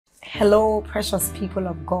Hello, precious people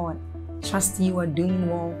of God. Trust you are doing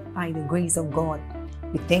well by the grace of God.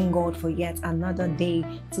 We thank God for yet another day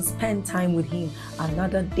to spend time with Him,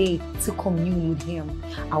 another day to commune with Him.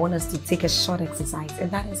 I want us to take a short exercise, and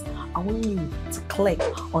that is, I want you to click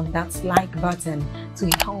on that like button to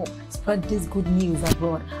help spread this good news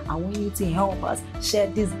abroad. I want you to help us share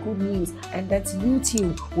this good news, and that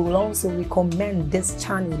YouTube will also recommend this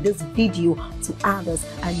channel, this video to others,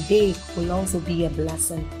 and they will also be a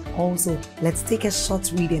blessing. Also, let's take a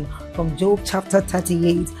short reading from Job chapter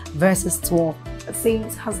 38 verses 12. It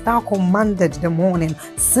says, "Hast thou commanded the morning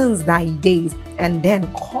since thy days, and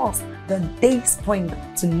then caused the day spring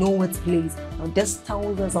to know its place?" Now this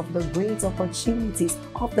tells us of the great opportunities,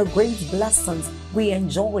 of the great blessings we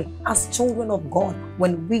enjoy as children of God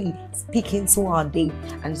when we speak into our day.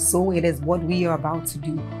 And so it is what we are about to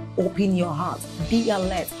do. Open your heart, be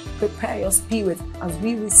alert, prepare your spirit as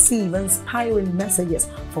we receive inspiring messages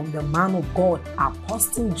from the man of God,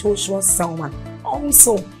 Apostle Joshua Selman.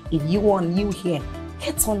 Also, if you are new here,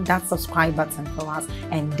 hit on that subscribe button for us,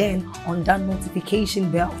 and then on that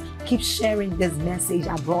notification bell. Keep sharing this message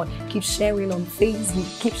abroad. Keep sharing on Facebook.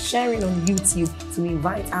 Keep sharing on YouTube to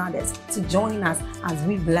invite others to join us as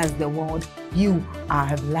we bless the world. You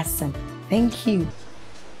are a blessing. Thank you.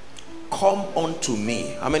 Come unto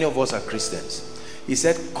me. How many of us are Christians? He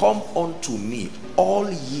said, come unto me,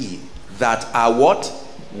 all ye that are what?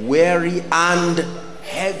 Weary and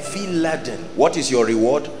heavy laden. What is your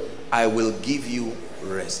reward? I will give you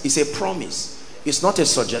rest. It's a promise. It's not a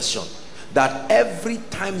suggestion. That every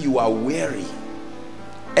time you are weary,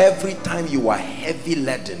 every time you are heavy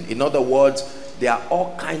laden, in other words, there are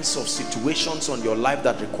all kinds of situations on your life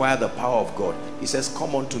that require the power of God. He says,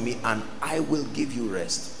 come unto me and I will give you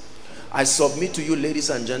rest. I submit to you, ladies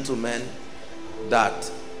and gentlemen,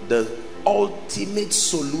 that the ultimate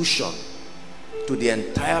solution to the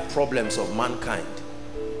entire problems of mankind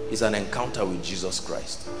is an encounter with Jesus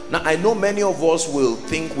Christ. Now, I know many of us will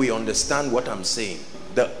think we understand what I'm saying.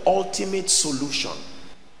 The ultimate solution.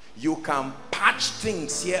 You can patch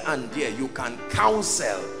things here and there. You can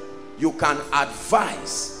counsel. You can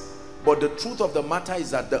advise. But the truth of the matter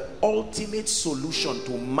is that the ultimate solution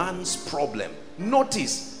to man's problem.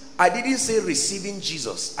 Notice, I didn't say receiving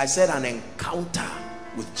Jesus. I said an encounter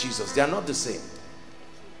with Jesus. They are not the same.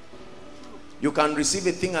 You can receive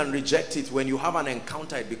a thing and reject it. When you have an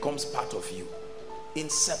encounter, it becomes part of you.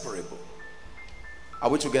 Inseparable. Are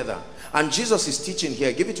we together? And Jesus is teaching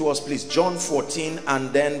here. Give it to us, please. John 14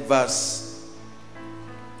 and then verse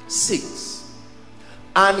 6.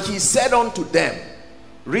 And he said unto them,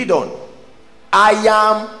 read on, I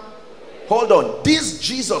am, hold on, this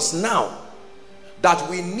Jesus now that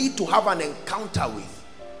we need to have an encounter with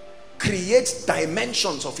creates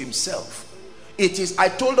dimensions of himself. It is, I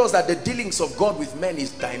told us that the dealings of God with men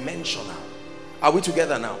is dimensional. Are we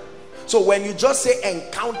together now? So when you just say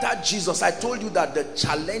encounter Jesus, I told you that the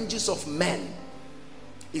challenges of men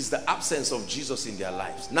is the absence of Jesus in their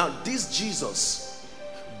lives. Now this Jesus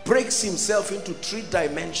breaks himself into 3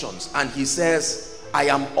 dimensions and he says, I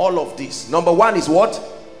am all of this. Number 1 is what?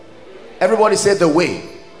 Everybody say the way.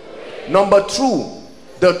 Number 2,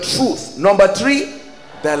 the truth. Number 3,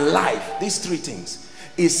 the life. These 3 things.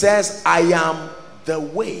 He says, I am the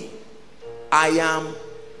way. I am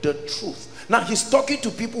the truth. Now he's talking to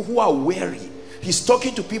people who are weary. He's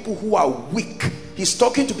talking to people who are weak. He's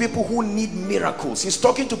talking to people who need miracles. He's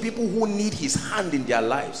talking to people who need his hand in their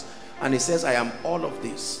lives. And he says, I am all of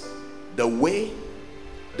this. The way,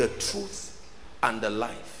 the truth, and the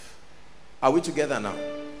life. Are we together now?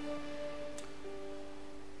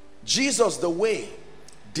 Jesus, the way,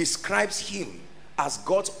 describes him as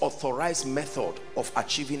God's authorized method of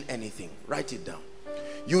achieving anything. Write it down.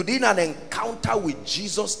 You did an encounter with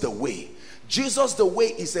Jesus the way. Jesus the way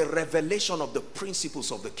is a revelation of the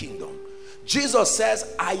principles of the kingdom. Jesus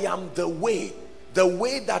says, I am the way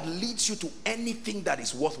that leads you to anything that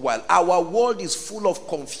is worthwhile. Our world is full of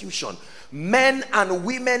confusion. Men and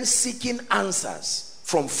women seeking answers,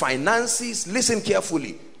 from finances, listen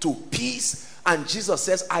carefully, to peace. And Jesus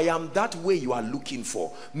says, I am that way you are looking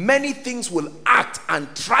for. Many things will act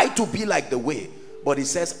and try to be like the way, but he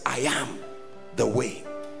says, I am the way.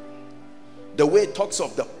 The way talks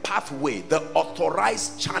of the pathway, the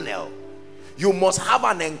authorized channel. You must have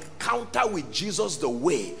an encounter with Jesus the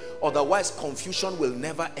way, otherwise confusion will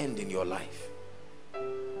never end in your life.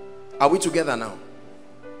 Are we together now?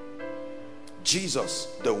 Jesus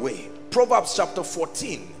the way. Proverbs chapter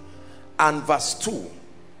 14 and verse 2.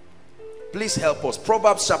 Please help us.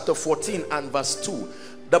 Proverbs chapter 14 and verse 2.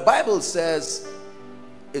 The Bible says,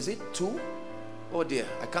 is it 2? Oh dear,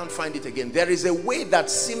 I can't find it again. There is a way that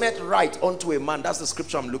seemeth right unto a man. That's the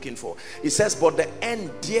scripture I'm looking for. It says, but the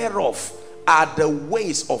end thereof are the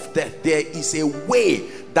ways of death. There is a way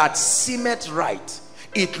that seemeth right.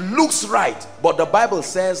 It looks right, but the Bible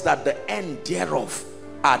says that the end thereof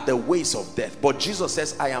are the ways of death. But Jesus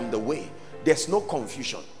says, I am the way. There's no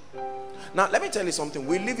confusion. Now, let me tell you something.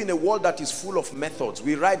 We live in a world that is full of methods.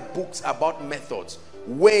 We write books about methods,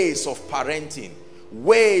 ways of parenting,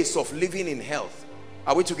 ways of living in health.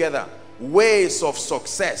 Are we together? Ways of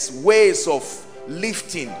success, ways of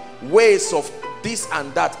lifting, ways of this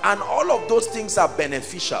and that. And all of those things are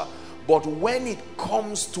beneficial. But when it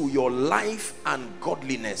comes to your life and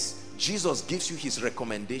godliness, Jesus gives you his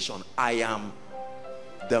recommendation. I am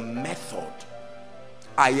the method.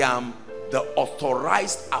 I am the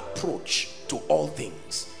authorized approach to all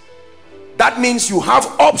things. That means you have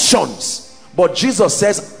options, but Jesus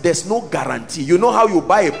says there's no guarantee. You know how you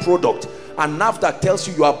buy a product and NAFDAC tells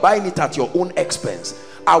you you are buying it at your own expense.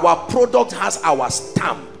 Our product has our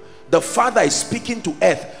stamp. The Father is speaking to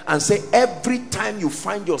earth and say, every time you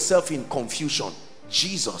find yourself in confusion,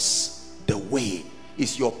 Jesus, the way,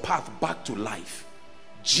 is your path back to life.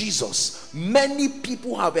 Jesus. Many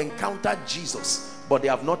people have encountered Jesus, but they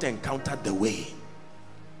have not encountered the way.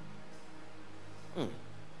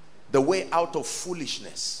 The way out of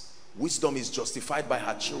foolishness. Wisdom is justified by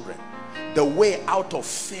her children. The way out of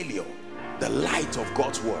failure. The light of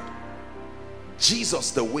God's word.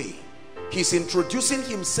 Jesus, the way. He's introducing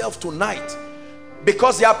himself tonight,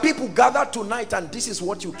 because there are people gathered tonight and this is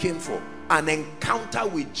what you came for. An encounter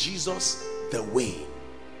with Jesus, the way.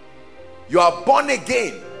 You are born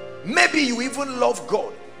again. Maybe you even love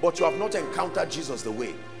God, but you have not encountered Jesus, the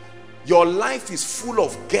way. Your life is full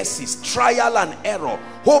of guesses, trial and error,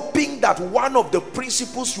 hoping that one of the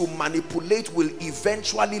principles you manipulate will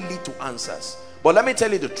eventually lead to answers. But let me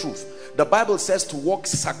tell you the truth. The Bible says to walk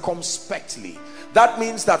circumspectly. That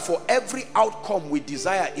means that for every outcome we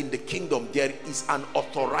desire in the kingdom, there is an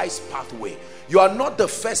authorized pathway. You are not the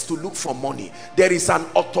first to look for money. There is an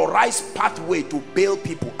authorized pathway to bail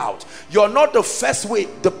people out. You are not the first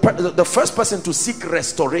first person to seek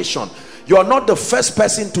restoration. You are not the first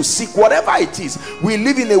person to seek whatever it is. We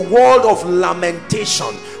live in a world of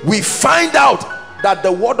lamentation. We find out that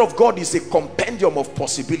the word of God is a compendium of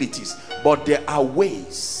possibilities, but there are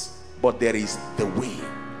ways, but there is the way.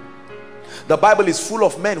 The Bible is full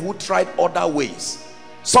of men who tried other ways.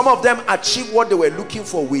 Some of them achieved what they were looking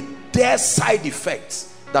for with their side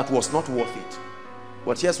effects that was not worth it.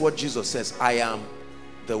 But here's what Jesus says: I am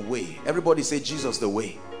the way. Everybody say, Jesus the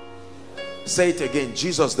way. Say it again,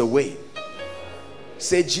 Jesus the way.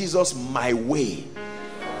 Say, Jesus my way.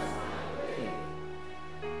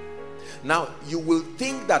 Now you will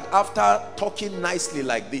think that after talking nicely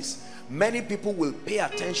like this, many people will pay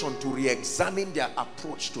attention to re-examine their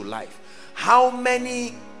approach to life. How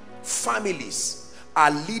many families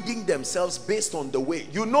are leading themselves based on the way?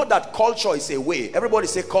 You know that culture is a way. Everybody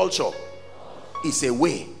say culture is a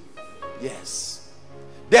way. Yes.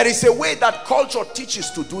 There is a way that culture teaches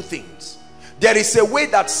to do things. There is a way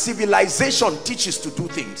that civilization teaches to do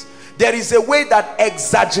things. There is a way that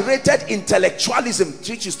exaggerated intellectualism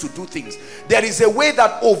teaches to do things. There is a way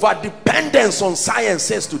that over-dependence on science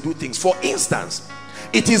says to do things. For instance,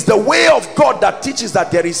 it is the way of God that teaches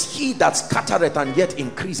that there is he that scattereth and yet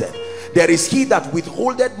increaseth. There is he that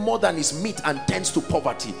withholdeth more than is meet and tends to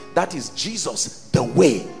poverty. That is Jesus, the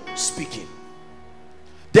way, speaking.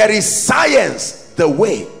 There is science, the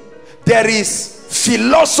way. There is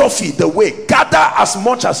philosophy, the way. Gather as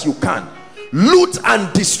much as you can. Loot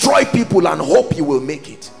and destroy people and hope you will make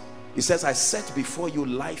it. He says, I set before you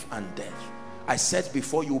life and death. I set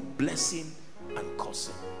before you blessing and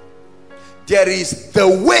cursing. There is the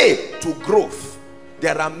way to growth.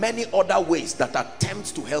 There are many other ways that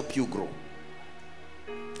attempt to help you grow.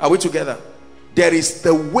 Are we together? There is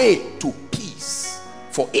the way to peace.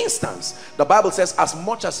 For instance, the Bible says, as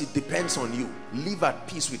much as it depends on you, live at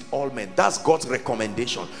peace with all men. That's God's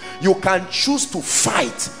recommendation. You can choose to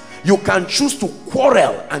fight. You can choose to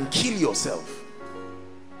quarrel and kill yourself.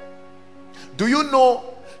 Do you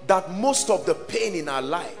know that most of the pain in our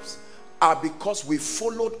lives are because we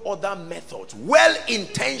followed other methods,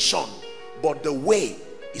 well-intentioned, but the way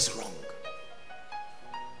is wrong?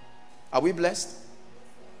 Are we blessed?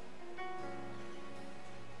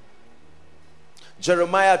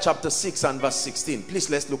 Jeremiah chapter 6 and verse 16.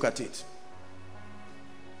 Please, let's look at it.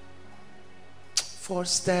 For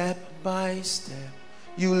step by step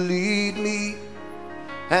you lead me,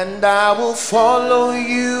 and I will follow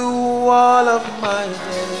you all of my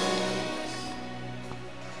days.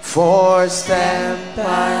 For step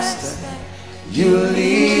by step you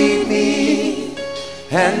lead me,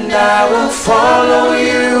 and I will follow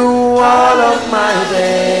you all of my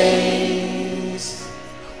days.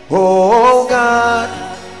 Oh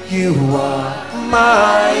God, you are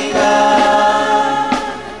my God,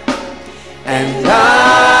 and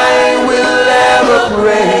I will ever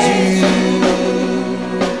praise you.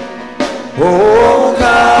 Oh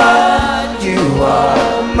God, you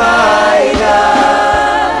are my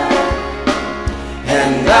God,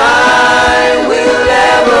 and I will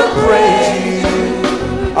ever praise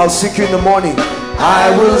you. I'll seek you in the morning. I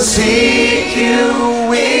will seek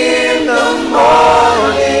you in the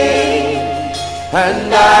morning,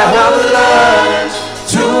 and I have learned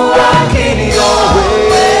to walk in your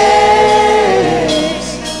ways.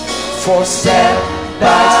 For step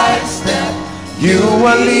by step you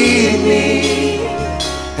are leading me,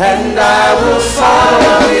 and I will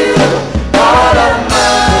follow you all of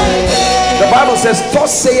my days. The Bible says,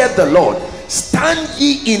 thus saith the Lord, stand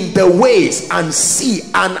ye in the ways and see,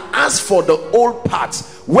 and ask for the old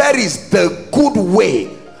paths, where is the good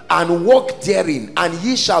way, and walk therein, and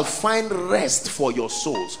ye shall find rest for your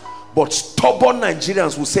souls. But stubborn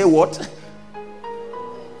Nigerians will say what?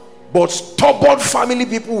 But stubborn family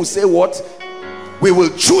people will say what? We will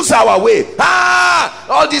choose our way.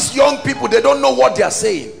 All these young people, they don't know what they are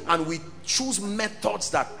saying, and we choose methods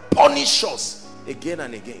that punish us again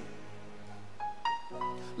and again.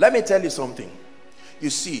 Let me tell you something. You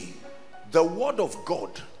see, the word of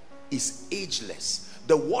God is ageless.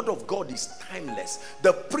 The word of God is timeless.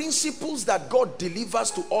 The principles that God delivers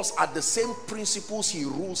to us are the same principles he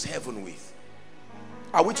rules heaven with.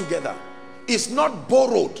 Are we together? It's not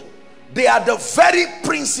borrowed. They are the very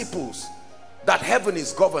principles that heaven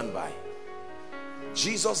is governed by.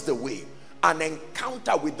 Jesus the way, an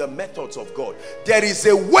encounter with the methods of God. There is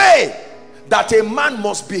a way that a man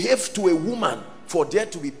must behave to a woman for there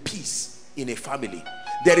to be peace in a family.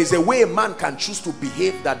 There is a way a man can choose to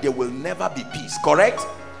behave that there will never be peace, correct?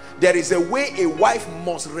 There is a way a wife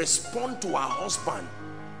must respond to her husband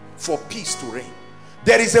for peace to reign.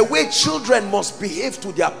 There is a way children must behave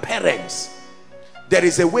to their parents. There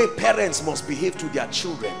is a way parents must behave to their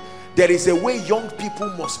children. There is a way young people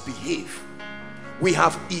must behave. We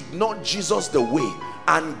have ignored Jesus the way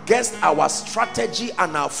and guessed our strategy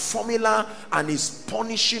and our formula, and is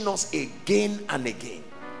punishing us again and again.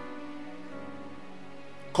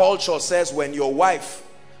 Culture says when your wife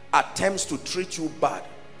attempts to treat you bad,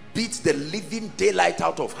 beat the living daylight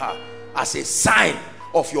out of her as a sign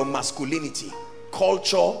of your masculinity.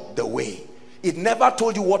 Culture the way. It never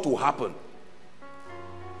told you what will happen.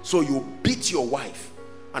 So you beat your wife,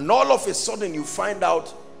 and all of a sudden you find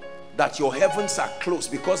out that your heavens are closed,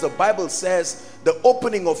 because the Bible says the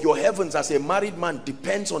opening of your heavens as a married man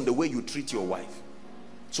depends on the way you treat your wife.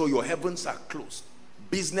 So your heavens are closed.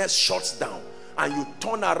 Business shuts down, and you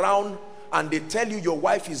turn around and they tell you your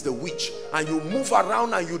wife is the witch, and you move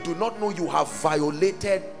around and you do not know you have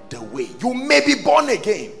violated the way. You may be born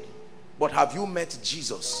again, but have you met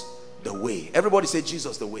Jesus the way? Everybody say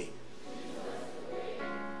Jesus the way.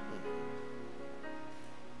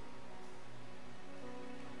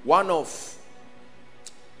 One of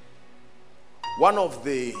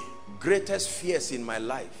the greatest fears in my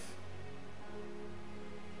life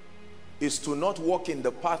is to not walk in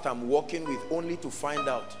the path I'm walking with, only to find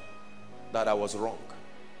out that I was wrong.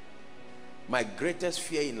 My greatest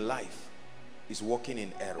fear in life is walking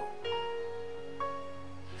in error.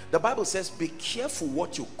 The Bible says, be careful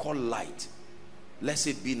what you call light, lest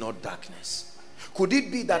it be not darkness. Could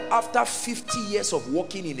it be that after 50 years of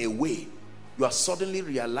walking in a way, you are suddenly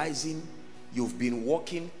realizing you've been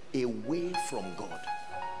walking away from God?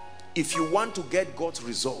 If you want to get God's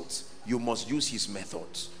results, you must use his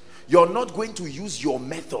methods. You're not going to use your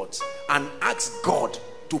methods and ask God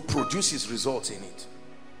to produce his results in it.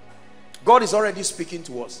 God is already speaking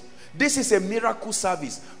to us. This is a miracle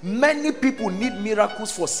service. Many people need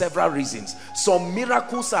miracles for several reasons. Some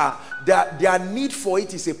miracles are, their need for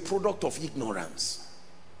it is a product of ignorance.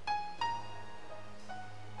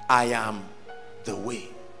 I am the way.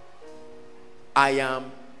 I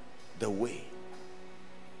am the way.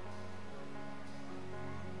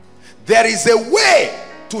 There is a way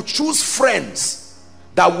to choose friends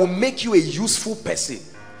that will make you a useful person.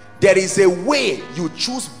 There is a way you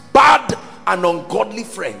choose bad and ungodly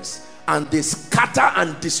friends, and they scatter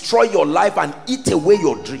and destroy your life and eat away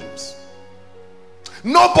your dreams.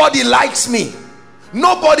 Nobody likes me.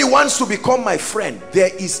 Nobody wants to become my friend.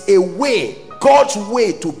 There is a way, God's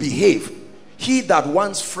way to behave. He that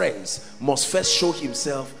wants friends must first show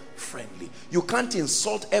himself friendly. You can't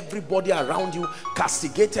insult everybody around you,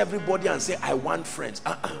 castigate everybody and say, I want friends.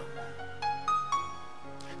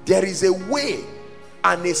 There is a way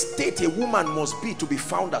And a state a woman must be to be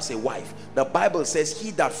found as a wife. The Bible says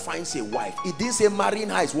he that finds a wife. It didn't say marrying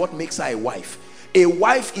her is what makes her a wife. A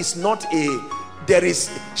wife is not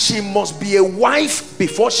she must be a wife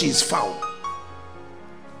before she is found.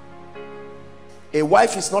 A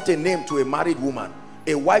wife is not a name to a married woman.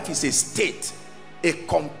 A wife is a state, a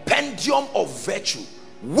compendium of virtue,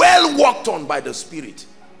 well worked on by the Spirit.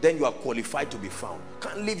 Then you are qualified to be found.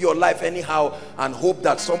 Can't live your life anyhow and hope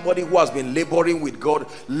that somebody who has been laboring with God,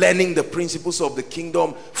 learning the principles of the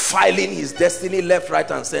kingdom, filing his destiny left, right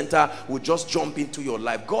and center, will just jump into your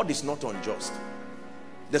life. God is not unjust.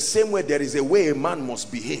 The same way there is a way a man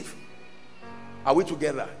must behave. Are we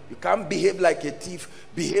together? You can't behave like a thief,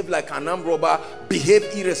 behave like an armed robber, behave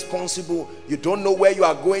irresponsible. You don't know where you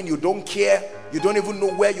are going, you don't care. You don't even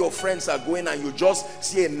know where your friends are going, and you just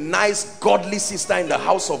see a nice godly sister in the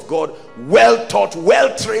house of God, well taught,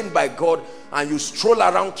 well trained by God, and you stroll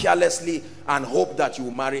around carelessly and hope that you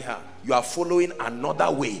will marry her. You are following another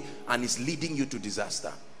way and it's leading you to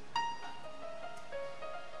disaster.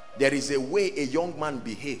 There is a way a young man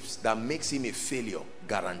behaves that makes him a failure,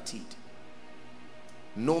 guaranteed.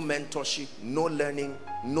 No mentorship, no learning,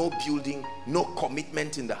 no building, no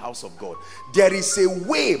commitment in the house of God. There is a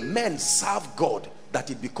way men serve God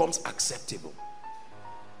that it becomes acceptable.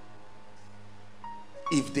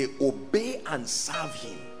 If they obey and serve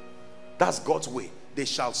him, that's God's way. They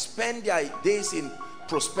shall spend their days in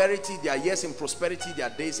prosperity, their years in prosperity, their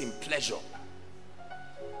days in pleasure.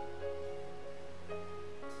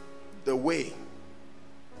 The way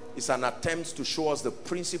is an attempt to show us the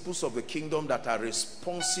principles of the kingdom that are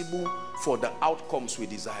responsible for the outcomes we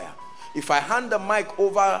desire. If I hand the mic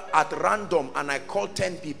over at random and I call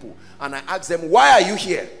 10 people and I ask them, why are you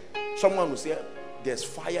here? Someone will say, there's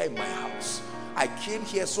fire in my house. I came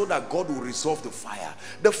here so that God will resolve the fire.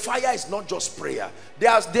 The fire is not just prayer.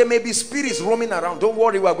 There may be spirits roaming around. Don't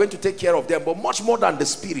worry, we are going to take care of them. But much more than the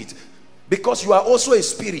spirit, because you are also a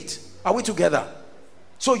spirit. Are we together?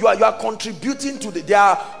 So you are contributing to there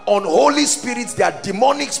are unholy spirits, there are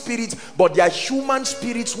demonic spirits, but there are human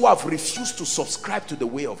spirits who have refused to subscribe to the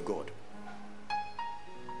way of God.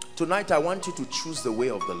 Tonight I want you to choose the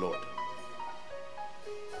way of the Lord.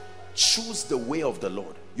 Choose the way of the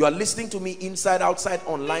Lord. You are listening to me inside, outside,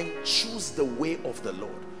 online. Choose the way of the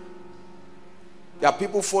Lord. There are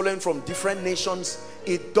people following from different nations.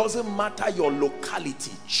 It doesn't matter your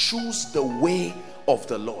locality. Choose the way of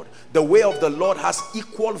the Lord. The way of the Lord has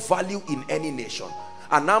equal value in any nation.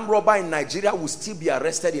 An armed robber in Nigeria will still be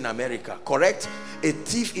arrested in America, correct? A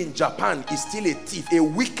thief in Japan is still a thief. A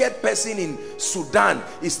wicked person in Sudan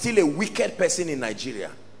is still a wicked person in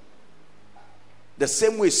Nigeria. The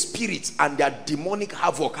same way spirits and their demonic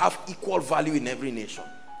havoc have equal value in every nation.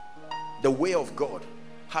 The way of God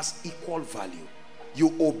has equal value.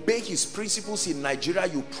 You obey his principles in Nigeria,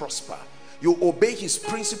 you prosper. You obey his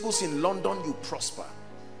principles in London, you prosper.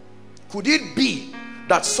 Could it be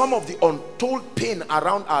that some of the untold pain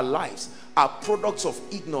around our lives are products of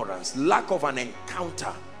ignorance, lack of an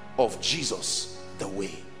encounter of Jesus, the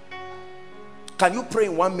way? Can you pray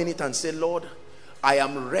in 1 minute and say, Lord, I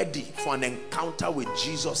am ready for an encounter with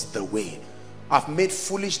Jesus, the way. I've made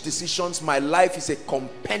foolish decisions. My life is a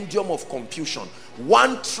compendium of confusion,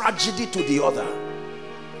 one tragedy to the other.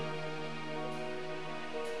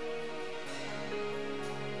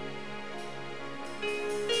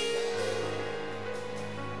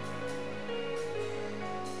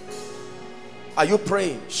 Are you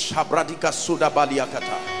praying? If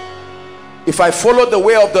I followed the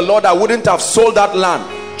way of the Lord, I wouldn't have sold that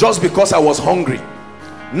land just because I was hungry.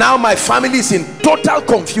 Now my family is in total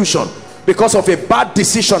confusion because of a bad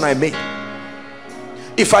decision I made.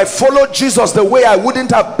 If I followed Jesus the way, I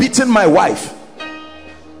wouldn't have beaten my wife.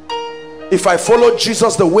 If I followed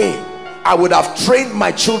Jesus the way, I would have trained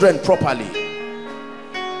my children properly.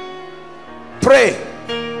 Pray.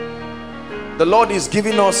 The Lord is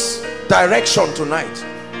giving us direction tonight.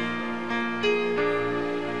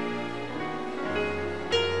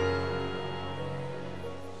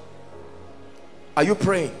 Are you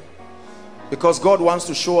praying? Because God wants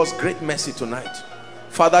to show us great mercy tonight.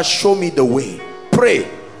 Father, show me the way. Pray.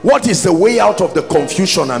 What is the way out of the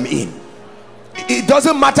confusion I'm in? It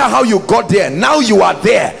doesn't matter how you got there. Now you are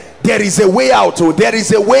there. There is a way out. Oh, there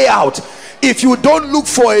is a way out. If you don't look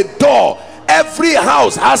for a door, every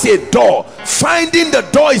house has a door. Finding the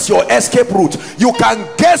door is your escape route. You can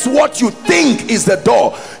guess what you think is the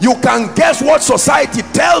door. You can guess what society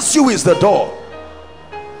tells you is the door.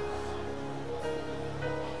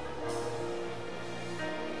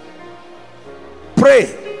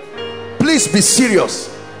 Pray. Please be serious.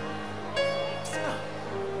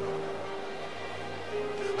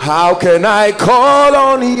 How can I call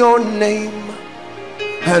on your name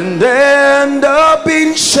and end up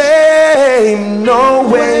in shame? No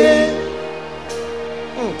way.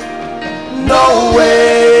 No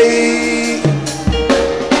way.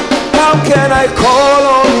 How can I call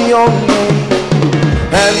on your name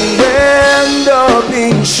and end up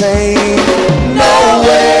in shame? No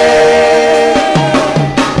way.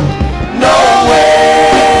 No way.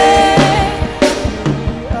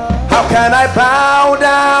 How can I bow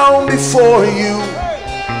down before you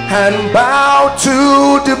and bow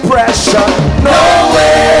to depression? No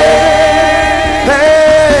way.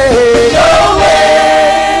 Hey, no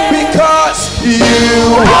way. Because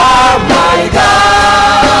you are my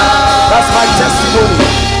God. That's my testimony.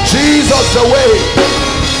 Jesus the way.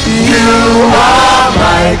 You are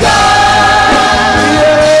my God.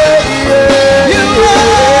 Yeah, yeah, yeah. You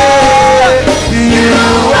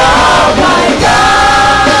are my God.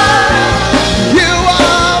 You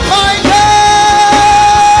are my God.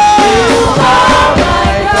 You are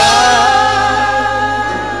my God.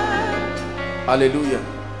 Hallelujah.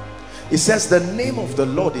 It says the name of the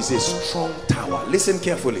Lord is a strong tower. Listen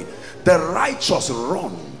carefully. The righteous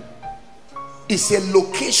run. It's a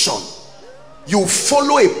location. You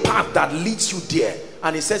follow a path that leads you there,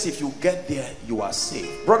 and it says if you get there, you are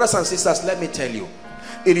saved. Brothers and sisters, let me tell you,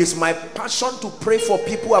 it is my passion to pray for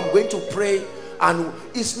people. I'm going to pray, and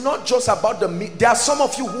it's not just about there are some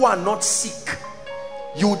of you who are not sick.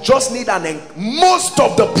 You just need most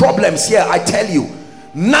of the problems here, I tell you,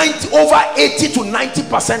 over 80 to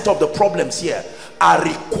 90% of the problems here are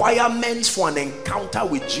requirements for an encounter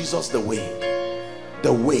with Jesus the way.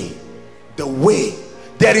 The way. The way.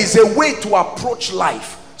 There is a way to approach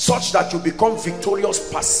life such that you become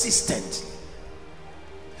victorious, persistent.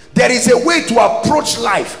 There is a way to approach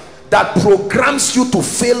life that programs you to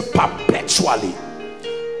fail perpetually.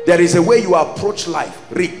 There is a way you approach life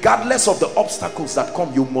regardless of the obstacles that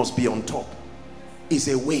come. You must be on top. Is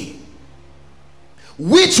a way.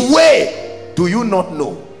 Which way do you not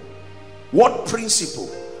know? What principle?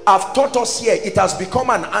 I've taught us here. It has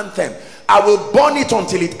become an anthem. I will burn it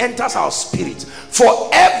until it enters our spirit. For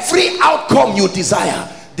every outcome you desire,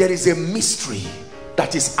 there is a mystery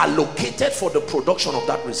that is allocated for the production of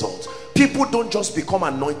that result. People don't just become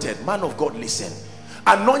anointed. Man of God, listen.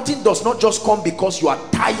 Anointing does not just come because you are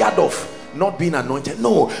tired of not being anointed.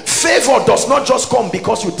 No. Favor does not just come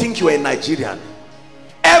because you think you are a Nigerian.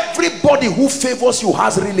 Everybody who favors you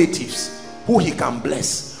has relatives who he can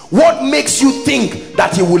bless. What makes you think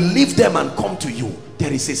that he will leave them and come to you?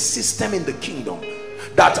 There is a system in the kingdom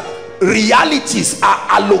that realities are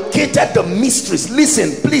allocated, the mysteries.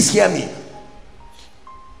 Listen, please hear me.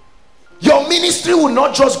 Your ministry will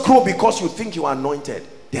not just grow because you think you are anointed.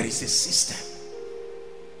 There is a system.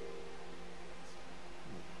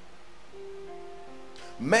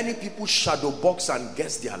 Many people shadow box and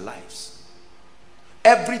guess their lives.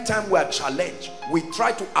 Every time we are challenged, we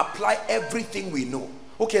try to apply everything we know.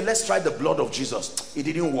 Okay, let's try the blood of Jesus. It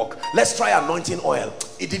didn't work. Let's try anointing oil.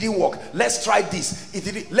 It didn't work. Let's try this. It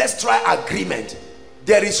didn't. Let's try agreement.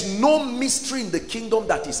 There is no mystery in the kingdom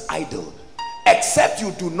that is idle, except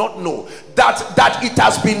you do not know that it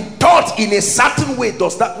has been taught in a certain way.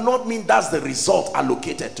 Does that not mean that's the result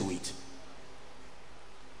allocated to it?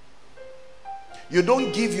 You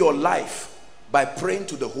don't give your life by praying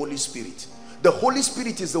to the Holy Spirit. The Holy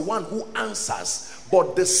Spirit is the one who answers.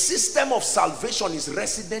 But the system of salvation is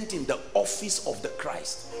resident in the office of the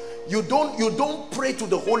Christ. You don't pray to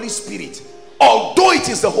the Holy Spirit, although it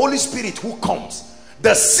is the Holy Spirit who comes.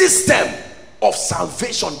 The system of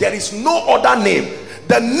salvation, there is no other name.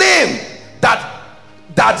 The name that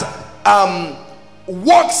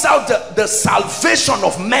works out the salvation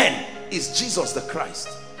of men is Jesus the Christ.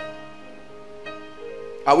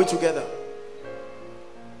 Are we together?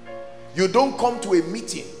 You don't come to a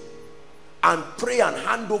meeting and pray and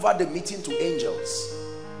hand over the meeting to angels.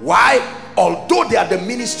 Why? Although they are the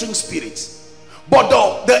ministering spirits, but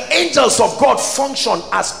the angels of God function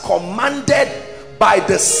as commanded by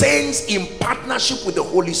the saints in partnership with the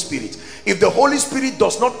Holy Spirit. If the Holy Spirit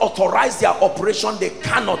does not authorize their operation, they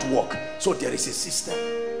cannot work. So there is a system.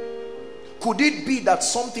 Could it be that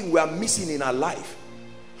something we are missing in our life?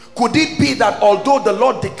 Could it be that although the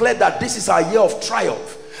Lord declared that this is our year of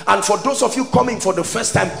triumph, and for those of you coming for the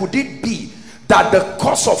first time, could it be that the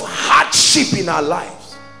cause of hardship in our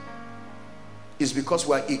lives is because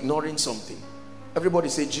we are ignoring something? Everybody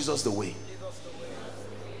say Jesus the way.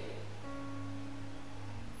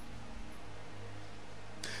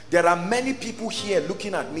 There are many people here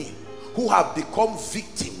looking at me who have become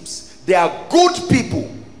victims. They are good people,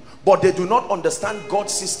 but they do not understand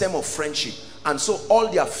God's system of friendship, and so all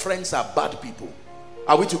their friends are bad people.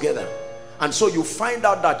 Are we together? And so you find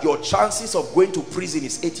out that your chances of going to prison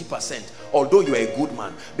is 80%, although you are a good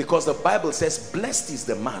man. Because the Bible says, blessed is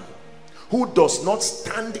the man who does not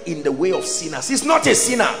stand in the way of sinners. He's not a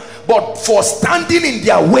sinner, but for standing in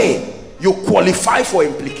their way, you qualify for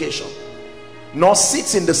implication. Nor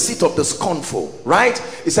sits in the seat of the scornful, right?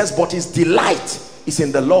 It says, but his delight is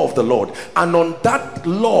in the law of the Lord, and on that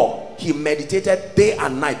law he meditated day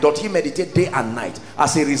and night. Doth he meditate day and night?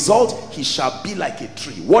 As a result, he shall be like a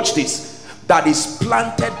tree. Watch this. That is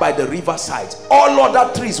planted by the riverside. All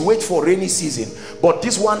other trees wait for rainy season, but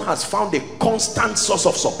this one has found a constant source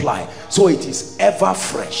of supply, so it is ever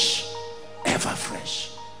fresh, ever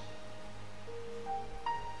fresh.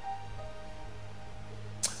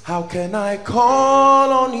 How can I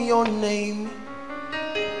call on your name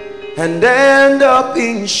and end up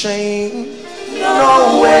in shame?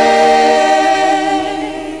 No way,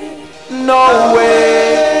 no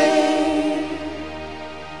way.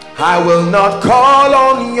 I will not call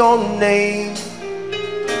on your name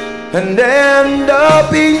and end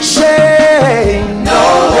up in shame.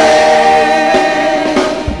 No way,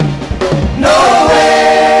 no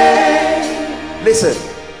way. Listen,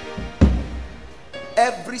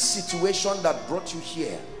 every situation that brought you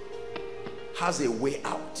here has a way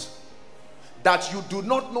out. That you do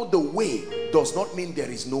not know the way does not mean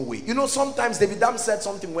there is no way. You know, sometimes David Dam said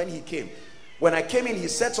something when he came. When I came in, he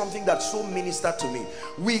said something that so ministered to me.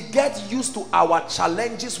 We get used to our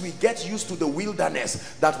challenges, we get used to the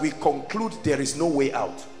wilderness, that we conclude there is no way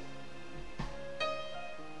out.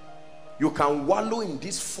 You can wallow in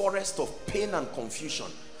this forest of pain and confusion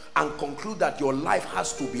and conclude that your life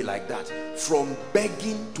has to be like that. From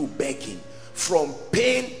begging to begging, from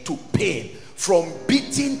pain to pain, from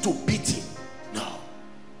beating to beating. No.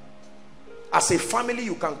 As a family,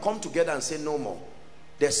 you can come together and say, no more.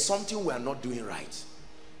 There's something we are not doing right.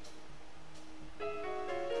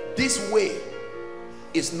 This way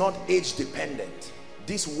is not age dependent.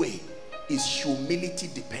 This way is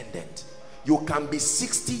humility dependent. You can be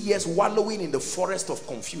 60 years wallowing in the forest of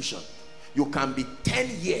confusion. You can be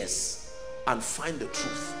 10 years and find the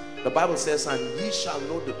truth. The Bible says, and ye shall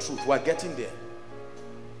know the truth. We're getting there.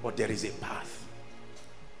 But there is a path.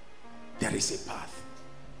 There is a path.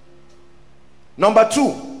 Number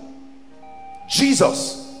 2.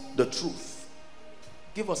 Jesus, the truth.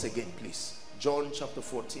 Give us again, please. John chapter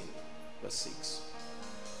 14, verse 6.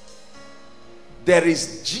 There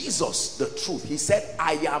is Jesus, the truth. He said,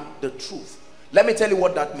 I am the truth. Let me tell you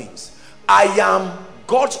what that means. I am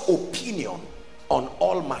God's opinion on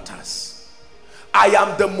all matters. I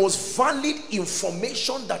am the most valid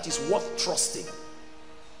information that is worth trusting.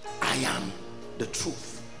 I am the truth.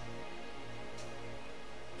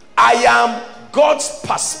 I am God's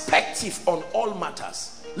perspective on all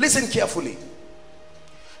matters. Listen carefully.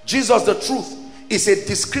 Jesus, the truth, is a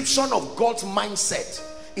description of God's mindset.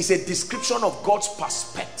 It's a description of God's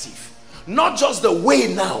perspective. Not just the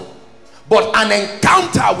way now, but an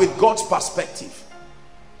encounter with God's perspective.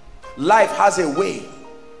 Life has a way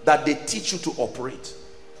that they teach you to operate.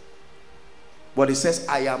 But it says,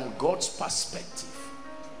 I am God's perspective.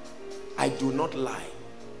 I do not lie.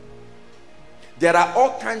 There are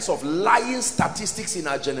all kinds of lying statistics in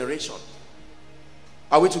our generation.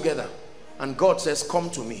 Are we together? And God says, come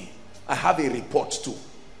to me. I have a report too.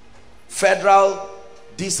 Federal,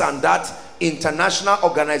 this and that, international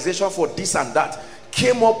organization for this and that,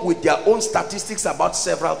 came up with their own statistics about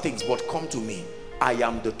several things. But come to me. I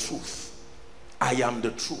am the truth. I am the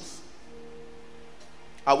truth.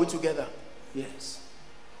 Are we together? Yes.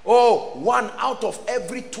 Oh, 1 out of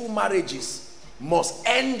every 2 marriages must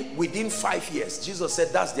end within 5 years. Jesus said,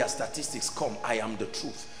 that's their statistics. Come, I am the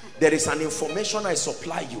truth. There is an information I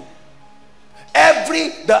supply you.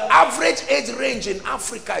 The average age range in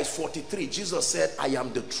Africa is 43. Jesus said, I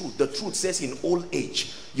am the truth. The truth says in old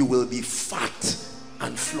age you will be fat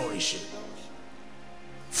and flourishing.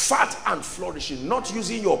 Fat and flourishing, not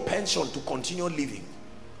using your pension to continue living.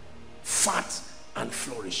 Fat and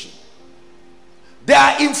flourishing. There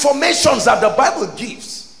are informations that the Bible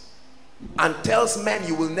gives and tells men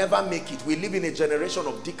you will never make it. We live in a generation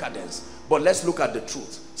of decadence. But let's look at the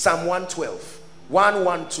truth. Psalm 112,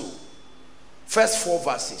 112. First 4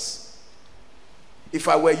 verses. If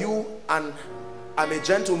I were you and I'm a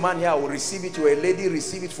gentleman here, I will receive it. You are a lady,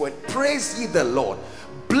 receive it for it. Praise ye the Lord.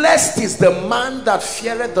 Blessed is the man that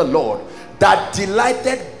feareth the Lord, that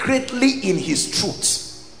delighted greatly in his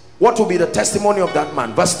truth. What will be the testimony of that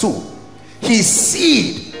man? Verse 2. His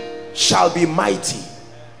seed shall be mighty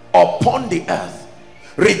upon the earth.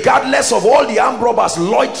 Regardless of all the armed robbers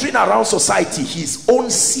loitering around society, his own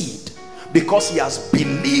seed, because he has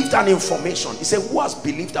believed an information. He said, who has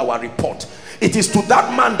believed our report? It is to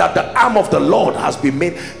that man that the arm of the Lord has been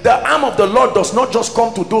made. The arm of the Lord does not just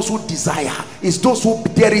come to those who desire. It's those who,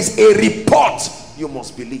 there is a report you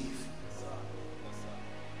must believe.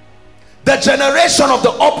 The generation of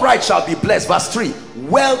the upright shall be blessed. Verse 3,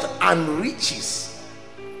 wealth and riches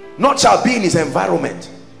not shall be in his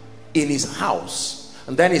environment, in his house.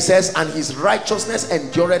 And then he says, and his righteousness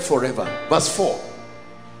endureth forever. Verse 4,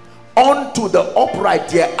 unto the upright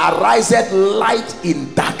there ariseth light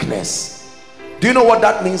in darkness. Do you know what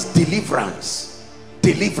that means? Deliverance.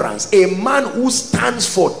 Deliverance. A man who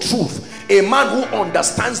stands for truth, a man who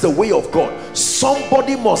understands the way of God.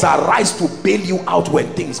 Somebody must arise to bail you out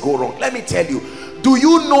when things go wrong. Let me tell you, do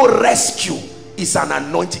you know rescue is an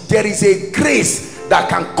anointing? There is a grace that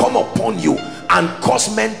can come upon you and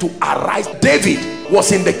cause men to arise. David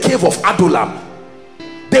was in the cave of Adullam.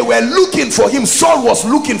 They were looking for him. Saul was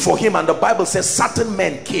looking for him, and the Bible says certain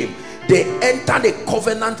men came. They entered a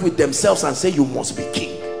covenant with themselves and say, you must be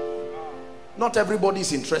king. Not everybody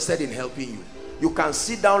is interested in helping you. You can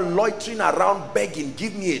sit down loitering around begging,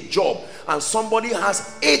 give me a job, and somebody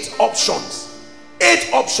has 8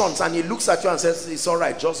 options, and he looks at you and says, it's all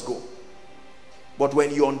right, just go. But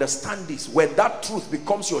when you understand this, when that truth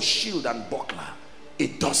becomes your shield and buckler,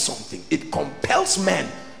 it does something. It compels men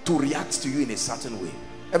to react to you in a certain way.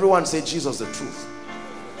 Everyone say, Jesus the truth.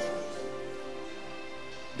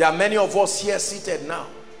 There are many of us here seated now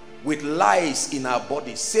with lies in our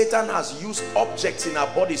bodies. Satan has used objects in our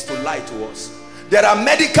bodies to lie to us. There are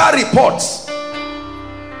medical reports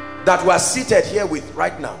that we are seated here with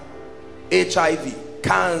right now. HIV,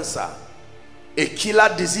 cancer, a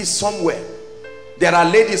killer disease somewhere. There are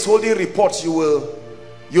ladies holding reports, you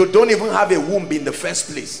don't even have a womb in the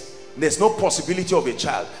first place. There's no possibility of a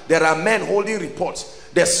child. There are men holding reports.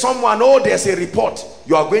 There's someone, oh, there's a report,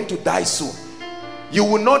 you are going to die soon. You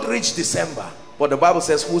will not reach December, but the Bible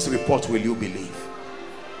says, whose report will you believe?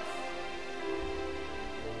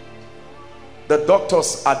 The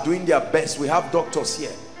doctors are doing their best. We have doctors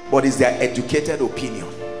here, but it's their educated opinion.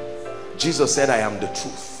 Jesus said, I am the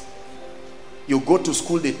truth. You go to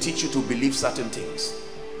school, they teach you to believe certain things,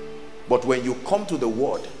 but when you come to the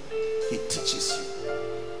word, he teaches you.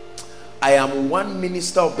 I am one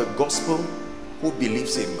minister of the gospel who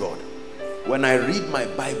believes in God. When I read my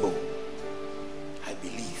Bible, I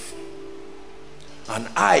believe, and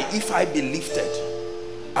if I be lifted,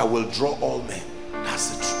 I will draw all men.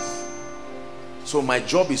 That's the truth. So my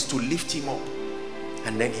job is to lift him up,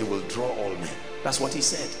 and then he will draw all men. That's what he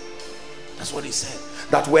said. That's what he said.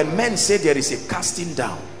 That when men say there is a casting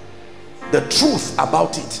down, the truth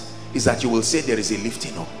about it is that you will say there is a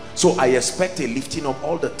lifting up. So I expect a lifting up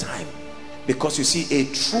all the time, because you see, a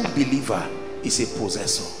true believer is a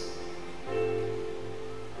possessor.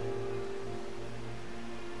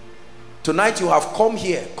 Tonight you have come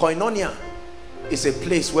here. Koinonia is a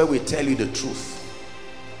place where we tell you the truth,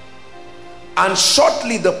 and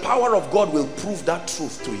shortly the power of God will prove that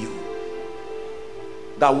truth to you,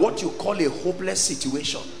 that what you call a hopeless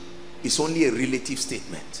situation is only a relative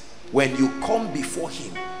statement. When you come before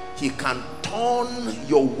him, he can turn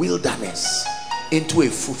your wilderness into a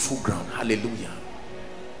fruitful ground. Hallelujah.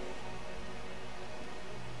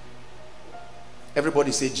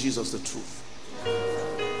 Everybody say, Jesus the truth.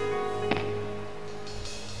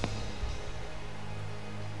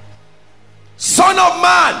 Son of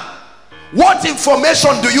man, what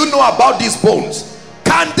information do you know about these bones?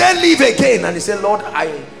 Can they live again? And he said, Lord,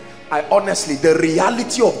 I honestly, the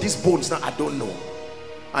reality of these bones now, I don't know.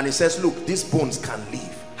 And he says, look, these bones can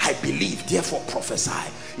live. I believe, therefore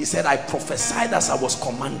prophesy. He said, I prophesied as I was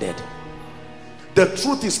commanded. The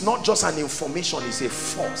truth is not just an information, it's a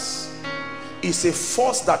force. It's a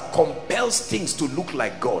force that compels things to look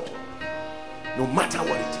like God, no matter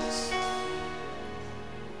what it is.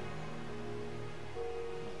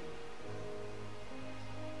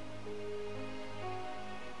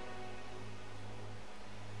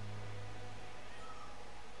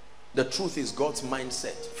 The truth is God's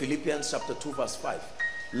mindset. Philippians chapter 2 verse 5.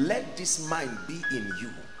 Let this mind be in you,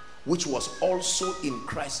 which was also in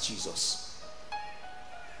Christ Jesus.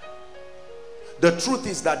 The truth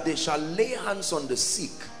is that they shall lay hands on the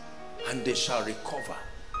sick and they shall recover.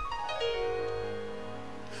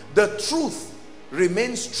 The truth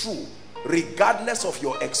remains true regardless of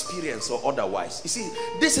your experience or otherwise. You see,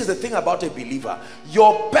 this is the thing about a believer.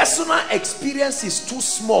 Your personal experience is too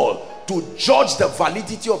small to judge the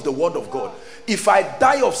validity of the word of God. If I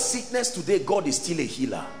die of sickness today, God is still a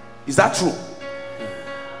healer. Is that true?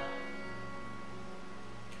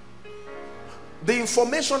 The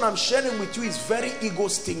information I'm sharing with you is very ego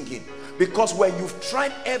stinging, because when you've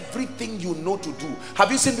tried everything you know to do,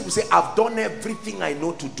 have you seen people say, I've done everything I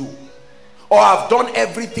know to do? or I've done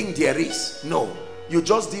everything there is. No, you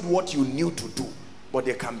just did what you knew to do, but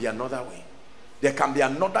there can be another way. There can be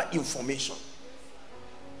another information.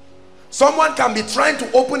 Someone can be trying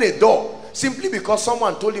to open a door simply because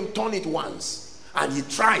someone told him turn it once, and he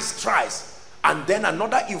tries, and then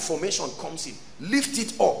another information comes in. Lift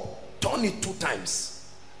it up, turn it 2 times.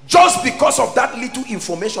 Just because of that little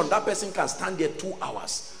information, that person can stand there 2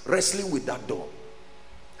 hours wrestling with that door.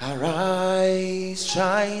 Arise,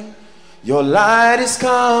 shine, your light is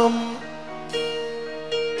come,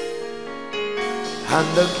 and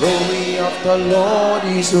the glory of the Lord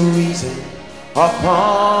is risen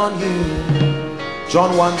upon you.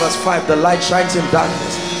 John 1 verse 5, the light shines in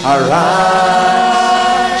darkness.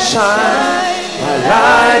 Arise, shine, my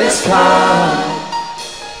light is come,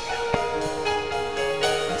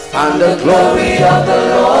 and the glory of the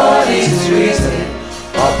Lord is risen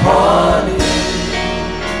upon you.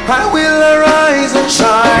 I will arise and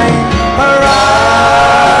shine, arise,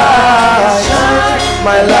 shine,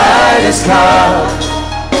 my light is come,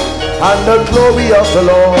 and the glory of the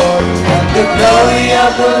Lord,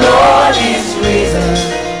 is risen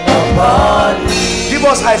upon me. Give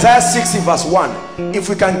us Isaiah 60 verse 1. If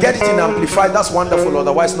we can get it in Amplified, that's wonderful,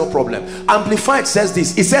 otherwise no problem. Amplified says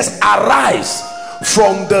this, it says, arise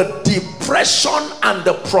from the depression and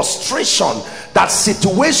the prostration that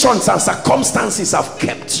situations and circumstances have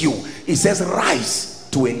kept you. It says, rise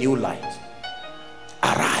to a new light.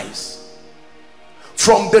 Arise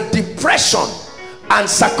from the depression and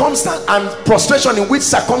circumstance and prostration in which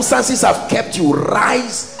circumstances have kept you.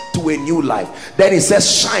 Rise to a new life. Then it says,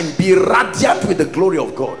 shine, be radiant with the glory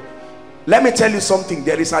of God. Let me tell you something.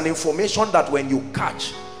 There is an information that when you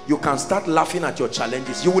catch, you can start laughing at your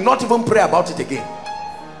challenges. You will not even pray about it again.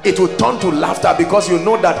 It will turn to laughter, because you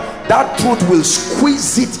know that that truth will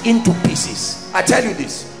squeeze it into pieces. I tell you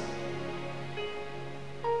this.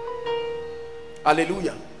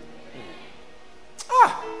 Hallelujah.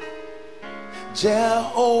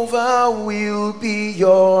 Jehovah will be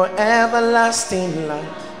your everlasting light.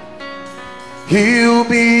 He'll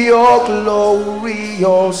be your glory,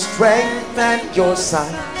 your strength and your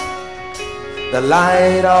sight. The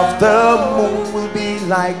light of the moon will be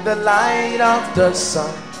like the light of the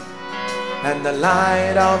sun, and the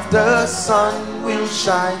light of the sun will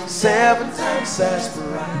shine 7 times as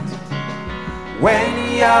bright.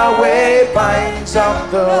 When Yahweh binds up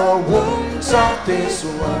the wounds of this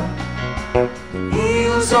world,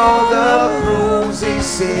 heals all the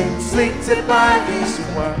bruises inflicted by his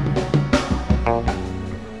word.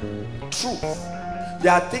 Truth.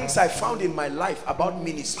 There are things I found in my life about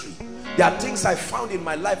ministry. There are things I found in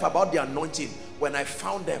my life about the anointing. When I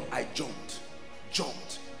found them, I jumped.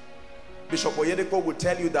 Bishop Oyedepo will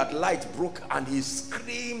tell you that light broke and he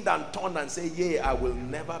screamed and turned and said, yeah, I will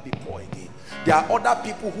never be poor again. There are other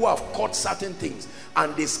people who have caught certain things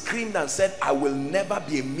and they screamed and said, I will never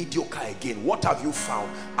be a mediocre again. What have you found?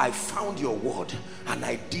 I found your word and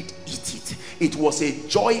I did eat it. It was a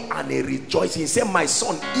joy and a rejoicing. He said, my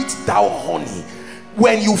son, eat thou honey.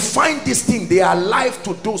 When you find this thing, they are alive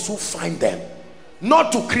to those who find them,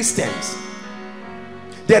 not to Christians.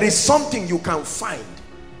 There is something you can find.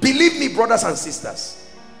 Believe me, brothers and sisters,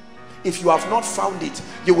 if you have not found it,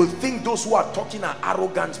 you will think those who are talking are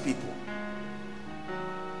arrogant people.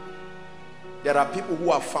 There are people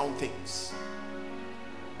who have found things.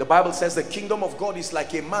 The Bible says the kingdom of God is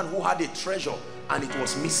like a man who had a treasure and it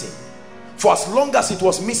was missing. For as long as it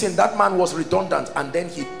was missing, that man was redundant, and then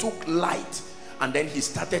he took light and then he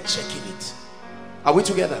started checking it. Are we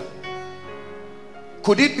together?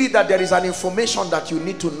 Could it be that there is an information that you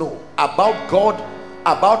need to know about God,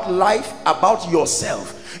 about life, about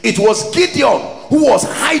yourself? It was Gideon who was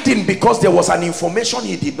hiding because there was an information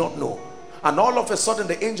he did not know. And all of a sudden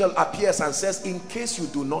the angel appears and says, in case you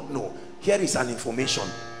do not know, here is an information.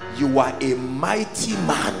 You are a mighty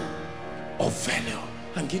man of valor.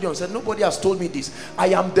 And Gideon said, nobody has told me this. I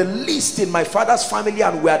am the least in my father's family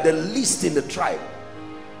and we are the least in the tribe.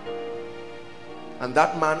 And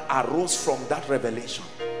that man arose from that revelation.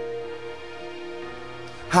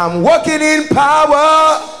 I'm walking in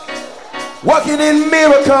power, walking in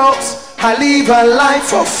miracles. I live a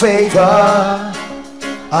life of favor.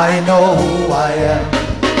 I know who I am.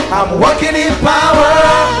 I'm walking in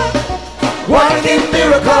power, walking in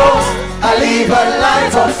miracles. I live a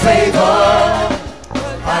life of favor.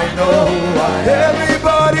 I know who I am.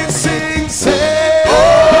 Everybody sing, say,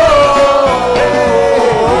 oh,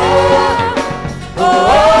 oh, oh,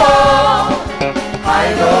 oh,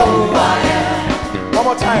 I know who I am. One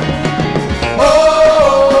more time. Oh, oh,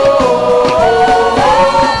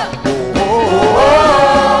 oh,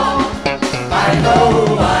 oh, I know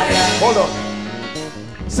who I am. Hold on.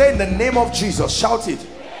 Say the name of Jesus. Shout it.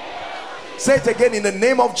 Say it again, in the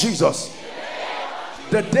name of Jesus.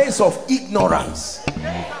 The days of ignorance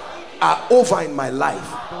are over in my life.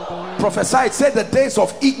 Prophesy it. Say the days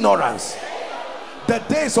of ignorance, the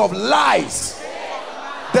days of lies,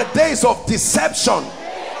 the days of deception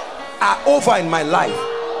are over in my life.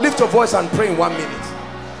 Lift your voice and pray in 1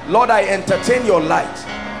 minute. Lord, I entertain your light.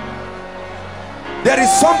 There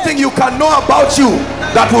is something you can know about you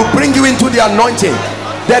that will bring you into the anointing.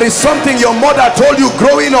 There is something your mother told you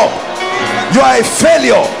growing up. You are a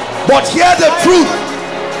failure, but hear the truth.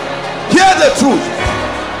 Hear the truth.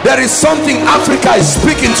 There is something Africa is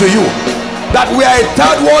speaking to you, that we are a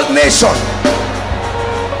third world nation.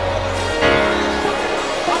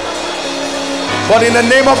 But in the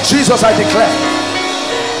name of Jesus, I declare,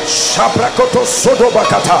 Shabrakoto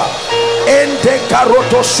Sodobakata, Ente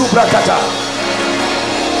Karoto Subrakata.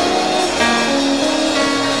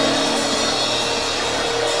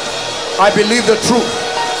 I believe the truth.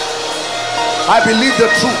 I believe the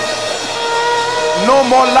truth. No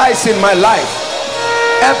more lies in my life.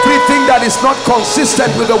 Everything that is not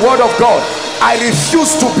consistent with the word of God, I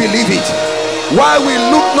refuse to believe it. While we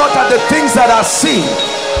look not at the things that are seen,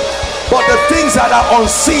 but the things that are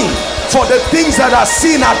unseen. For the things that are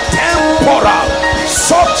seen are temporal,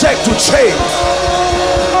 subject to change.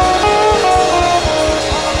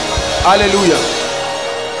 Hallelujah.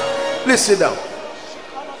 Please sit down.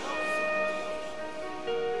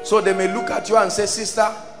 So they may look at you and say,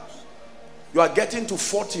 sister, you are getting to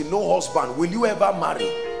 40, no husband. Will you ever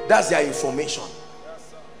marry? That's their information.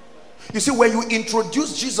 You see, when you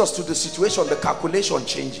introduce Jesus to the situation, the calculation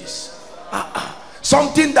changes.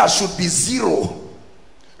 Something that should be zero,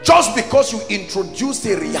 just because you introduced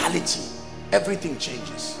a reality, everything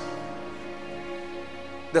changes.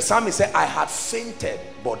 The psalmist said, I had fainted,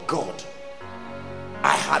 but God.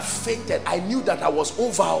 I had fainted. I knew that I was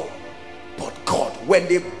over, but God. When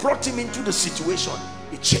they brought him into the situation,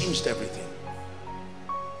 it changed everything.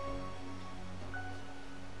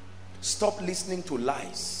 Stop listening to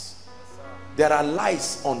lies. There are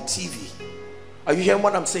lies on TV. Are you hearing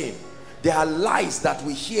what I'm saying? There are lies that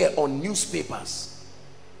we hear on newspapers.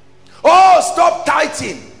 Oh, stop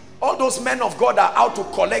tithing. All those men of God are out to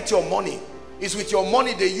collect your money. It's with your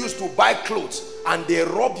money they use to buy clothes, and they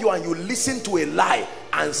rob you, and you listen to a lie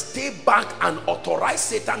and stay back and authorize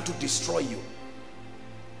Satan to destroy you.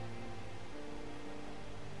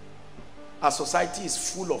 Our society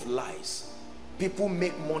is full of lies. People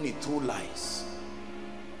make money through lies.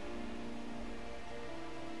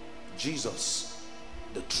 Jesus,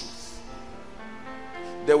 the truth.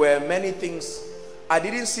 There were many things. I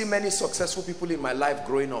didn't see many successful people in my life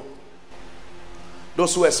growing up.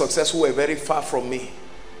 Those who were successful were very far from me.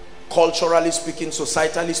 Culturally speaking,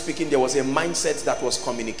 societally speaking, there was a mindset that was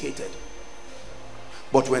communicated.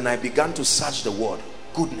 But when I began to search the word,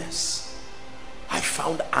 goodness, I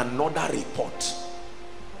found another report.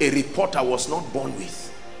 A report I was not born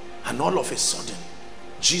with. And all of a sudden,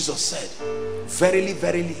 Jesus said, verily,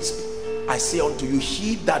 verily, I say unto you,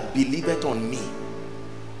 he that believeth on me.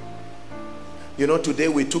 You know, today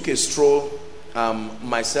we took a stroll,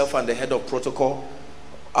 myself and the head of protocol.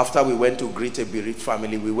 After we went to greet a bereaved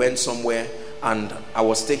family, we went somewhere, and I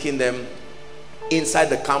was taking them inside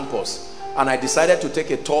the campus, and I decided to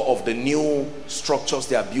take a tour of the new structures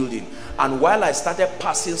they are building. And while I started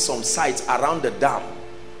passing some sites around the dam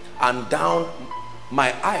and down,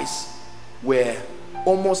 my eyes were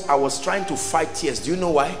almost, I was trying to fight tears. Do you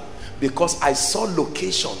know why? Because I saw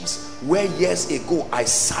locations where years ago I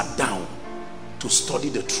sat down to study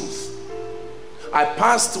the truth. I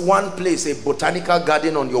passed one place, a botanical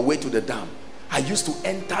garden on your way to the dam. I used to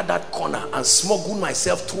enter that corner and smuggle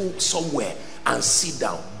myself through somewhere and sit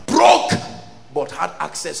down. Broke, but had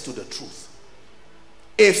access to the truth.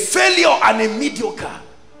 A failure and a mediocre,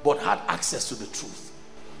 but had access to the truth.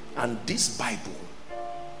 And this Bible,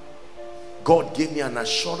 God gave me an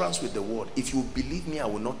assurance with the word. If you believe me, I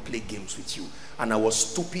will not play games with you. And I was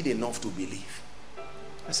stupid enough to believe.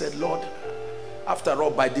 I said, Lord, after all,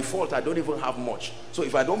 by default, I don't even have much. So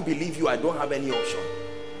if I don't believe you, I don't have any option.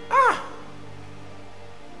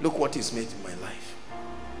 Look what is made in my life.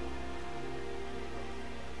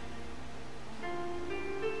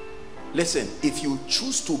 Listen, if you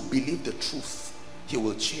choose to believe the truth, he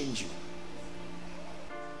will change you.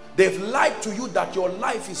 They've lied to you that your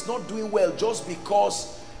life is not doing well just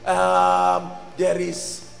because there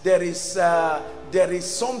is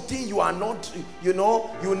something you are not, you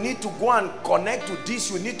know, you need to go and connect to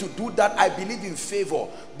this, you need to do that. I believe in favor,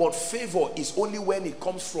 but favor is only when it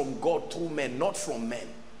comes from God through men, not from men.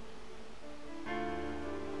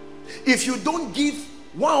 If you don't give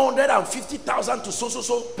 150,000 to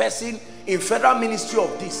so person in federal ministry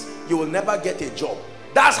of this, you will never get a job.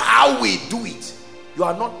 That's how we do it. You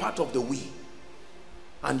are not part of the we.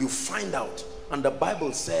 And you find out, and the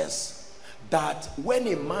Bible says that when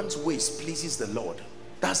a man's ways pleases the Lord,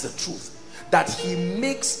 that's the truth, that he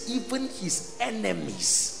makes even his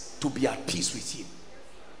enemies to be at peace with him.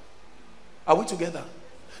 Are we together?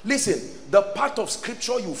 Listen, the part of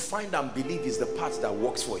scripture you find and believe is the part that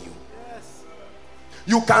works for you. Yes.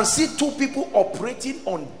 You can see two people operating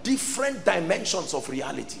on different dimensions of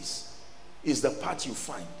realities. Is the part you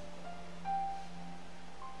find.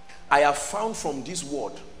 I have found from this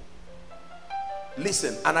word,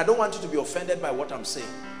 listen, and I don't want you to be offended by what I'm saying,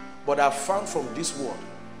 but I've found from this word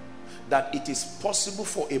that it is possible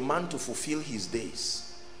for a man to fulfill his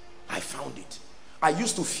days. I found it. I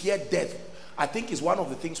used to fear death. I think it's one of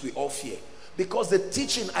the things we all fear, because the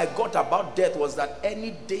teaching I got about death was that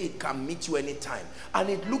any day can meet you anytime, and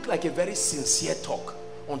it looked like a very sincere talk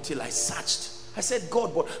until I searched. I said,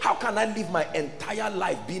 God, but how can I live my entire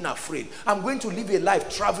life being afraid? I'm going to live a life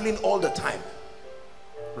traveling all the time,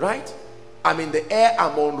 right? I'm in the air,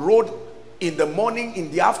 I'm on road, in the morning, in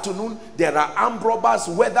the afternoon, there are armed robbers,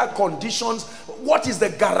 weather conditions. What is the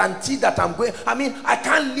guarantee that I'm going? I mean, I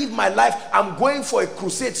can't live my life. I'm going for a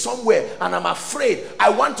crusade somewhere and I'm afraid. I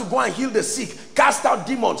want to go and heal the sick, cast out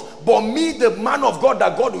demons. But me, the man of God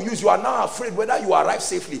that God will use, you are now afraid whether you arrive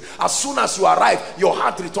safely. As soon as you arrive, your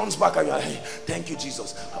heart returns back and you're like, hey, thank you,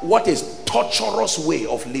 Jesus. What a torturous way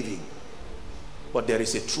of living. But there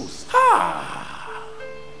is a truth.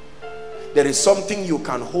 There is something you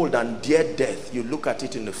can hold, and dear death, you look at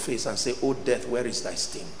it in the face and say, oh death, where is thy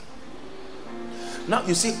sting? Now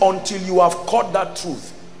you see, until you have caught that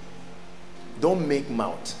truth, don't make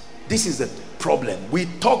mouth. This is the problem. We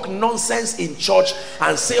talk nonsense in church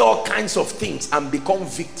and say all kinds of things and become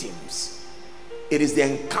victims. It is the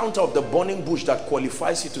encounter of the burning bush that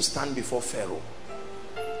qualifies you to stand before Pharaoh.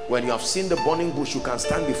 When you have seen the burning bush, you can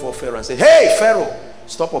stand before Pharaoh and say, hey Pharaoh,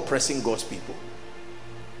 stop oppressing God's people.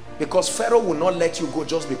 Because Pharaoh will not let you go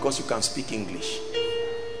just because you can speak English.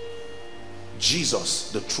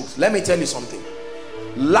 Jesus, the truth. Let me tell you something.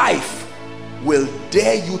 Life will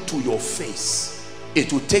dare you to your face.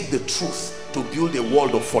 It will take the truth to build a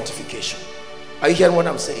wall of fortification. Are you hearing what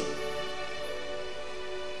I'm saying?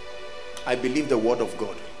 I believe the word of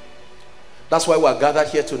God. That's why we are gathered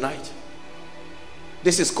here tonight.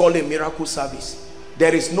 This is called a miracle service.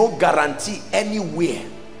 There is no guarantee anywhere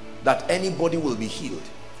that anybody will be healed.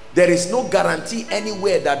 There is no guarantee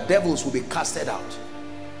anywhere that devils will be casted out.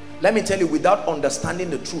 Let me tell you, without understanding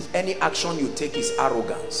the truth, any action you take is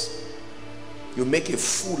arrogance. You make a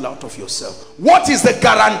fool out of yourself. What is the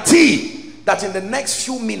guarantee that in the next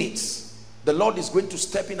few minutes the Lord is going to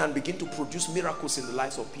step in and begin to produce miracles in the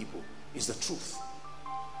lives of people? Is the truth.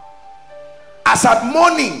 As at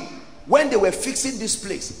morning, when they were fixing this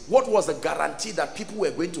place, what was the guarantee that people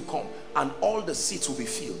were going to come and all the seats will be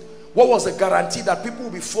filled? What was the guarantee that people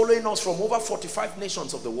will be following us from over 45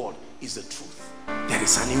 nations of the world? Is the truth. There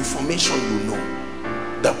is an information you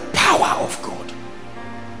know, the power of God,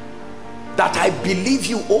 that I believe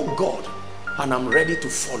you, oh God, and I'm ready to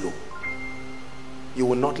follow. You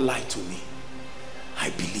will not lie to me. I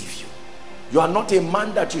believe you. You are not a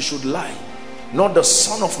man that you should lie, not the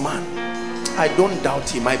Son of Man. I don't doubt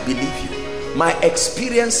him. I believe you. My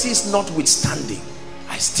experiences notwithstanding,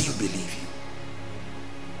 I still believe you.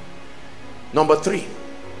 Number 3,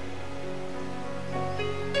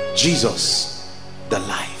 Jesus, the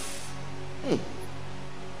life.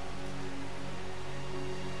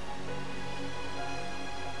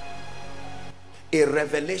 A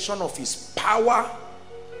revelation of his power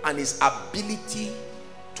and his ability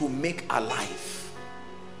to make alive.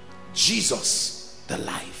 Jesus, the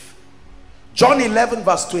life. John 11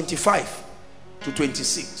 verse 25 to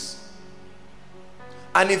 26.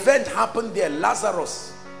 An event happened there.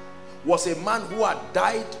 Lazarus was a man who had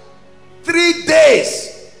died 3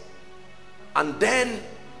 days, and then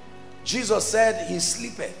Jesus said he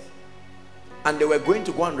sleepeth, and they were going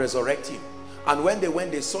to go and resurrect him. And when they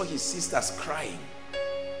went, they saw his sisters crying.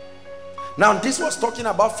 Now this was talking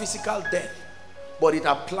about physical death, but it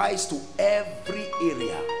applies to every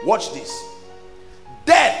area. Watch this.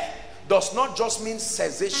 Death does not just mean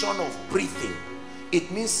cessation of breathing,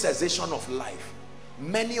 it means cessation of life.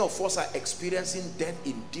 Many of us are experiencing death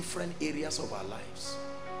in different areas of our lives.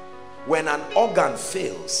 When an organ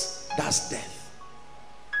fails, that's death.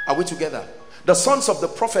 Are we together? The sons of the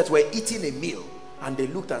prophet were eating a meal and they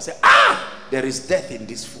looked and said, there is death in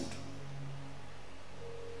this food.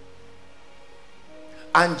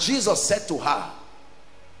 And Jesus said to her,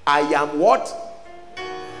 I am what?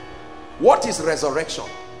 What is resurrection?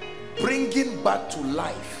 Bringing back to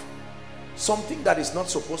life something that is not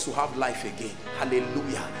supposed to have life again.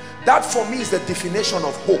 Hallelujah. That for me is the definition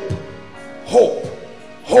of hope. Hope.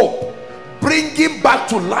 Hope. Bringing back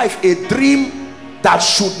to life a dream that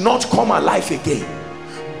should not come alive again.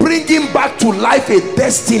 Bringing back to life a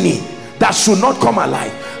destiny that should not come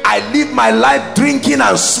alive. I live my life drinking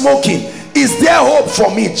and smoking. Is there hope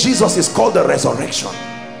for me? Jesus is called the resurrection.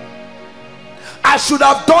 I should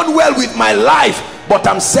have done well with my life, but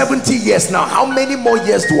I'm 70 years now. How many more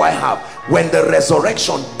years do I have? When the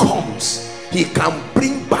resurrection comes, he can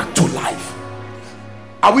bring back to life.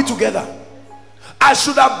 Are we together? I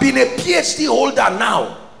should have been a PhD holder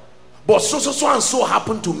now, but so and so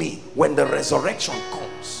happened to me. When the resurrection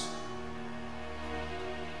comes,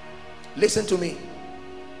 listen to me.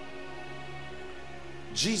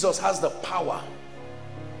 Jesus has the power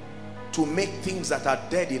to make things that are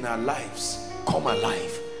dead in our lives come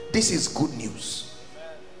alive. This is good news.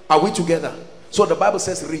 Are we together? So the Bible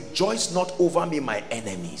says, rejoice not over me, my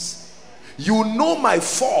enemies. You know my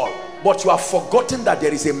fall, but you have forgotten that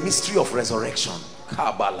there is a mystery of resurrection.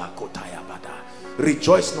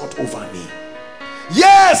 Rejoice not over me.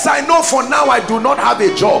 Yes, I know for now I do not have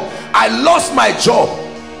a job. I lost my job.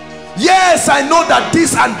 Yes, I know that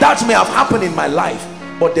this and that may have happened in my life,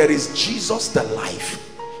 but there is Jesus the life.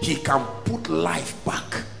 He can put life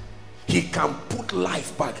back. He can put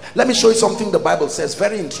life back. Let me show you something the Bible says,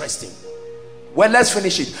 very interesting. Well, let's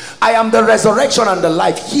finish it. I am the resurrection and the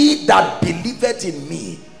life. He that believeth in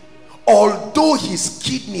me, although his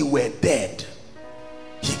kidney were dead,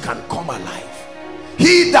 he can come alive.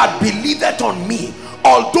 He that believeth on me,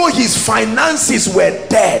 although his finances were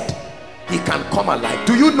dead, he can come alive.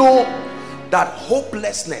 Do you know that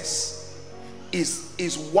hopelessness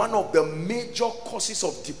is one of the major causes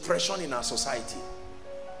of depression in our society?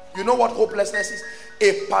 You know what hopelessness is?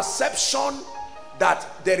 A perception that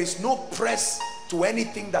there is no press to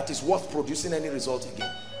anything that is worth producing any result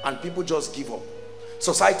again, and people just give up.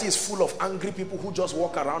 Society is full of angry people who just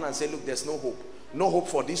walk around and say, look, there's no hope. No hope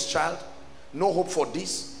for this child, no hope for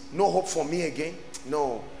this, no hope for me again.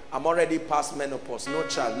 No, I'm already past menopause, no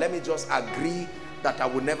child. Let me just agree that I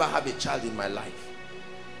will never have a child in my life.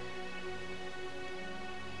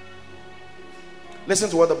 Listen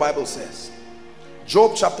to what the Bible says.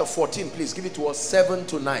 Job chapter 14, please give it to us, 7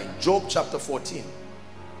 to 9. Job chapter 14.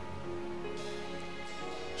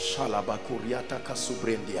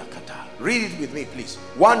 Read it with me, please.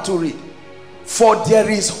 1 to read. For there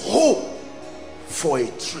is hope for a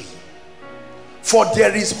tree. For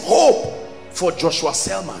there is hope for Joshua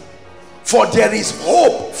Selman. For there is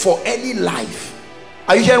hope for any life.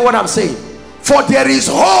 Are you hearing what I'm saying? For there is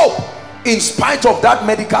hope in spite of that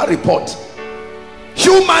medical report.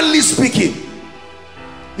 Humanly speaking,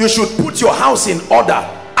 you should put your house in order.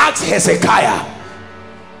 Ask Hezekiah.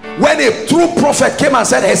 When a true prophet came and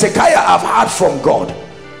said, Hezekiah, I've heard from God.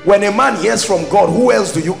 When a man hears from God, who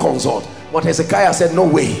else do you consult? But Hezekiah said, no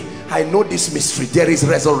way. I know this mystery. There is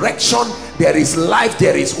resurrection, there is life,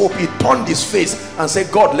 there is hope. He turned his face and said,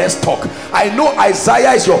 God, let's talk. I know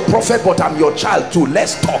Isaiah is your prophet, but I'm your child too.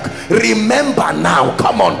 Let's talk. Remember now.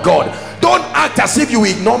 Come on, God. Don't act as if you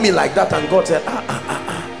ignore me like that. And God said,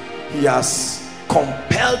 He has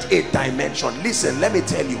compelled a dimension. Listen, let me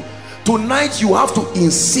tell you, tonight you have to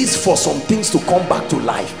insist for some things to come back to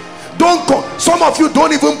life. Don't come. Some of you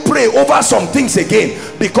don't even pray over some things again,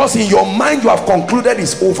 because in your mind you have concluded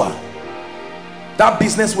it's over. That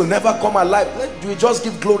business will never come alive. We just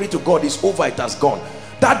give glory to God. It's over, it has gone.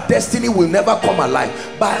 That destiny will never come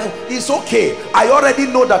alive. But it's okay. I already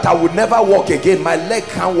know that I would never walk again. My leg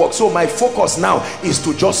can't walk, so my focus now is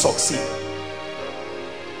to just succeed.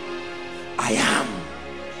 I am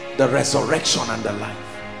the resurrection and the life.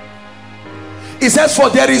 It says, for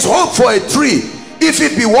there is hope for a tree, if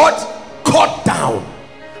it be what? Cut down.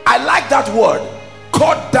 I like that word.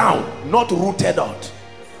 Cut down, not rooted out.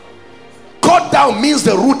 Cut down means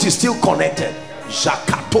the root is still connected.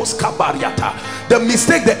 The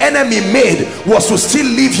mistake the enemy made was to still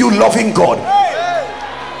leave you loving God.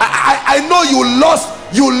 I know you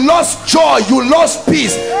lost joy, you lost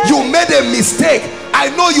peace, you made a mistake. I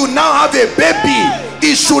know you now have a baby.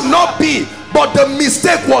 It should not be, but the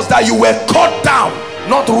mistake was that you were cut down,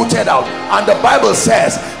 not rooted out. And the Bible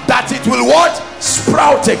says that it will what?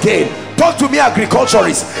 Sprout again. Talk to me,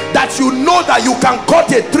 agriculturists, that you know that you can cut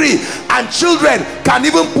a tree and children can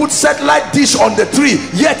even put satellite dish on the tree,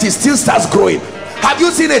 yet it still starts growing. Have you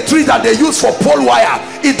seen a tree that they use for pole wire?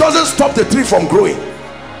 It doesn't stop the tree from growing.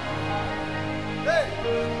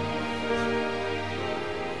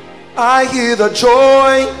 I hear the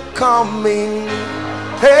joy coming.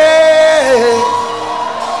 Hey,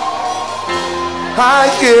 I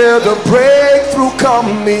hear the breakthrough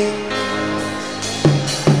coming.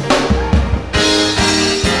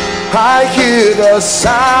 I hear the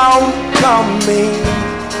sound coming.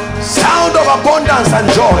 Sound of abundance and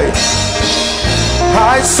joy.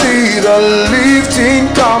 I see the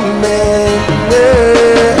lifting coming.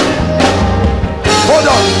 Yeah. Hold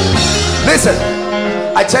on. Listen.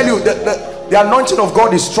 I tell you, the anointing of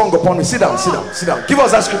God is strong upon me. Sit down, sit down, sit down. Give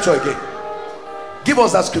us that scripture again. Give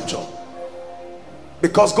us that scripture.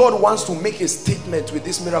 Because God wants to make a statement with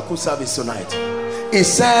this miracle service tonight. It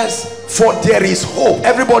says, for there is hope.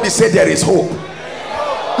 Everybody say there is hope.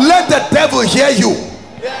 Let the devil hear you.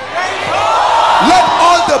 Let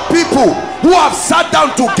all the people who have sat down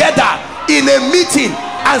together in a meeting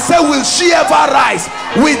and say, will she ever rise?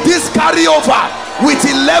 With this carryover, with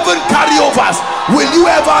 11 carryovers, will you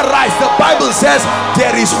ever rise? The Bible says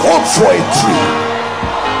there is hope for a tree.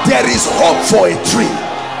 There is hope for a tree.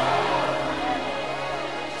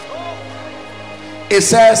 It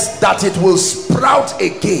says that it will sprout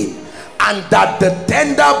again, and that the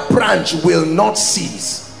tender branch will not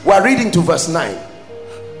cease. We're reading to verse 9.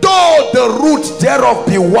 Though the root thereof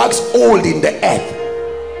be waxed old in the earth,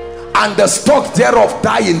 and the stalk thereof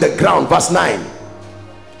die in the ground. Verse 9.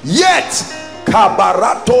 Yet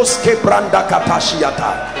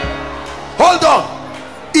hold on,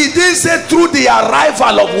 it didn't say through the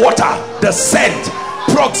arrival of water, the scent,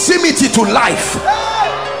 proximity to life.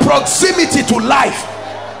 Proximity to life.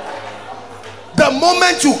 The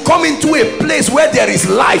moment you come into a place where there is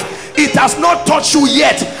life, it has not touched you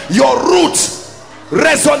yet. Your roots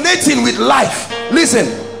resonating with life. Listen,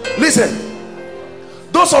 listen.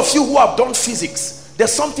 Those of you who have done physics,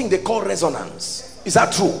 there's something they call resonance. Is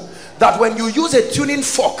that true? That when you use a tuning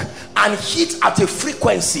fork and hit at a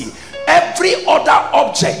frequency, every other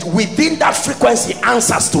object within that frequency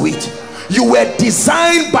answers to it. You were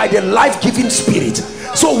designed by the life-giving spirit.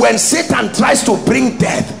 So when Satan tries to bring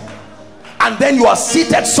death, and then you are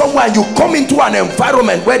seated somewhere and you come into an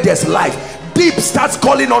environment where there's life, deep starts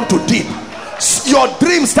calling on to deep. Your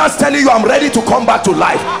dream starts telling you, I'm ready to come back to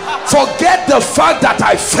life. Forget the fact that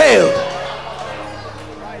I failed.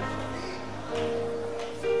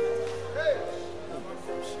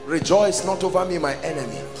 Rejoice not over me, my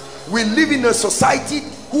enemy. We live in a society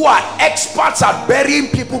who are experts at burying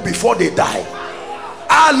people before they die.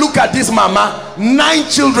 Ah, look at this mama, 9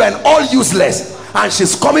 children, all useless, and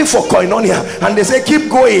she's coming for koinonia, and they say keep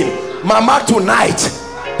going. Mama, tonight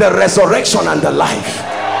the resurrection and the life.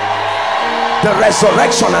 The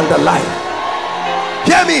resurrection and the life.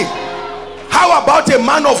 Hear me. How about a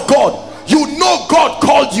man of God? You know God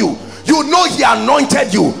called you, you know he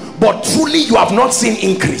anointed you, but truly you have not seen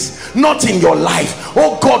increase, not in your life.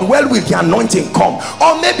 Oh God, where will the anointing come?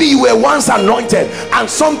 Or maybe you were once anointed and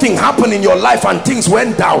something happened in your life and things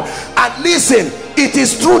went down. And listen, it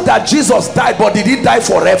is true that Jesus died, but did he die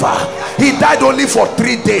forever? He died only for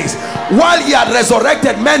 3 days. While he had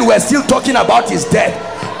resurrected, men were still talking about his death.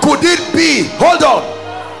 Could it be, hold on,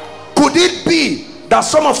 could it be that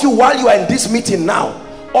some of you, while you are in this meeting now,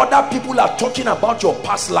 other people are talking about your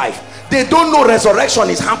past life? They don't know resurrection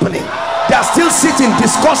is happening. They are still sitting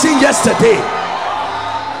discussing yesterday.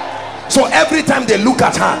 So every time they look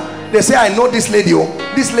at her, they say, I know this lady. Oh,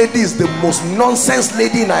 this lady is the most nonsense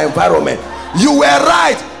lady in our environment. You were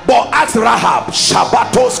right, but ask Rahab.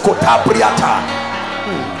 Shabbatos kotabriata.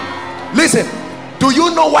 Listen, do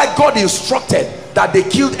you know why God instructed that they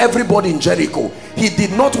killed everybody in Jericho? He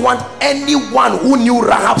did not want anyone who knew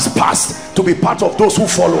Rahab's past to be part of those who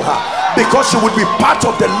follow her, because she would be part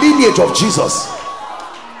of the lineage of Jesus.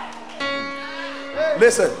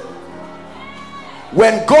 Listen,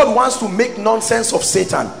 when God wants to make nonsense of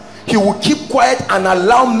Satan, he will keep quiet and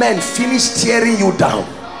allow men finish tearing you down.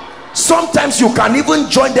 Sometimes you can even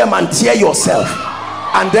join them and tear yourself,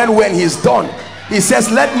 and then when he's done, he says,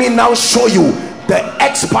 let me now show you the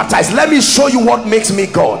expertise. Let me show you what makes me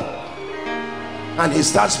God. And he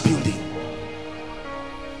starts building.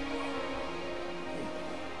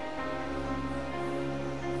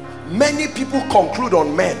 Many people conclude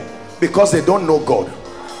on men because they don't know God.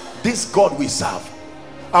 This God we serve.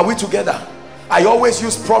 Are we together? I always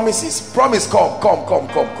use promises. Promise, come.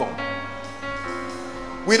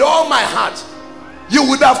 With all my heart, you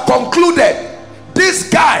would have concluded this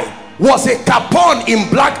guy was a capon in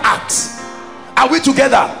black axe. Are we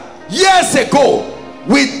together? Years ago,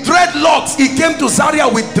 with dreadlocks, he came to Zaria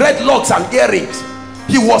with dreadlocks and earrings.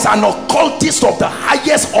 He was an occultist of the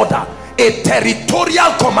highest order, a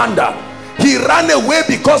territorial commander. He ran away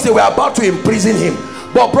because they were about to imprison him.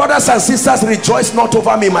 But brothers and sisters, rejoice not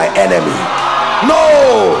over me, my enemy.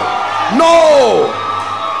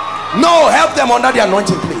 No, help them under the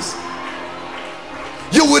anointing, please.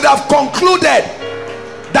 you would have concluded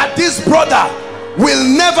that this brother will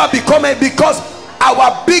never become a, because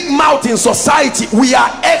our big mouth in society, we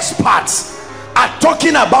are experts at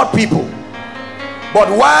talking about people. But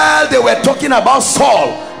while they were talking about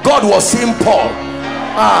Saul, God was seeing Paul.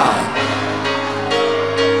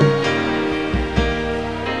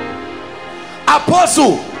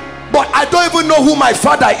 Apostle, but I don't even know who my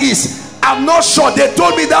father is. I'm not sure. They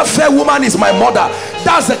told me that fair woman is my mother.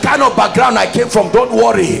 That's the kind of background I came from. Don't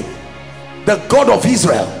worry. The God of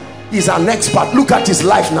Israel is an expert. Look at his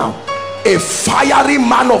life now. A fiery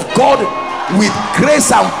man of God with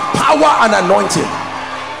grace and power and anointing.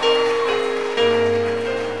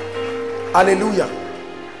 Hallelujah.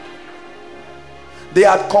 They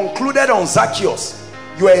had concluded on Zacchaeus.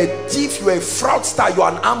 You are a thief, you are a fraudster, you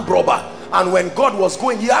are an armed robber. And when God was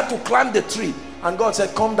going, he had to climb the tree. And God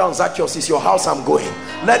said, come down, Zacchaeus, it's your house I'm going.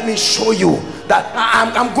 Let me show you that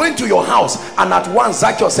I'm going to your house. And at once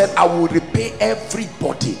Zacchaeus said, I will repay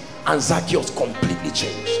everybody. And Zacchaeus completely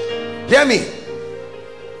changed. Hear me.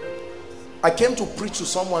 I came to preach to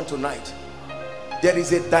someone tonight. There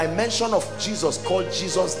is a dimension of Jesus called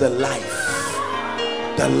Jesus the life.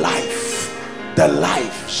 The life. The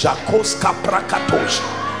life. Shakos kaprakatosh.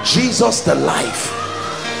 Jesus the life.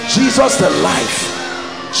 Jesus the life.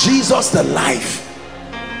 Jesus the life.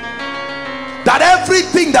 That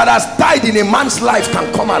everything that has died in a man's life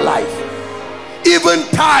can come alive. Even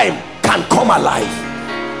time can come alive.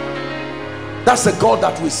 That's the God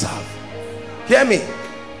that we serve. Hear me.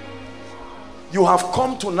 You have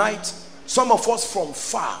come tonight, some of us from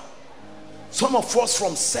far, some of us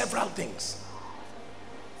from several things,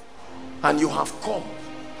 and you have come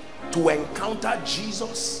to encounter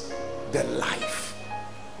Jesus the life,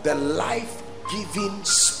 the life-giving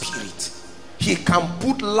spirit. He can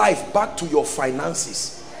put life back to your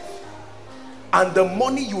finances, and the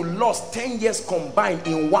money you lost 10 years combined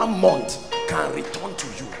in 1 month can return to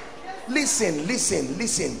you. Listen, listen,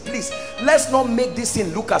 listen, please. Let's not make this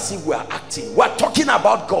thing look as if we are acting. We're talking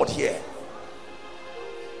about God here.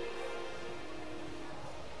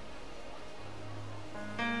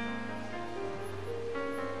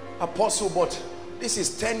 Apostle, but this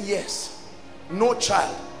is 10 years, no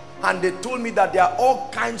child, and they told me that there are all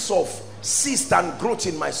kinds of cysts and growth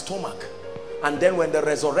in my stomach. And then when the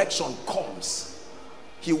resurrection comes,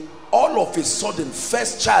 all of a sudden,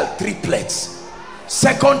 first child triplets,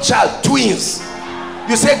 second child twins.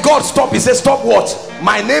 You say, God, stop. He says, stop what?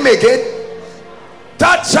 My name again.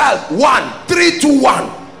 Third child 1, 3, 2, 1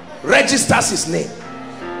 registers his name.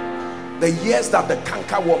 The years that the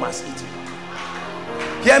canker worm has eaten.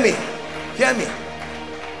 Hear me, hear me.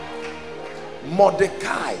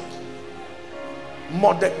 Mordecai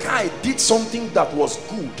did something that was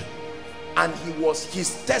good, and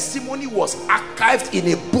his testimony was archived in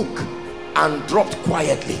a book and dropped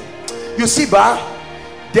quietly. You see,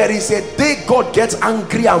 there is a day God gets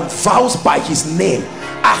angry and vows by his name.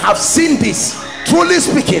 I have seen this, truly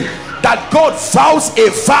speaking, that God vows a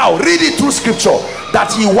vow. Read it through scripture,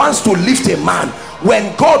 that he wants to lift a man.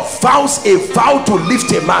 When God vows a vow to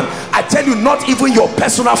lift a man, I tell you, not even your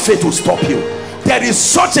personal faith will stop you. There is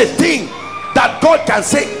such a thing that God can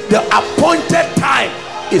say, the appointed time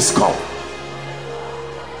is come.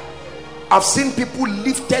 I've seen people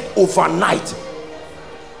lifted overnight,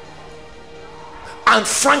 and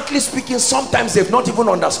frankly speaking, sometimes they've not even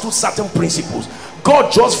understood certain principles.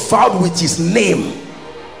 God just vowed with his name.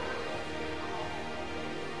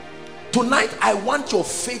 Tonight I want your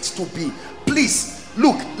faith to be, please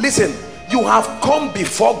look, listen, you have come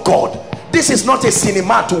before God. This is not a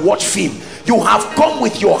cinema to watch film. You have come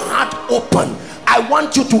with your heart open. I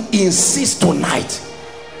want you to insist tonight.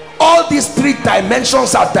 All these 3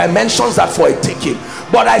 dimensions are dimensions that for a taking,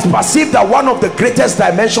 but I perceive that one of the greatest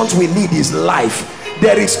dimensions we need is life.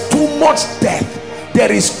 There is too much death.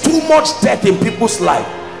 There is too much death in people's life.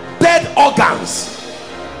 Dead organs.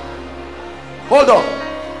 Hold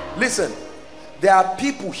on, listen. There are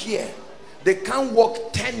people here, they can't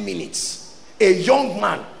walk 10 minutes. A young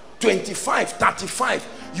man, 25, 35,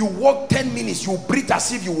 you walk 10 minutes, you breathe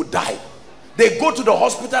as if you would die. They go to the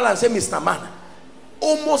hospital and say, Mr. Man,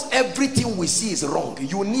 almost everything we see is wrong.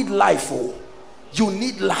 You need life. Oh, you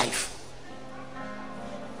need life.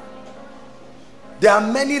 There are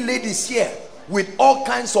many ladies here with all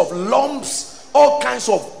kinds of lumps, all kinds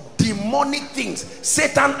of demonic things.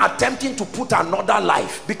 Satan attempting to put another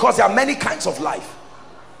life, because there are many kinds of life.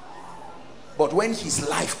 But when his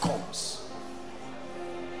life comes,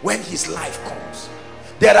 when his life comes,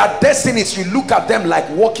 there are destinies, you look at them like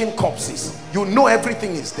walking corpses. You know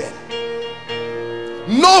everything is dead.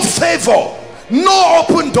 No favor, no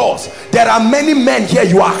open doors. There are many men here,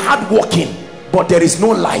 you are hardworking, but there is no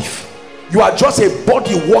life. You are just a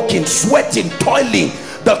body walking, sweating, toiling,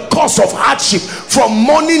 the cause of hardship from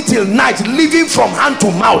morning till night, living from hand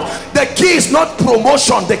to mouth. The key is not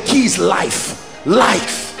promotion, the key is life.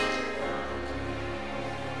 Life.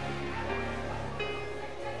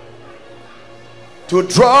 To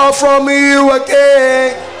draw from you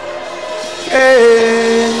again,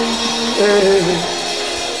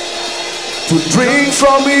 to drink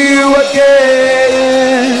from you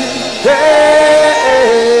again,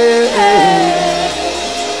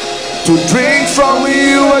 to drink from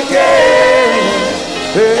you again.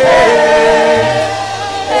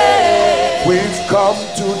 We've come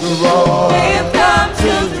to the rock. We've come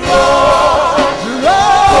to the rock.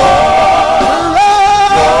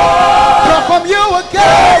 Draw from you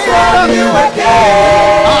again. From you again.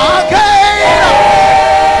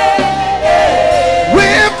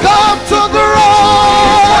 We've come to the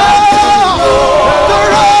rock. The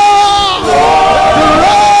rock.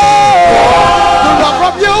 The rock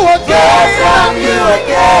from you again. From you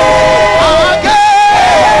again.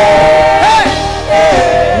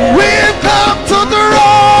 We've come to the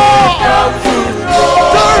rock. Come to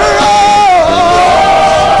the rock.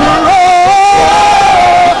 The rock.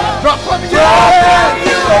 Drop from you again.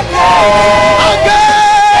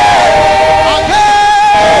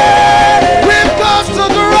 We've come to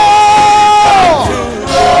the rock.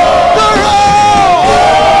 The rock.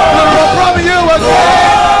 From you again.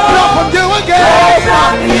 Drop from you again.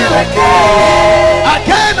 From you again.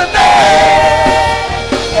 Again and again.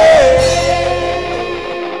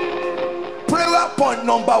 Prayer point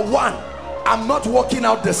number 1. I'm not walking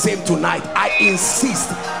out the same tonight. I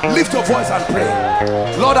insist. Lift your voice and pray.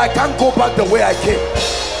 Lord, I can't go back the way I came.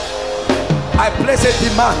 I place a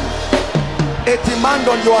demand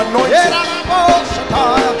on your anointing. A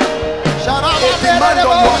demand on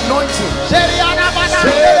your anointing.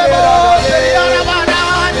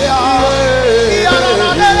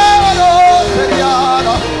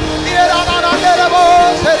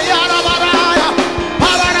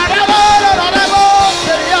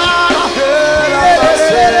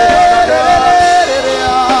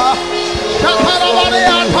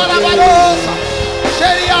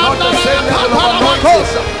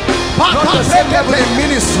 Not the same level in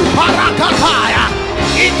ministry. Parakataya,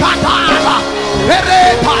 Ikatala,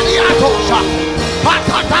 Peretaniatosha,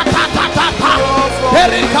 Patatatata,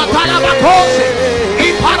 Perikatala Bakosi,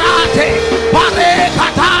 Iparate,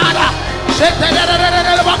 Parekatala,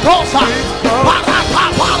 Shetelele Bakosa, Parata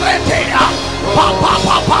Paretea, Papa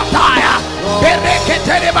Papataya,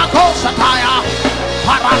 Pereketele Bakosa Taya,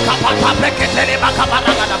 Parakapata Preketele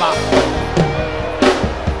Bakabaranaba.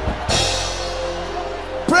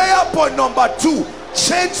 Prayer point number 2.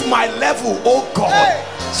 Change my level, oh God.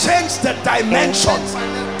 Change the dimensions.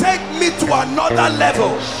 Take me to another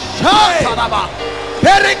level.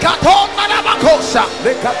 Everything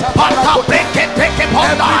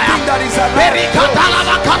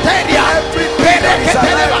that is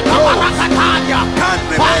around can't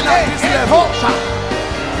remain at this level.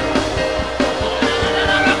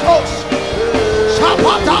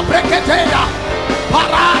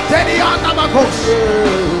 Parateriana Magos,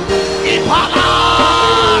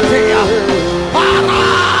 Ipalatea,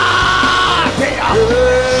 Paratea,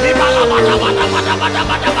 Shibala Bada Bada Bada Bada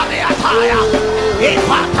Bada Bada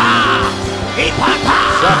Ipata, Ipata,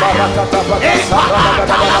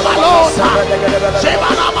 Ipata Lavalosa,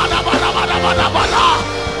 Shibala Bada Bada Bada Bada Bada,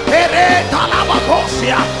 Pereta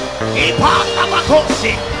Lavacosia, Ipata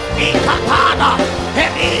Macosi, Icatana,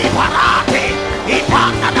 Eni Parate,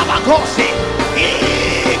 Ipata Lavacosi.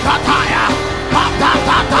 Kataya,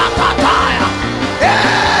 Patatataya,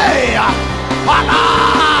 hey,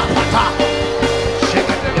 Palapata.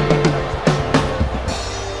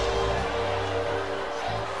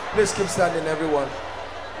 Please keep standing, everyone.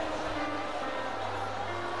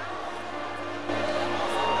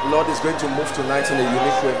 The Lord is going to move tonight in a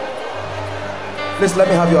unique way. Please let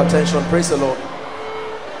me have your attention. Praise the Lord.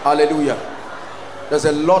 Hallelujah. There's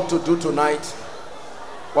a lot to do tonight.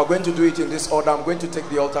 We're going to do it in this order. I'm going to take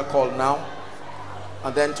the altar call now.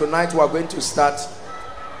 And then tonight we're going to start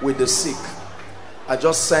with the sick. I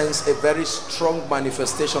just sense a very strong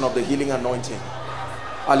manifestation of the healing anointing.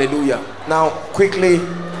 Hallelujah. Now, quickly,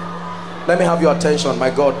 let me have your attention. My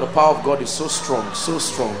God, the power of God is so strong, so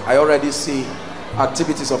strong. I already see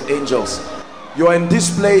activities of angels. You're in this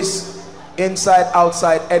place, inside,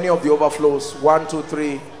 outside, any of the overflows. 1, 2,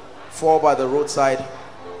 3, 4 by the roadside.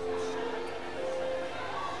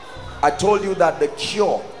 I told you that the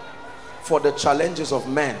cure for the challenges of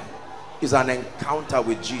men is an encounter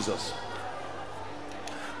with Jesus.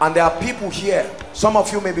 And there are people here, some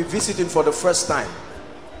of you may be visiting for the first time.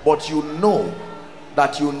 but you know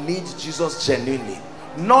that you need Jesus genuinely,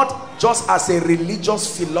 not just as a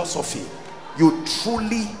religious philosophy. You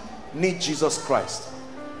truly need Jesus Christ.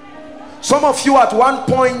 Some of you at one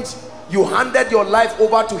point, you handed your life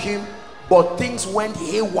over to him, but things went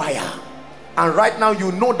haywire, and right now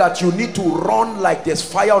you know that you need to run like there's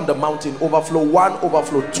fire on the mountain. Overflow 1,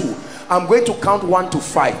 overflow 2. I'm going to count 1 to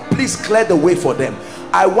 5. Please clear the way for them.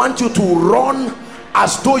 I want you to run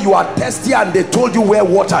as though you are thirsty and they told you where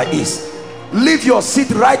water is. Leave your seat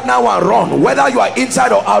right now and run, whether you are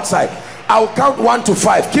inside or outside. I'll count 1 to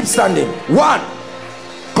 5. Keep standing. 1.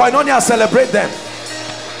 Koinonia, celebrate them.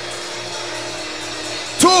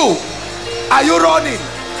 2. Are you running?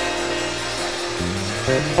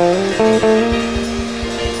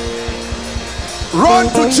 Run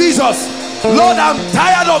to Jesus. Lord, I'm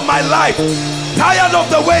tired of my life, tired of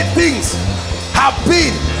the way things have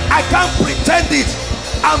been. I can't pretend it.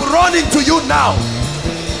 I'm running to you now.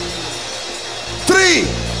 3.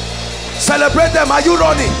 Celebrate them. Are you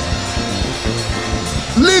running?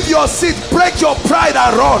 Leave your seat, break your pride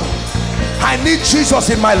and run. I need Jesus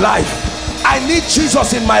in my life. I need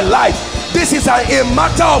Jesus in my life. This is a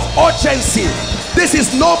matter of urgency. This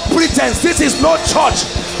is no pretense. This is no church.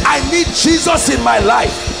 I need Jesus in my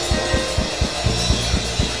life.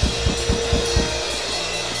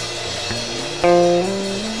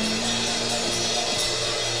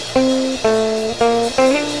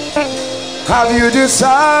 Have you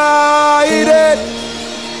decided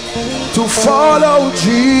to follow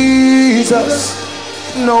Jesus?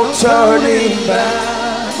 No turning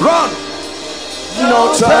back. Run.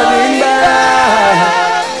 No turning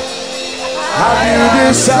back. Have you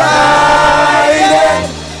decided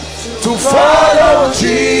to follow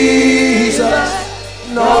Jesus?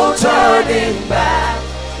 No turning back.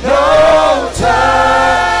 No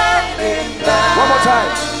turning back. One more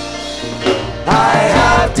time. I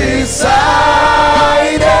have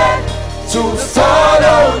decided to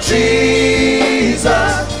follow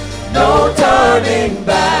Jesus. No turning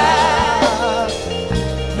back.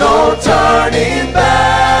 No turning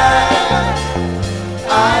back.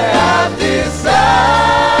 I have decided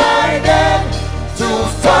to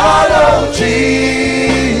follow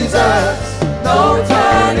Jesus. No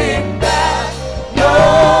turning back.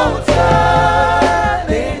 No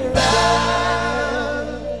turning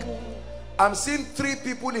back. I'm seeing 3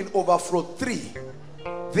 people in overflow 3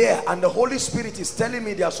 there, and the Holy Spirit is telling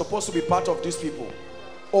me they are supposed to be part of these people.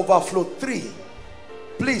 Overflow 3.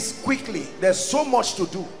 Please, quickly, there's so much to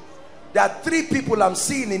do. There are 3 people I'm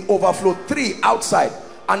seeing in overflow 3 outside,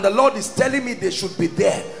 and the Lord is telling me they should be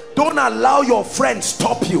there. Don't allow your friends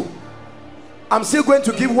stop you. I'm still going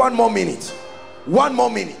to give 1 more minute. 1 more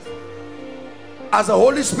minute. As the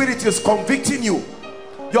Holy Spirit is convicting you,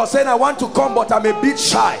 you're saying, I want to come, but I'm a bit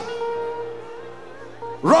shy.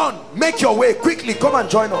 Run, make your way quickly. Come and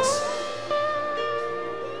join us.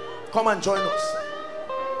 Come and join us.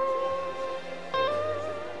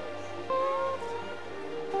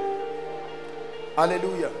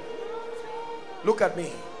 Hallelujah. Look at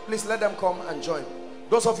me. Please let them come and join.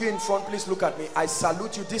 Those of you in front, please look at me. I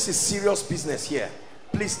salute you. This is serious business here.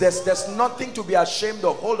 Please, there's nothing to be ashamed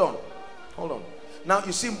of. Hold on. Hold on. Now,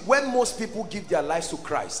 you see, when most people give their lives to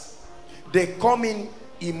Christ, they come in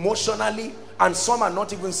emotionally, and some are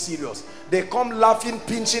not even serious. They come laughing,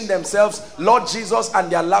 pinching themselves, Lord Jesus,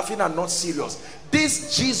 and they are laughing and not serious.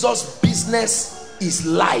 This Jesus business is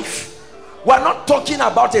life. We're not talking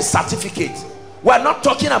about a certificate. We're not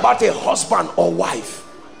talking about a husband or wife.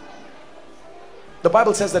 The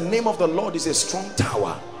Bible says the name of the Lord is a strong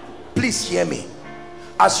tower. Please hear me.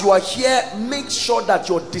 As you are here, make sure that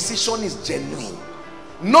your decision is genuine.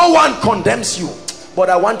 No one condemns you,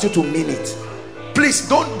 but I want you to mean it. Please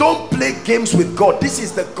don't play games with God. This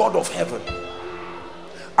is the God of heaven.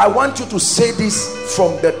 I want you to say this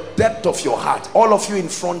from the depth of your heart. All of you in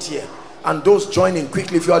front here, and those joining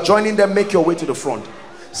quickly, if you are joining them, make your way to the front.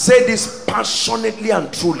 Say this passionately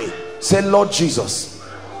and truly. Say, Lord Jesus.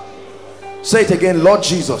 Say it again, Lord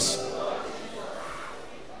Jesus.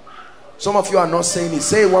 Some of you are not saying it.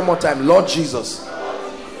 Say it one more time. Lord Jesus,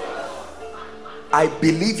 I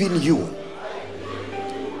believe in you,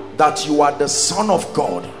 that you are the Son of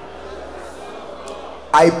God.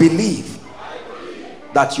 I believe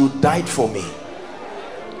that you died for me.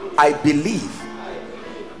 I believe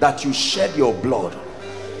that you shed your blood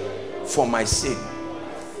for my sin.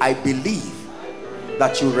 I believe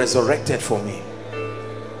that you resurrected for me.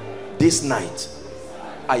 This night,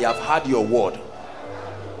 I have heard your word,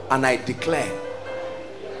 and I declare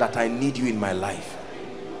that I need you in my life.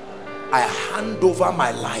 I hand over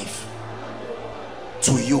my life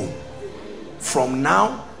to you from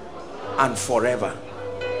now and forever.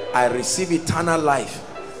 I receive eternal life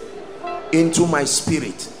into my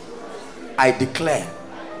spirit. I declare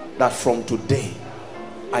that from today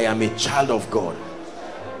I am a child of God.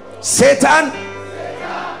 Satan,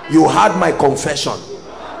 you heard my confession.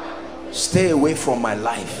 Stay away from my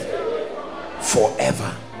life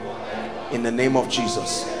forever, in the name of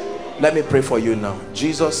Jesus. Let me pray for you now.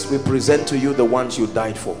 Jesus, we present to you the ones you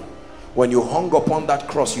died for. When you hung upon that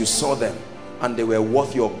cross, you saw them, and they were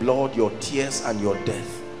worth your blood, your tears, and your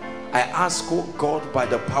death. I ask, oh God, by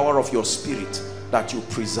the power of your spirit, that you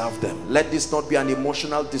preserve them. Let this not be an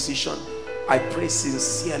emotional decision. I pray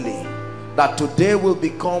sincerely that today will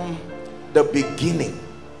become the beginning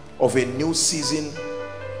of a new season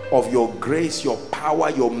of your grace, your power,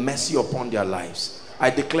 your mercy upon their lives. I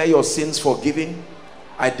declare your sins forgiven.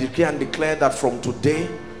 I declare and declare that from today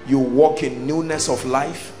you walk in newness of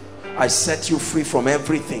life. I set you free from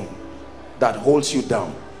everything that holds you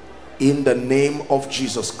down, in the name of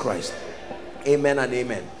Jesus Christ. Amen and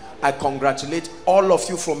amen. I congratulate all of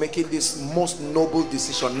you for making this most noble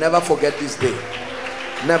decision. Never forget this day.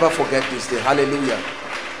 Never forget this day. Hallelujah.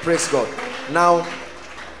 Praise God. Now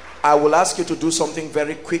I will ask you to do something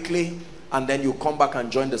very quickly, and then you come back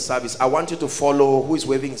and join the service. I want you to follow who is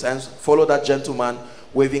waving his hands. Follow that gentleman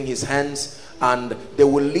waving his hands, and they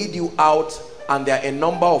will lead you out, and there are a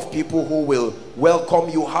number of people who will welcome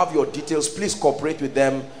you. Have your details. Please cooperate with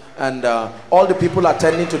them, and all the people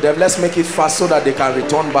attending to them, let's make it fast so that they can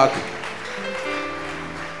return back.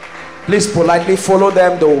 Please politely follow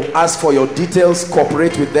them. They will ask for your details.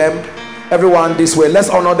 Cooperate with them. Everyone this way. Let's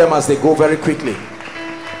honor them as they go very quickly.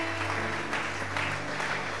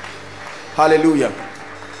 Hallelujah.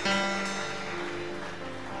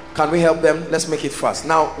 Can we help them? Let's make it fast.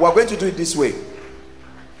 Now we're going to do it this way.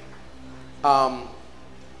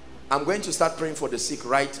 I'm going to start praying for the sick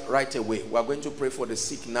right away. We're going to pray for the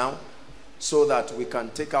sick now, so that we can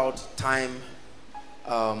take out time.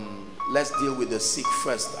 Let's deal with the sick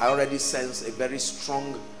first. I already sense a very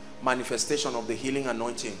strong manifestation of the healing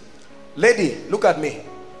anointing. Lady, look at me.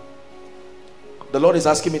 The Lord is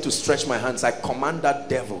asking me to stretch my hands. I command that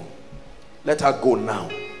devil, let her go now.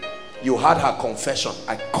 You heard her confession.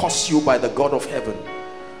 I curse you by the God of heaven.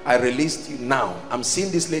 I released you now. I'm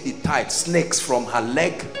seeing this lady tied, snakes from her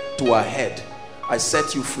leg to her head. I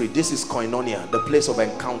set you free. This is koinonia, the place of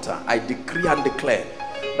encounter. I decree and declare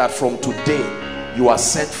that from today you are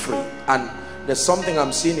set free. And there's something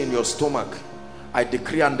I'm seeing in your stomach. I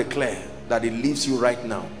decree and declare that it leaves you right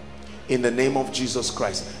now, in the name of Jesus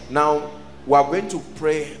Christ. Now we are going to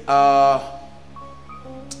pray.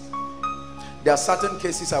 There are certain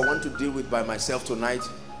cases I want to deal with by myself tonight.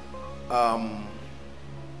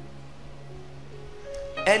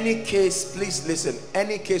 Any case, please listen.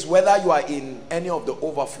 Any case, whether you are in any of the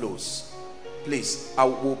overflows, please, I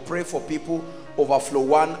will pray for people. Overflow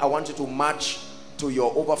 1, I want you to match to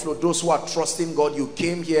your overflow. Those who are trusting God, you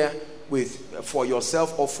came here for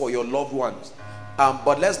yourself or for your loved ones.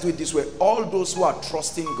 But let's do it this way. All those who are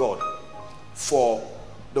trusting God for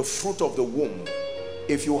the fruit of the womb,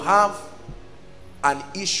 if you have an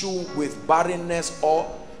issue with barrenness or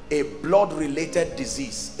a blood-related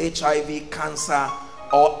disease, HIV, cancer,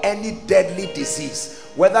 or any deadly disease,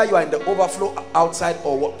 whether you are in the overflow outside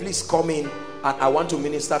or what, please come in, and I want to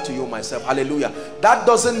minister to you myself. Hallelujah. That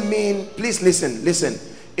doesn't mean, please listen,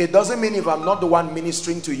 it doesn't mean if I'm not the one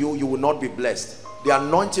ministering to you, you will not be blessed. The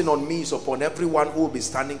anointing on me is upon everyone who will be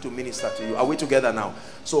standing to minister to you. Are we together now?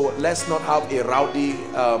 So let's not have a rowdy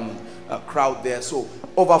crowd there. So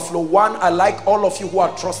overflow 1, I like all of you who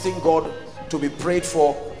are trusting God to be prayed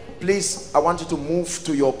for. Please, I want you to move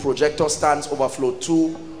to your projector stands. Overflow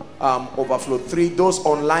 2, overflow 3. Those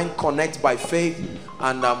online, connect by faith,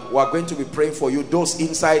 and we're going to be praying for you. Those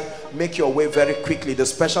inside, make your way very quickly. The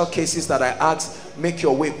special cases that I asked, make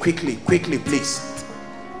your way quickly, please.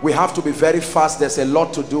 We have to be very fast. There's a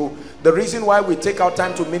lot to do. The reason why we take our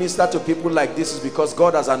time to minister to people like this is because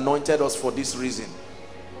God has anointed us for this reason.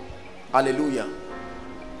 Hallelujah.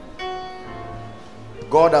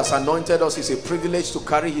 God has anointed us. It's a privilege to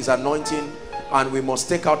carry his anointing, and we must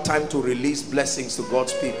take our time to release blessings to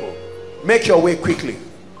God's people. Make your way quickly.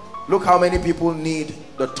 Look how many people need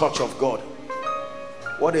the touch of God.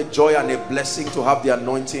 What a joy and a blessing to have the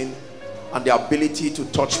anointing and the ability to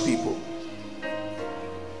touch people.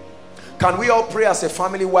 Can we all pray as a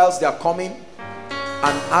family whilst they are coming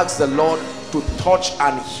and ask the Lord to touch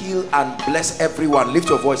and heal and bless everyone? Lift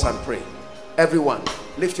your voice and pray. Everyone,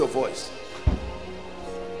 lift your voice.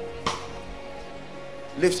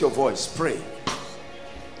 Lift your voice, pray.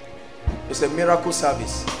 It's a miracle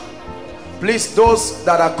service. Please, those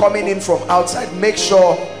that are coming in from outside, make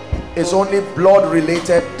sure it's only blood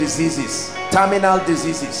related diseases. Terminal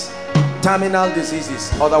diseases. Terminal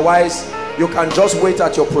diseases. Otherwise, you can just wait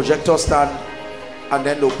at your projector stand and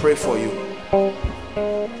then they'll pray for you.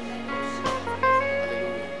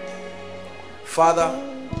 Father,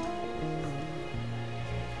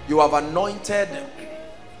 you have anointed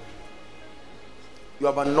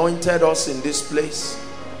us in this place.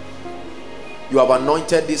 You have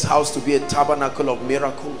anointed this house to be a tabernacle of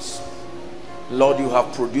miracles. Lord, you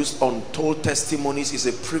have produced untold testimonies. It's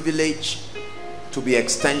a privilege to be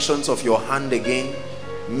extensions of your hand again,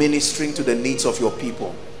 ministering to the needs of your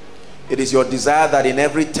people. It is your desire that in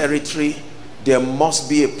every territory there must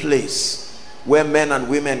be a place where men and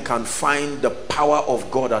women can find the power of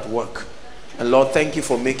God at work. And Lord, thank you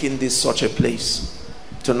for making this such a place.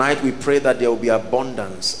 Tonight we pray that there will be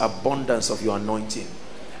abundance of your anointing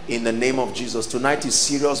in the name of Jesus. Tonight is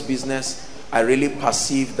serious business. I really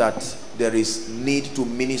perceive that there is need to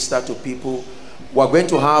minister to people. We're going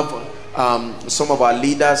to have some of our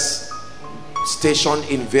leaders stationed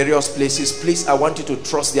in various places. Please, I want you to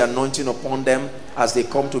trust the anointing upon them as they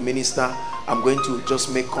come to minister. I'm going to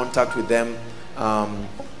just make contact with them.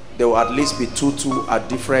 There will at least be two at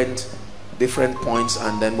different points,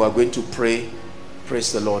 and then we're going to pray.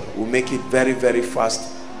 Praise the Lord. We'll make it very, very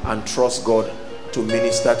fast and trust God to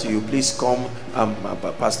minister to you. Please come,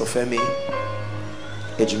 Pastor Femi,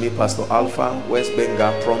 Ejimi, Pastor Alpha, West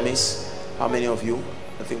Benga, Promise. How many of you?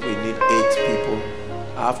 I think we need 8 people.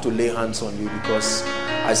 I have to lay hands on you because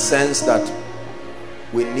I sense that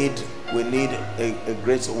we need a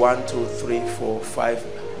great 1, 2, 3, 4, 5.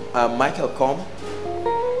 Michael, come.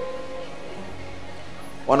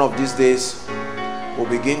 One of these days we'll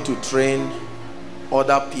begin to train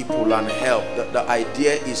other people and help. The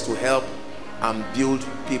idea is to help and build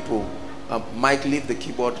people. Mike, leave the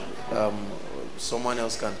keyboard. Someone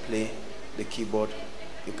else can play the keyboard.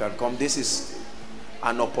 You can come. This is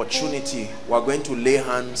an opportunity. We're going to lay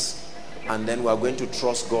hands and then we're going to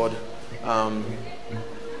trust God.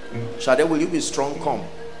 Shade, will you be strong? Come.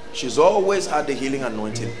 She's always had the healing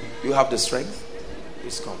anointing. You have the strength?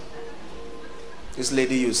 Please come. This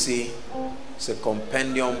lady you see is a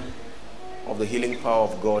compendium of the healing power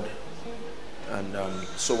of God. And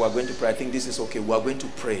so we're going to pray. I think this is okay. We're going to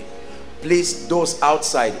pray. Please, those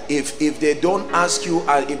outside, if they don't ask you,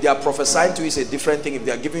 if they are prophesying to you, it's a different thing. If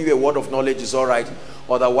they are giving you a word of knowledge, it's all right.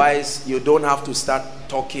 Otherwise, you don't have to start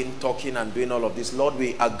talking and doing all of this. Lord,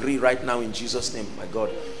 we agree right now in Jesus' name. My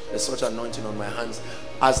God, there's such anointing on my hands.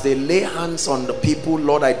 As they lay hands on the people,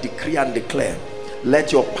 Lord, I decree and declare,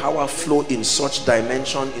 let your power flow in such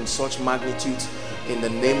dimension, in such magnitude, in the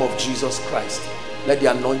name of Jesus Christ. Let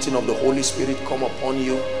the anointing of the Holy Spirit come upon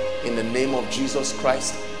you in the name of Jesus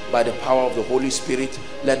Christ. By the power of the Holy Spirit,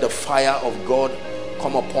 let the fire of God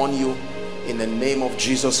come upon you in the name of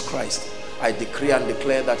Jesus Christ. I decree and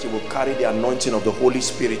declare that you will carry the anointing of the Holy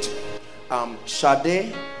Spirit.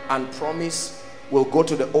 Shade and Promise will go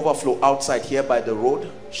to the overflow outside here by the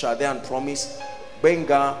road. Shade and Promise,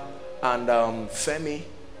 Benga and Femi,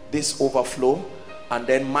 this overflow. And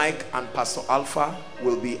then Mike and Pastor Alpha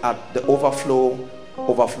will be at the overflow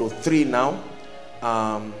 3 now.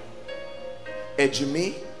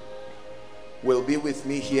 Ejimi will be with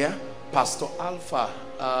me here. Pastor Alpha.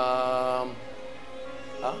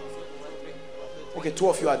 Okay, 2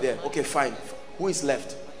 of you are there. Okay, fine. Who is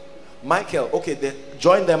left? Michael. Okay,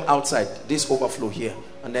 join them outside this overflow here,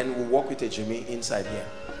 and then we'll walk with Ejimi inside here.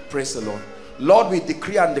 Praise the Lord. Lord, we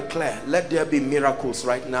decree and declare, let there be miracles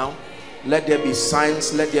right now. Let there be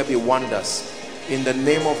signs. Let there be wonders. In the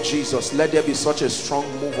name of Jesus, let there be such a strong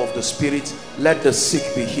move of the Spirit. Let the sick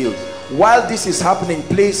be healed. While this is happening,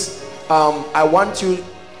 please, I want you,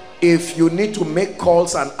 if you need to make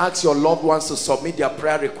calls and ask your loved ones to submit their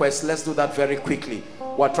prayer requests, let's do that very quickly.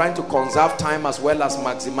 We're trying to conserve time as well as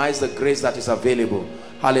maximize the grace that is available.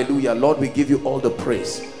 Hallelujah. Lord, we give you all the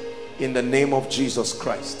praise in the name of Jesus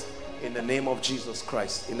Christ. In the name of Jesus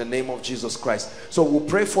Christ. In the name of Jesus Christ. So we'll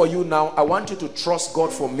pray for you now. I want you to trust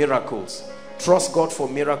God for miracles. Trust God for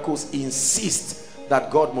miracles. Insist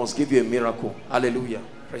that God must give you a miracle. Hallelujah.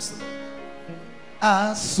 Praise the Lord.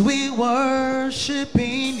 As we worship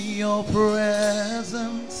in your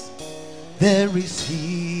presence, there is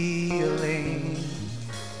healing.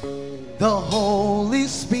 The Holy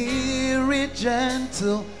Spirit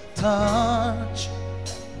gentle touch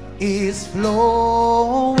is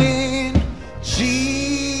flowing. Jesus,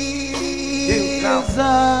 in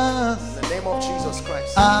the name of Jesus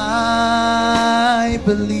Christ, I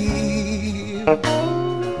believe.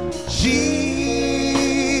 Jesus,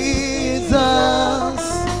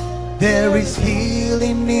 there is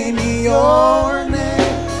healing in your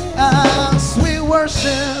name. As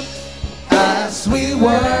we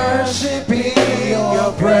worship in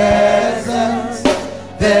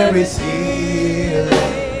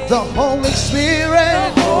Holy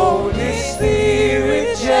Spirit, the Holy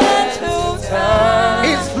Spirit, gentle touch,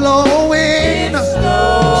 is flowing. it's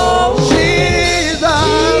flowing. Jesus,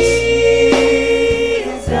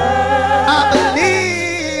 Jesus, I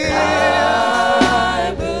believe.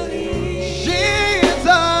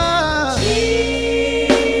 Jesus,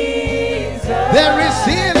 Jesus, there is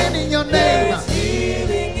healing in your there name. is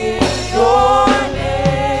healing in your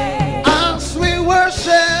name. As we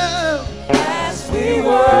worship, As we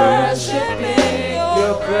worship in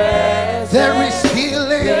your presence, there is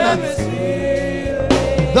healing. there is healing.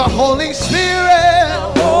 The Holy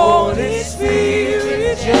Spirit, Holy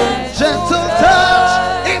Spirit, gentle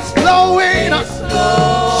touch is flowing.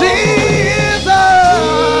 Jesus,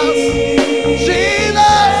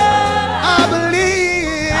 Jesus, I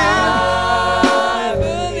believe. I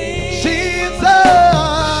believe. Jesus,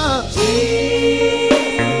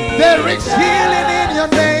 there is healing in your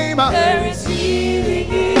name. There is healing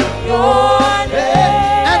in your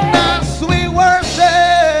name. And as we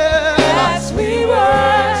worship As we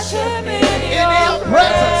worship in in your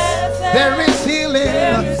presence, there is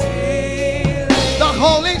healing. The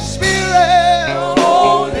Holy Spirit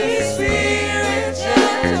Holy Spirit,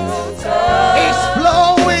 gentle touch, is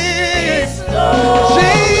flowing.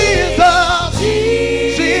 Jesus,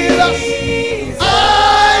 Jesus, I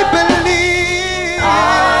believe. I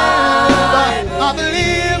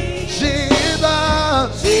believe,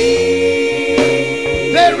 Jesus.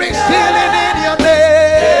 There is healing in your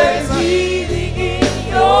name. healing in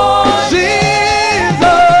your Jesus,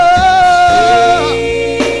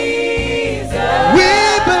 Jesus. we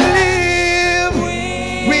believe.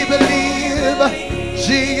 We believe,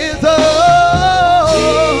 Jesus.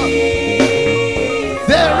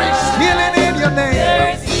 There is healing in your name.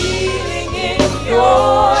 There's healing in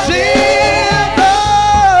your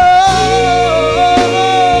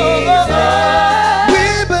We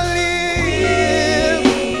believe.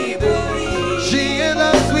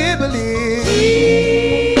 Jesus, we believe.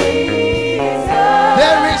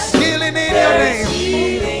 There is healing in your name.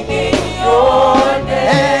 healing in your name.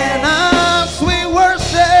 And as we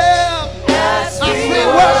worship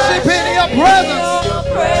in your presence, Your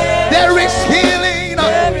presence, there is healing.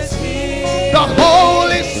 there is healing. The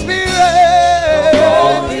Holy Spirit,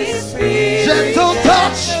 Holy Spirit, gentle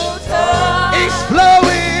touch gentle touch, is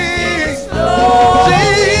flowing.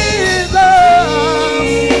 Jesus,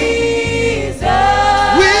 Jesus.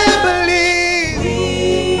 we believe.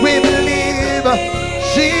 We believe.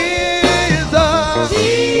 Jesus,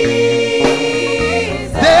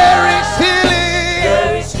 there is healing.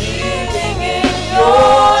 There is healing in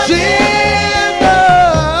your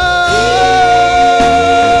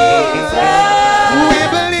We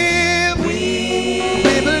believe.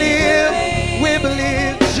 We believe. We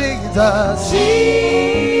believe. Jesus,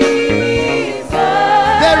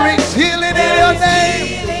 there is healing in your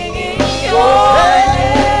name.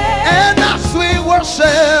 And as we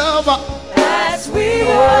worship As we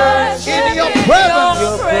worship in your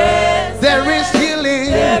presence, there is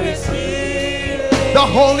healing. The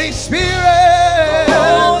Holy Spirit,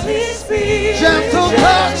 Holy Spirit, gentle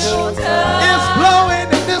touch is blowing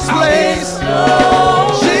in this place.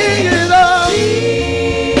 Jesus,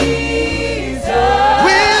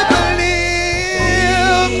 we believe.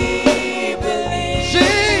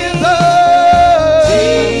 Jesus,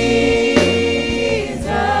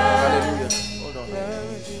 Hold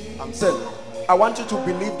on. I'm saying, I want you to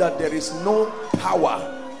believe that there is no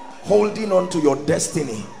power holding on to your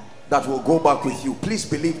destiny that will go back with you. Please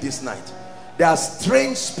believe this night. There are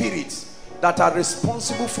strange spirits that are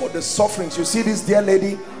responsible for the sufferings. You see this dear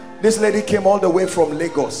lady? This lady came all the way from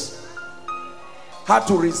Lagos. Had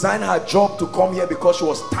to resign her job to come here because she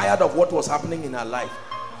was tired of what was happening in her life.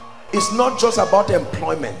 It's not just about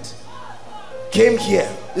employment. Came here.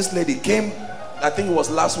 This lady came, I think it was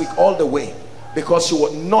last week, all the way because she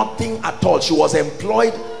was nothing at all. She was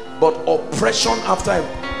employed, but oppression after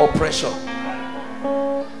oppression.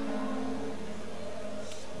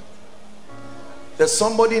 There's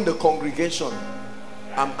somebody in the congregation.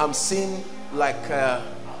 I'm seeing like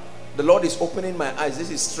the Lord is opening my eyes.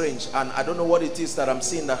 This is strange, and I don't know what it is that I'm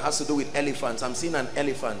seeing that has to do with elephants. I'm seeing an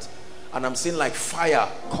elephant, and I'm seeing like fire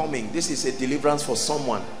coming. This is a deliverance for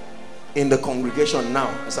someone in the congregation now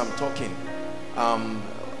as I'm talking.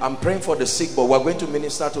 I'm praying for the sick, but we're going to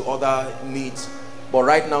minister to other needs. But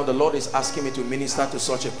right now the Lord is asking me to minister to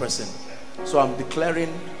such a person. So I'm declaring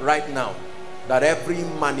right now that every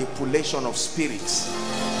manipulation of spirits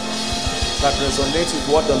that resonates with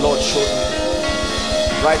what the Lord showed me,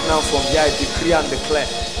 right now from here I decree and declare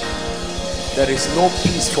there is no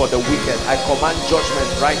peace for the wicked. I command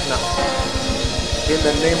judgment right now in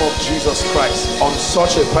the name of Jesus Christ on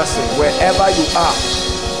such a person. Wherever you are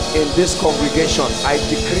in this congregation, I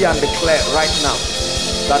decree and declare right now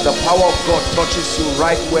that the power of God touches you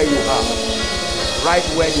right where you are, right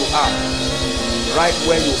where you are, right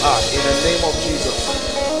where you are, in the name of Jesus.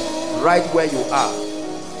 Right where you are,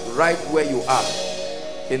 right where you are,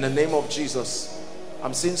 in the name of Jesus.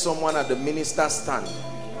 I'm seeing someone at the minister's stand.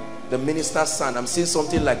 The minister's stand, I'm seeing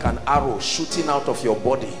something like an arrow shooting out of your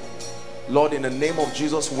body. Lord, in the name of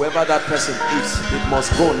Jesus, whoever that person is, it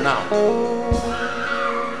must go now.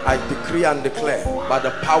 I decree and declare by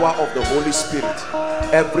the power of the Holy Spirit,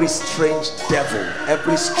 every strange devil,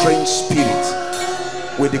 every strange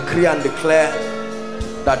spirit, we decree and declare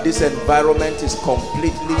that this environment is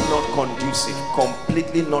completely not conducive,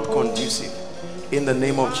 completely not conducive, in the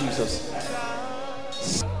name of Jesus.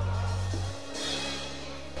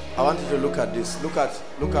 I want you to look at this. Look at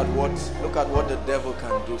what the devil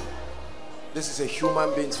can do. This is a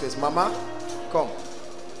human being's face. Mama, come.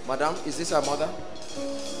 Madam, is this her mother?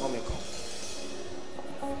 Mommy,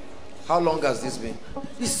 come. How long has this been?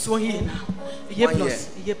 This is 1 year now. A year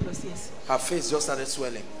plus, yes. Her face just started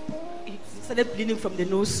swelling. It started bleeding from the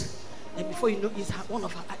nose. And before you know, it's one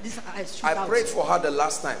of her, this eyes shoot out. I prayed for her the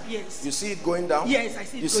last time. Yes. You see it going down? Yes, I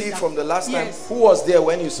see it. You see it down. from the last time? Yes. Who was there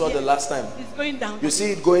when you saw the last time? It's going down. You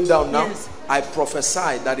see it going down now? Yes. I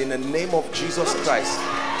prophesy that in the name of Jesus Christ,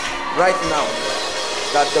 right now,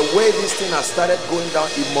 that the way this thing has started going down,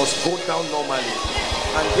 it must go down normally.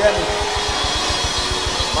 And hear me,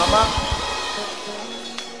 Mama,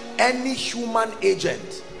 any human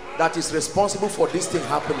agent that is responsible for this thing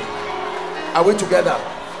happening, are we together?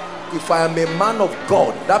 If I am a man of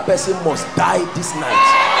God, that person must die this night.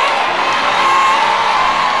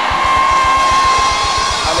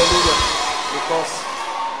 Hallelujah. Because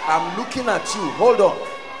I'm looking at you. Hold on.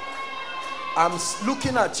 I'm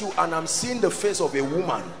looking at you and I'm seeing the face of a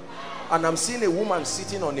woman. And I'm seeing a woman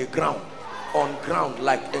sitting on a ground. On ground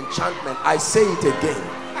like enchantment. I say it again.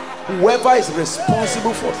 Whoever is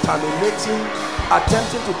responsible for terminating,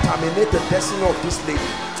 attempting to terminate the destiny of this lady,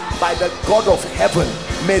 by the God of heaven,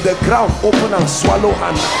 may the ground open and swallow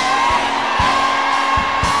her now.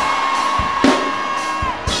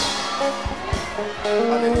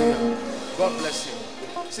 Hallelujah. God bless you.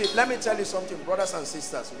 See, let me tell you something, brothers and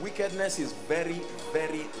sisters. Wickedness is very,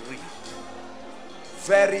 very real.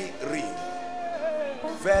 Very real.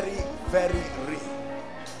 Very, very real.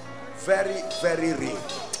 Very, very real.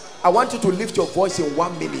 I want you to lift your voice in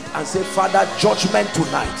 1 minute and say, Father, judgment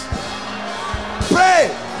tonight.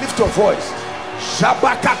 Pray. Lift your voice.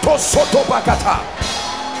 Shabakato soto bakata.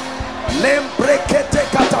 Lembrekete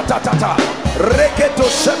katatata. Reketo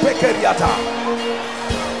shepekeriata.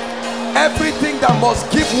 Everything that must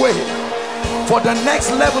give way for the next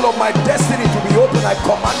level of my destiny to be open, I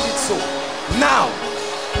command it so. Now,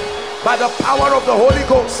 by the power of the Holy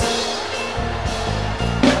Ghost.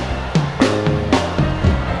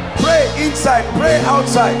 Pray inside, pray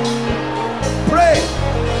outside. Pray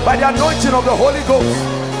by the anointing of the Holy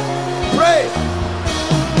Ghost. Pray.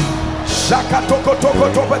 Shaka toko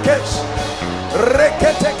toko topekesh.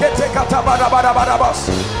 Rekete kete katabara barabas.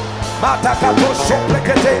 Mata kato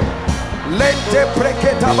sheprekete. Lente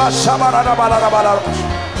preketa bashabara barabara.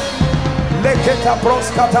 Leketa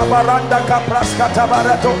proskata baranda kapraskata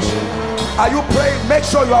baratos. Are you praying? Make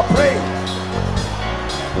sure you are praying.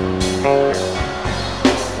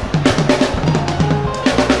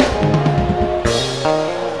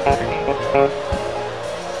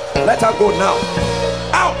 Let her go now.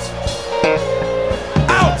 Out.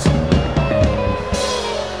 Out.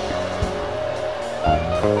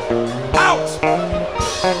 Out.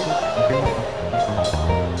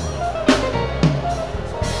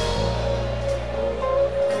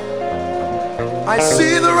 I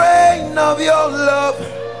see the rain of your love.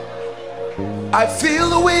 I feel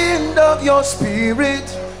the wind of your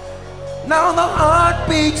spirit. Now the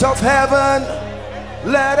heartbeat of heaven,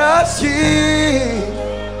 let us hear.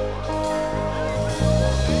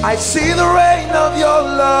 I see the rain of your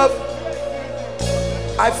love.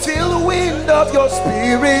 I feel the wind of your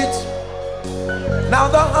spirit. Now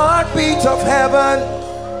the heartbeat of heaven,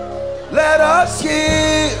 let us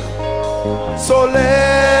hear. So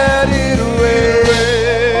let it rain.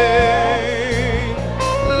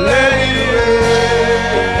 Let it rain.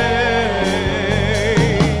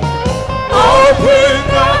 Open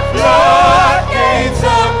the floodgates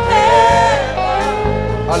of heaven.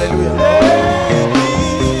 Hallelujah.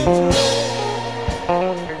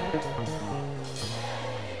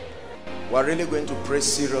 We're really going to pray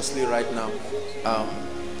seriously right now.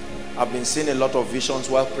 I've been seeing a lot of visions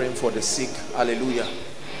while praying for the sick. Hallelujah.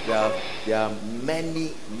 There are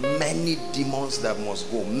many demons that must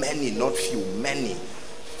go. Many, not few, many.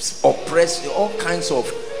 Oppressed, all kinds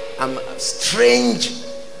of strange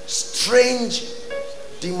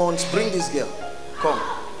demons. Bring this girl. Come.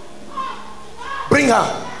 Bring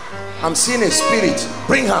her. I'm seeing a spirit.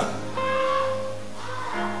 Bring her.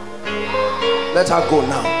 Let her go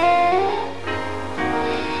now.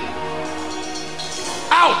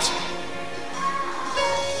 Out.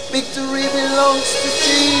 Victory belongs to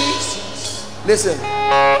Jesus. Listen,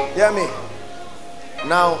 hear me.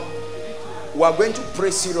 Now, we are going to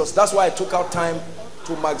pray serious. That's why I took out time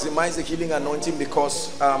to maximize the healing anointing,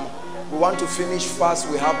 because we want to finish fast.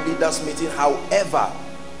 We have leaders meeting. However,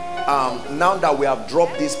 now that we have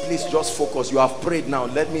dropped this, please just focus. You have prayed now.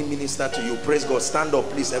 Let me minister to you. Praise God. Stand up,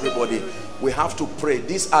 please, everybody. We have to pray.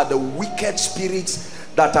 These are the wicked spirits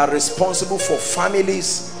that are responsible for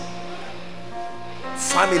families.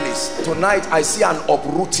 Tonight I see an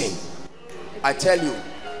uprooting. I tell you,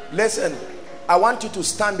 listen, I want you to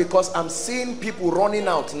stand, because I'm seeing people running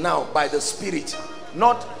out now by the spirit.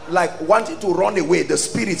 Not like wanting to run away, the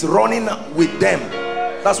spirit's running with them.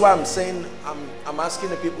 That's why I'm saying, I'm asking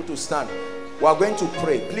the people to stand. We are going to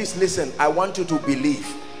pray. Please listen, I want you to believe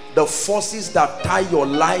the forces that tie your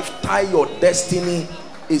life, tie your destiny.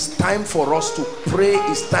 It's time for us to pray.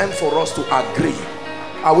 It's time for us to agree.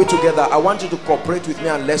 Are we together? I want you to cooperate with me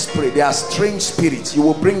and let's pray. They are strange spirits. You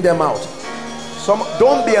will bring them out.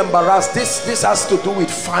 Don't be embarrassed. This has to do with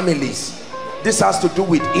families. This has to do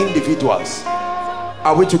with individuals.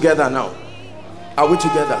 Are we together now? Are we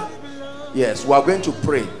together? Yes, we are going to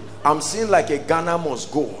pray. I'm seeing like a Ghana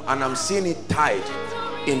must go, and I'm seeing it tied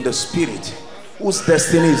in the spirit. Whose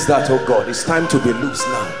destiny is that, oh God? It's time to be loose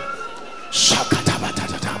now.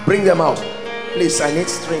 Bring them out. Please, I need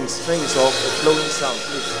strings of a flowing sound,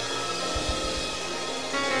 please.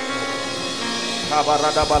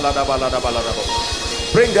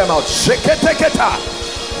 Bring them out. Sheketeketa.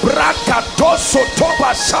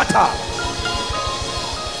 Brakatosotoba shata.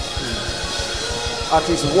 At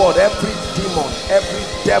his word, every demon, every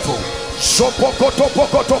devil,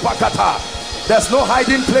 there's no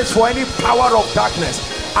hiding place for any power of darkness.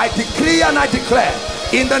 I decree and I declare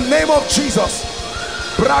in the name of Jesus.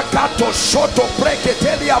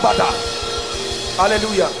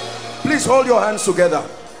 Hallelujah. Please hold your hands together.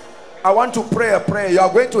 I want to pray a prayer. You are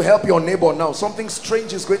going to help your neighbor now. Something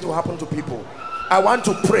strange is going to happen to people. I want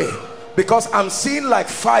to pray because I'm seeing like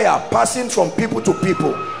fire passing from people to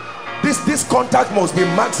people. This contact must be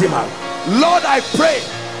maximal. Lord, I pray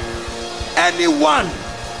anyone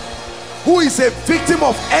who is a victim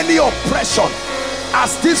of any oppression,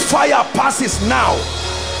 as this fire passes now,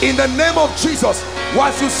 in the name of Jesus,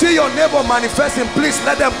 once you see your neighbor manifesting, please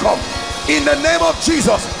let them come. In the name of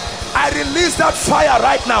Jesus, I release that fire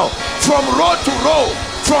right now, from road to road,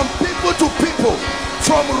 from people to people,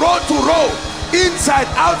 from road to road, inside,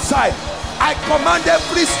 outside. I command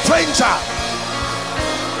every stranger,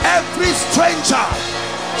 every stranger,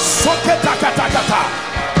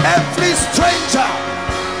 every stranger,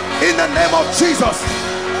 in the name of Jesus,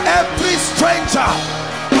 every stranger,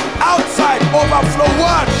 outside, overflow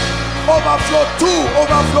 1, overflow 2,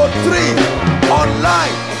 overflow 3,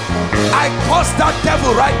 online. I curse that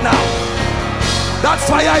devil right now. That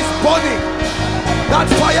fire is burning. That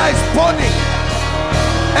fire is burning.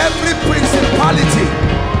 Every principality,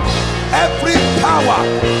 every power,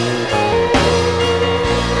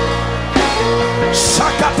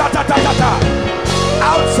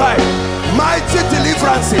 outside, mighty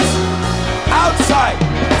deliverances, outside,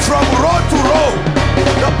 from road to road.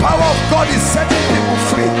 The power of God is setting people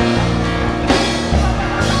free.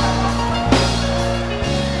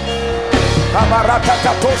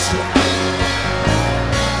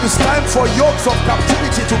 It's time for yokes of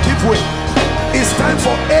captivity to give way. It's time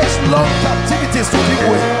for age-long captivities to give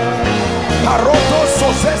way.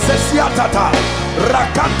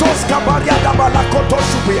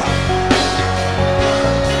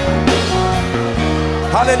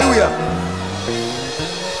 Hallelujah.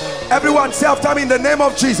 Everyone say after me, in the name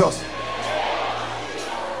of Jesus.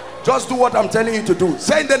 Just do what I'm telling you to do.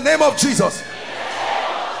 Say, in the name of Jesus.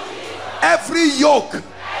 Every yoke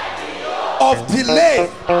of delay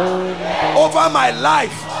over my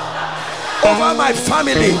life, over my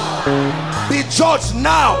family, be judged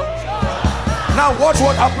now. Now watch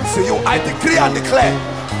what happens to you. I decree and declare,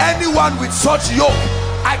 anyone with such yoke,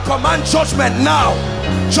 I command judgment now.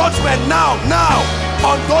 Judgment now, now,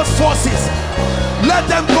 on those forces. Let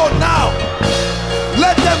them go now.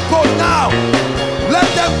 Let them go now. Let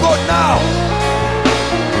them go now.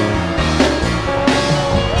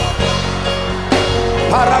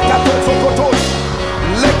 Parakatosokotos,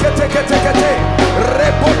 leketeketekete,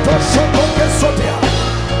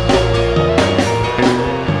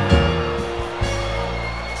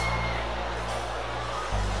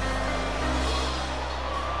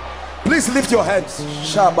 Please lift your hands.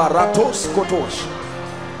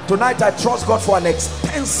 Tonight I trust God for an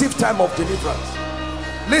extensive time of deliverance.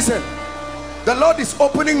 Listen, the Lord is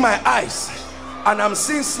opening my eyes and I'm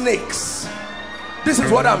seeing snakes. This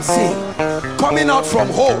is what I'm seeing coming out from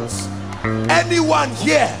holes. Anyone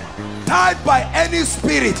here tied by any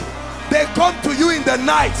spirit, they come to you in the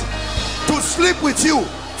night to sleep with you.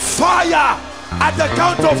 Fire at the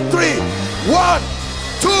count of 3. 1,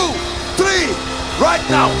 2, 3. Right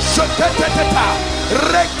now,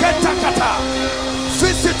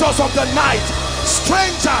 visitors of the night,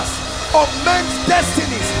 strangers of men's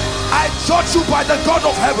destinies, I judge you by the God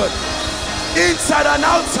of heaven. Inside and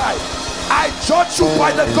outside, I judge you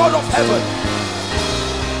by the God of heaven.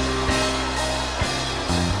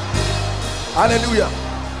 Hallelujah.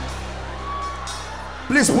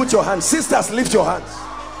 Please put your hands. Sisters, lift your hands.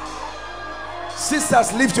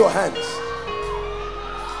 Sisters, lift your hands.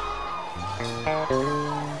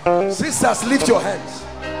 Sisters, lift your hands.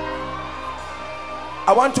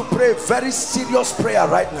 I want to pray a very serious prayer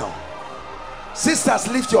right now. Sisters,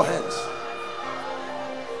 lift your hands.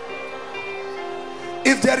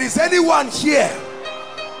 If there is anyone here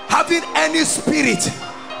having any spirit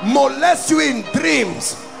molest you in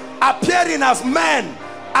dreams, appearing as men,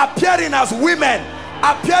 appearing as women,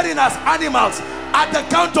 appearing as animals, at the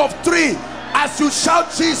count of 3, as you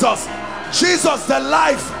shout Jesus, Jesus the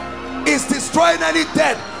life is destroying any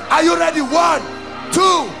death. Are you ready? 1,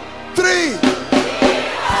 2, 3.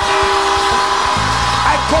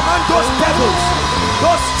 I command those devils,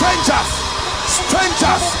 those strangers,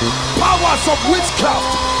 powers of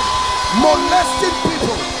witchcraft, molesting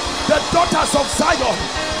people, the daughters of Zion.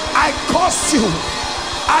 I curse you.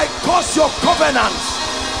 I curse your covenants.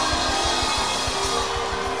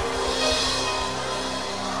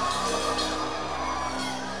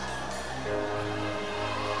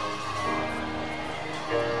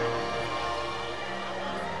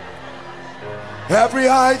 Every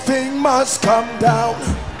high thing must come down.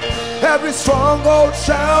 Every stronghold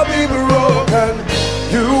shall be broken.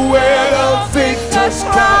 You wear the victor's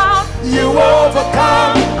crown. You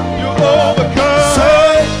overcome. You overcome.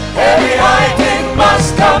 Say, Every high thing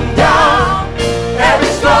must come down.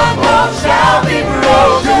 Every stronghold shall be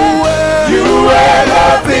broken. You wear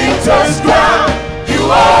the victor's crown.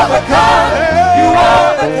 You overcome. You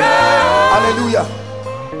overcome. hallelujah.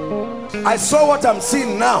 I saw what I'm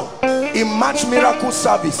seeing now in March Miracle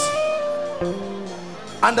Service,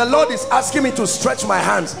 and the Lord is asking me to stretch my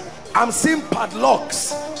hands. I'm seeing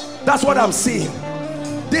padlocks. That's what I'm seeing.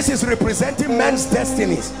 This is representing men's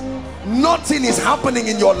destinies. Nothing is happening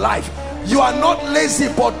in your life. You are not lazy,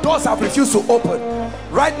 but doors have refused to open.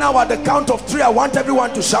 Right now, at the count of 3, I want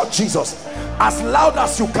everyone to shout Jesus as loud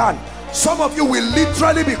as you can. Some of you will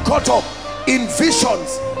literally be caught up in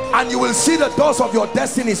visions, and you will see the doors of your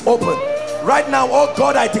destinies open. Right now, oh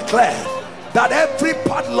God, I declare that every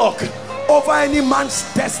padlock over any man's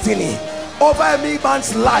destiny, over any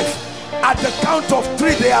man's life, at the count of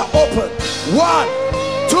 3, they are open. 1,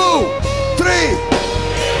 2, 3.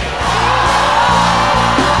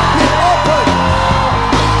 Be open.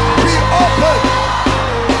 Be open.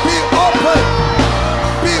 Be open.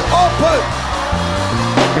 Be open.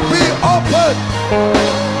 Be open.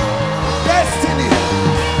 Destiny,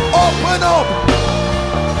 open up.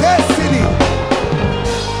 Destiny.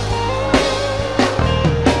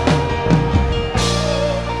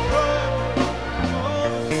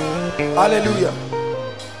 Hallelujah.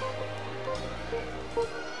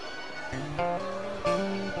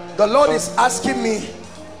 The Lord is asking me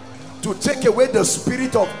to take away the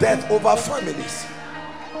spirit of death over families.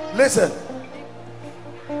 Listen,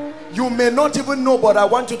 you may not even know, but I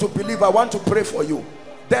want you to believe. I want to pray for you.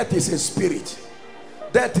 Death is a spirit.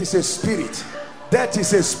 Death is a spirit. Death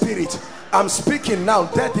is a spirit. I'm speaking now.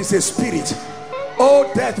 Death is a spirit.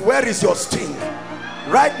 Oh death, where is your sting?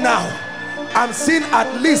 Right now, I'm seeing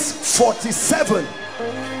at least 47.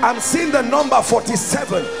 I'm seeing the number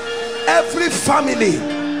 47. Every family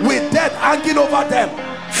with death hanging over them.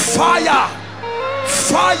 Fire,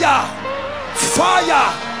 fire,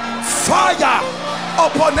 fire, fire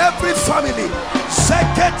upon every family.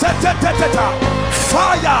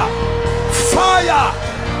 Fire, fire.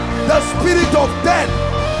 The spirit of death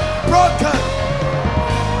broken.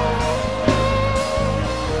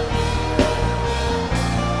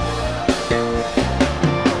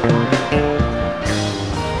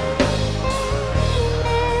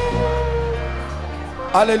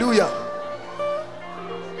 Hallelujah.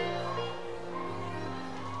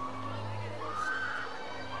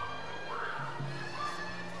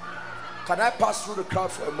 Can I pass through the crowd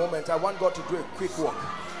for a moment? I want God to do a quick walk.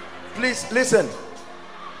 Please listen.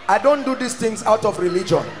 I don't do these things out of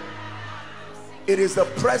religion. It is the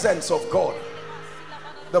presence of God.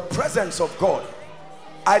 The presence of God.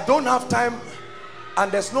 I don't have time and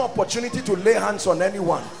there's no opportunity to lay hands on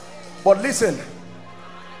anyone. But listen,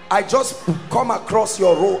 I just come across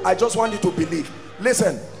your row. I just want you to believe.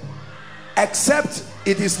 Listen, except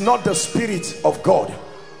it is not the Spirit of God,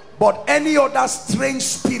 but any other strange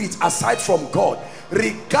spirit aside from God,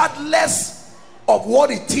 regardless of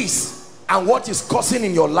what it is and what is causing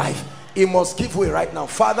in your life, it must give way right now.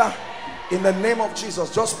 Father, in the name of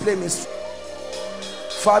Jesus, just play me.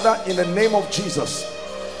 Father, in the name of Jesus,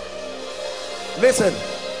 listen,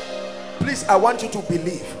 please, I want you to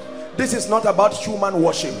believe. This is not about human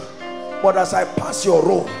worship, but as I pass your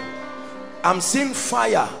row, I'm seeing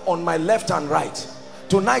fire on my left and right.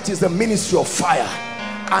 Tonight is the ministry of fire,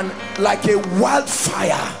 and like a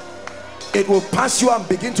wildfire, it will pass you and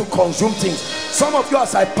begin to consume things. Some of you,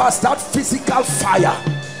 as I pass, that physical fire,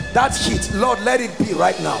 that heat, Lord, let it be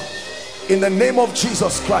right now. In the name of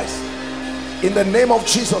Jesus Christ. In the name of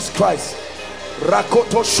Jesus Christ.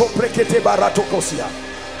 Rakoto shoprekete baratokosia.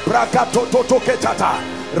 Brakato totoketata.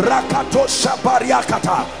 Rakato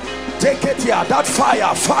shabariakata. Take it here. That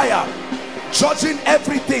fire, fire. Judging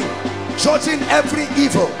everything. Judging every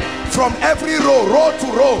evil. From every row, row to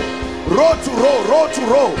row. Row to row, row to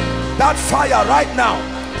row. That fire right now.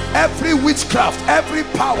 Every witchcraft, every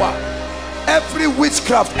power. Every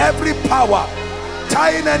witchcraft, every power.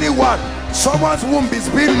 Tying anyone. Someone's womb is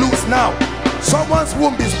being loosed now. Someone's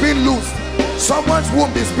womb is being loosed. Someone's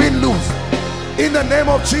womb is being loosed. In the name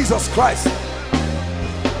of Jesus Christ.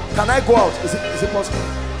 Can I go out? Is it possible?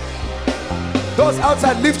 Those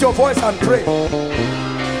outside, lift your voice and pray.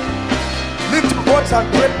 Lift your voice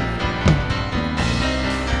and pray.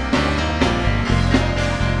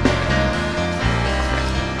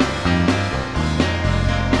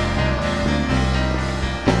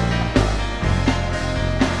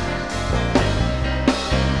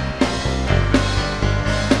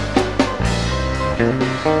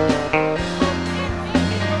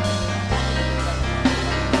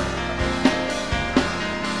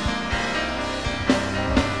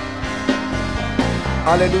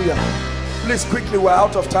 Hallelujah. Please quickly, we're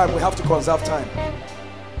out of time. We have to conserve time.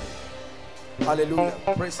 Hallelujah.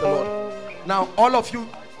 Praise the Lord. Now all of you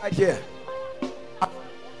right here,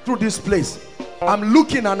 through this place, I'm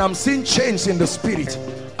looking and I'm seeing change in the spirit.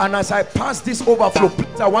 And as I pass this overflow,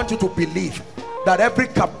 please, I want you to believe that every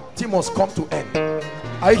captivity must come to end.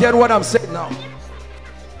 Are you hearing what I'm saying now?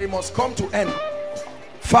 It must come to end.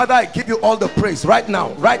 Father, I give you all the praise right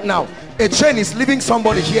now. Right now, a chain is leaving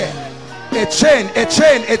somebody here. A chain, a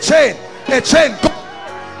chain, a chain, a chain.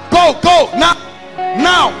 Go, go, now,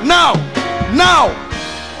 now, now, now.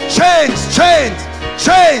 Chains, chains,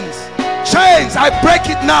 chains, chains. I break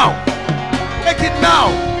it now. Break it now.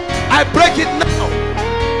 I break it now.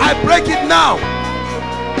 I break it now.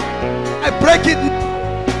 I break it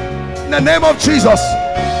now. In the name of Jesus.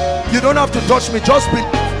 You don't have to touch me, just believe.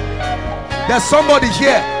 There's somebody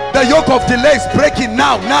here. The yoke of delay is breaking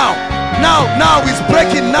now, now, now, now. It's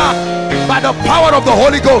breaking now. By the power of the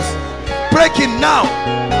Holy Ghost. Breaking now.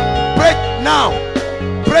 Break now.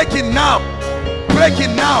 Breaking now.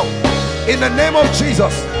 Breaking now. In the name of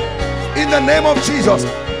Jesus. In the name of Jesus.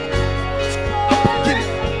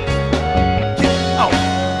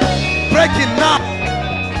 Breaking now.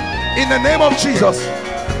 In the name of Jesus.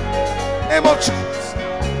 Name of Jesus.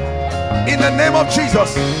 In the name of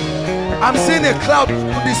Jesus. I'm seeing a cloud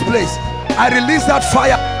in this place. I release that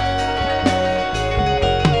fire.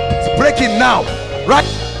 Breaking now, right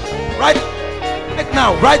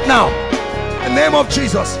now, right now. In the name of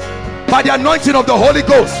Jesus, by the anointing of the Holy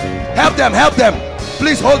Ghost, help them, help them.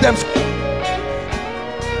 Please hold them.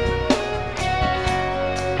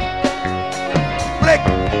 Break.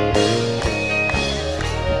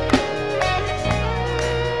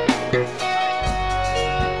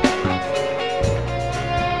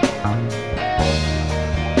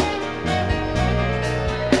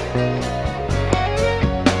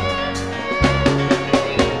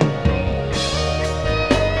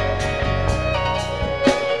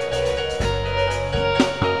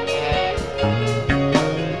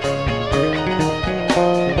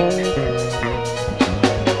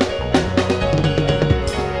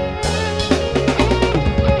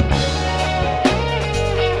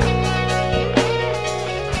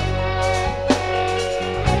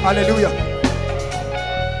 Hallelujah.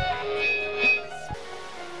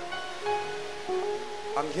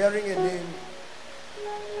 I'm hearing a name.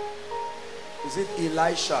 Is it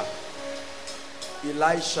Elisha?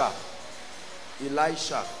 Elisha.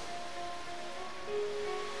 Elisha.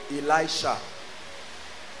 Elisha.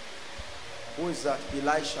 Who is that?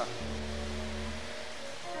 Elisha.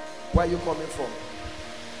 Where are you coming from?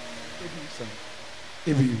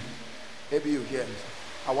 Maybe you here.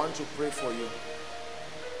 I want to pray for you.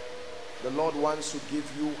 The Lord wants to give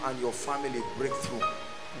you and your family breakthrough.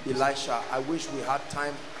 Elisha, I wish we had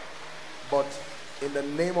time, but in the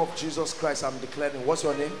name of Jesus Christ, I'm declaring. What's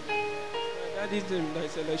your name? My daddy's name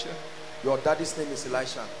is Elisha. Your daddy's name is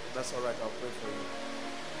Elisha. That's all right. I'll pray for you.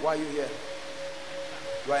 Why are you here?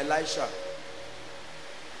 You are Elisha.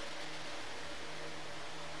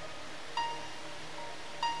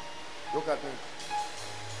 Look at me.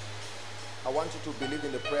 I want you to believe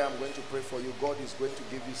in the prayer I'm going to pray for you. God is going to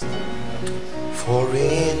give you strength. For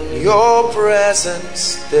in your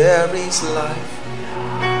presence there is life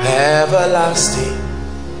everlasting.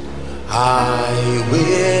 I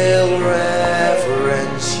will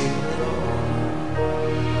reverence you, Lord.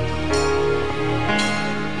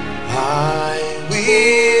 I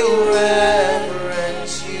will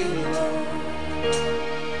reverence you, Lord.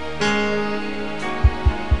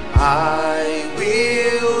 I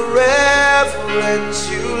will reverence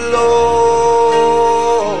you, Lord.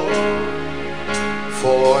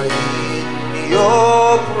 For in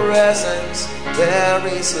your presence there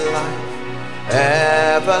is life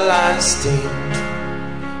everlasting.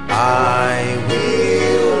 I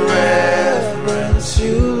will reverence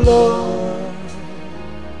you, Lord.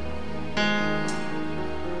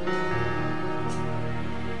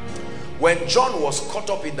 When John was caught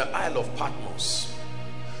up in the Isle of Patmos,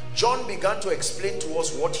 John began to explain to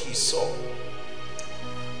us what he saw.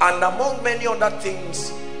 And among many other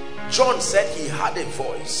things, John said he had a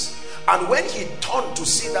voice. And when he turned to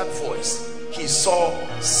see that voice, he saw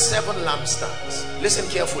 7 lampstands. Listen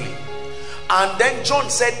carefully. And then John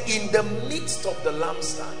said, in the midst of the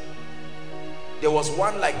lampstand, there was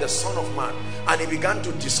one like the Son of Man. And he began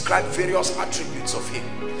to describe various attributes of him.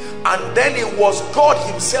 And then it was God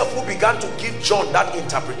himself who began to give John that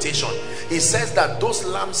interpretation. He says that those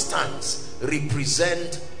lampstands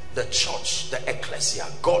represent the church, the ecclesia,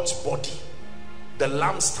 God's body. The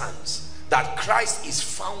lampstands, that Christ is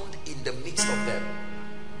found in the midst of them.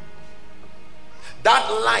 That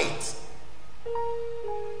light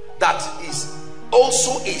that is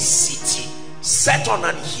also a city set on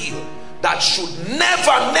an hill that should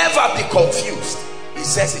never be confused. He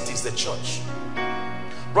says it is the church.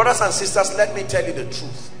 Brothers and sisters, let me tell you the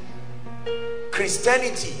truth.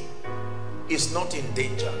 Christianity is not in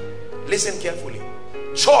danger. Listen carefully.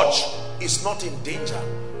 Church is not in danger,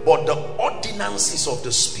 but the ordinances of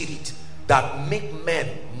the Spirit that make men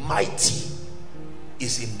mighty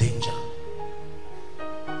is in danger.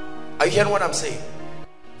 Are you hearing what I'm saying?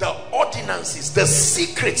 The ordinances, the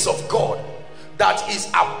secrets of God that is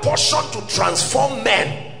apportioned to transform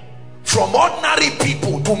men from ordinary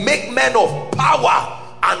people to make men of power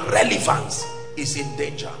and relevance is in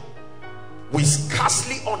danger. We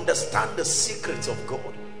scarcely understand the secrets of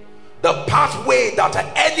God, the pathway that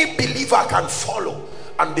any believer can follow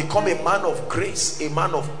and become a man of grace, a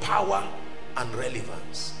man of power and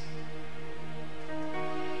relevance.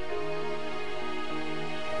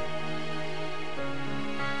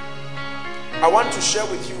 I want to share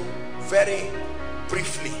with you very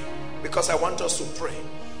briefly, because I want us to pray,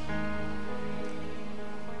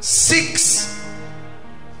 6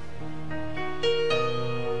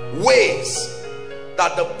 ways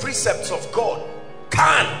that the precepts of God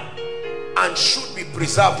can and should be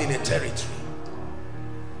preserved in a territory.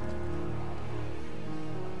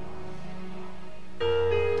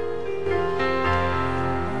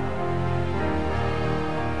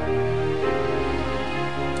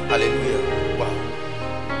 Hallelujah. Wow.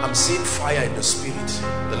 I'm seeing fire in the spirit.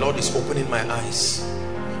 The Lord is opening my eyes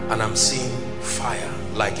and I'm seeing fire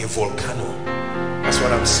like a volcano. That's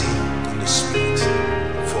what I'm seeing in the spirit.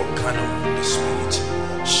 Volcano in the spirit.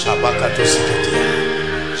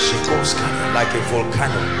 Like a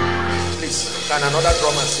volcano. Please, can another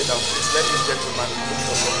drummer sit down? Please let this gentleman look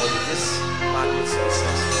for somebody. This man is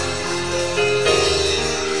successful.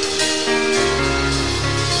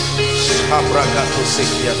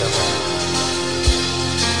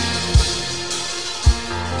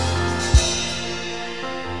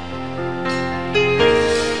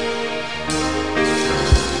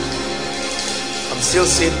 I'm still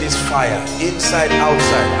seeing this fire inside,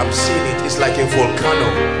 outside. I'm seeing it. It's like a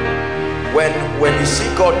volcano. When you see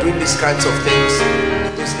God doing these kinds of things,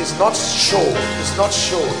 it's not show. It's not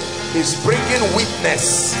show. He's bringing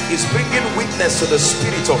witness. He's bringing witness to the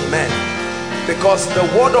spirit of men. Because the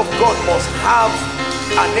word of God must have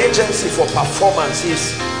an agency for performance.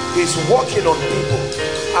 He's working on people.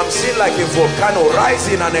 I'm seeing like a volcano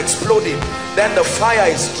rising and exploding. Then the fire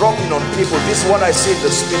is dropping on people. This is what I see in the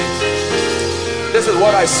spirit. This is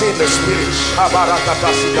what I see in the spirit.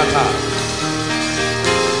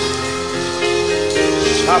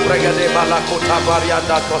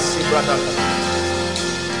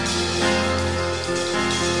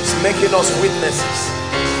 It's making us witnesses,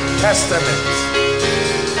 testaments.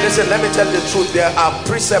 Listen, let me tell you the truth. There are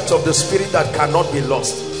precepts of the spirit that cannot be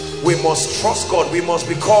lost. We must trust God. We must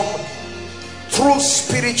become true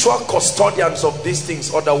spiritual custodians of these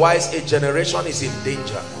things. Otherwise, a generation is in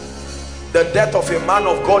danger. The death of a man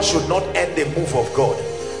of God should not end the move of God.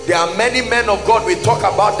 There are many men of God, we talk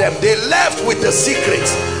about them. They left with the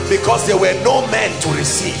secrets because there were no men to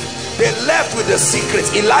receive. They left with the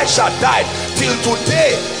secrets. Elisha died. Till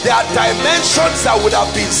today, there are dimensions that would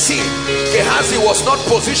have been seen. Gehazi was not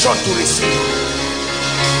positioned to receive.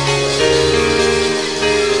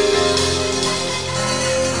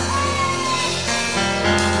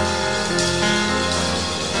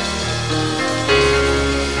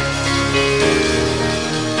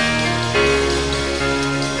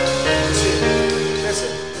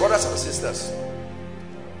 Brothers and sisters,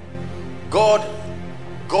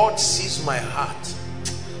 God sees my heart,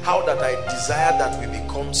 how that I desire that we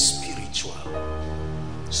become spiritual,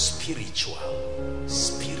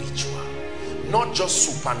 not just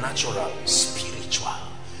supernatural, spiritual.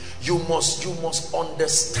 You must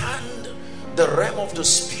understand the realm of the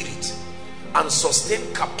spirit and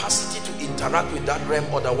sustain capacity to interact with that realm,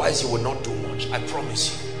 otherwise you will not do much. I promise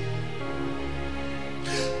you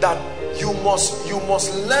that you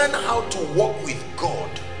must learn how to walk with God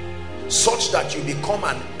such that you become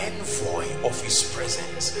an envoy of his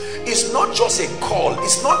presence. It's not just a call.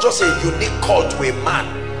 It's not just a unique call to a man.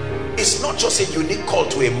 It's not just a unique call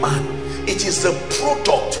to a man. It is the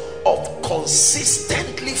product of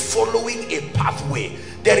consistently following a pathway.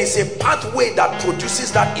 There is a pathway that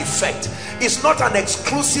produces that effect. It's not an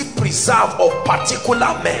exclusive preserve of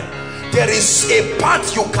particular men. There is a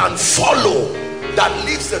path you can follow that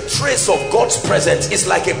leaves the trace of God's presence. Is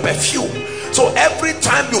like a perfume. So every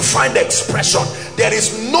time you find expression, there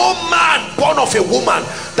is no man born of a woman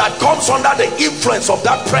that comes under the influence of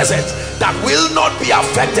that presence that will not be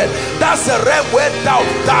affected. That's the realm where doubt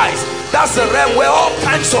dies. That's the realm where all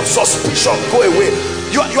kinds of suspicion go away.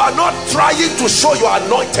 You are not trying to show you are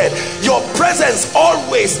anointed. Your presence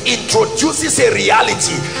always introduces a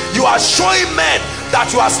reality. You are showing men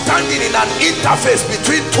that you are standing in an interface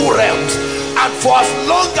between two realms. And for as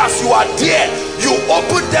long as you are there, you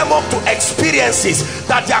open them up to experiences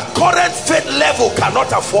that their current faith level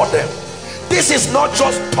cannot afford them. This is not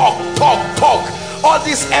just talk. All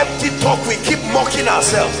this empty talk, we keep mocking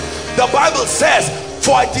ourselves. The Bible says,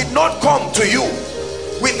 for I did not come to you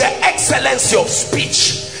with the excellency of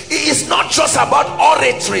speech. It is not just about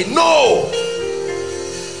oratory. No,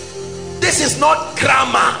 this is not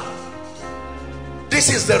grammar. This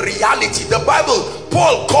is the reality. The Bible,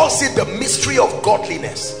 Paul calls it the mystery of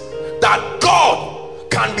godliness, that God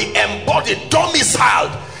can be embodied,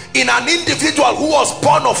 domiciled in an individual who was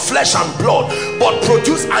born of flesh and blood, but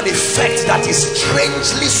produce an effect that is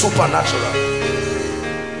strangely supernatural.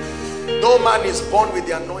 No man is born with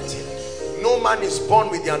the anointing. No man is born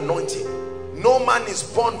with the anointing. No man is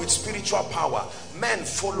born with spiritual power. Men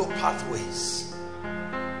follow pathways.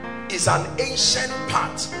 It's an ancient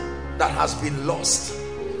path that has been lost.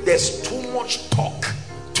 There's too much talk,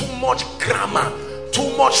 too much grammar, too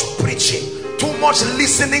much preaching, too much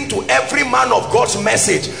listening to every man of God's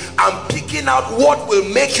message and picking out what will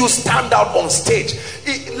make you stand out on stage.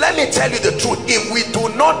 Let me tell you the truth. If we do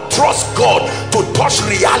not trust God to touch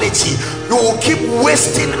reality, we will keep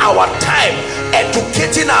wasting our time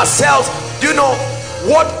educating ourselves. Do you know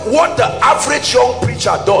what the average young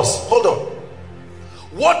preacher does? Hold on.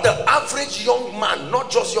 What the average young man,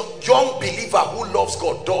 not just young believer who loves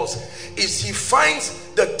God, does is he finds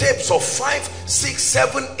the tapes of 5, 6,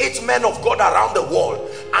 7, 8 men of God around the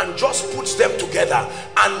world and just puts them together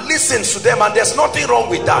and listens to them, and there's nothing wrong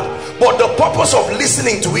with that. But the purpose of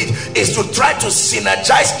listening to it is to try to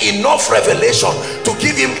synergize enough revelation to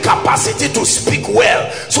give him capacity to speak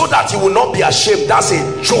well so that he will not be ashamed. That's a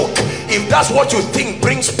joke. If that's what you think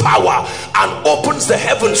brings power and opens the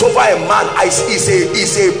heavens over a man, is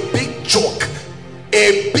a big joke.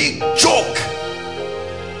 A big joke.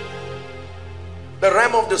 The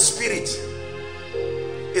realm of the spirit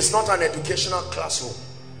is not an educational classroom.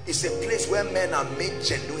 It's a place where men are made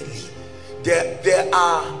genuinely. There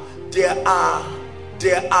are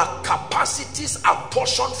capacities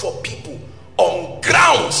apportioned for people on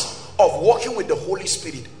grounds of walking with the Holy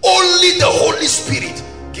Spirit. Only the Holy Spirit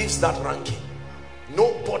gives that ranking.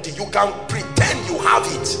 Nobody. You can pretend pretend you have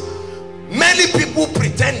it. Many people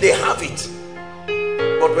pretend they have it,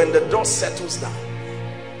 but when the dust settles down,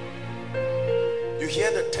 you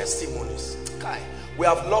hear the testimonies. We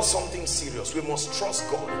have lost something serious. We must trust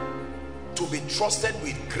God to be trusted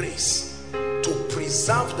with grace, to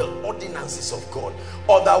preserve the ordinances of God.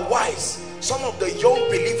 Otherwise, some of the young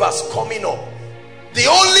believers coming up, the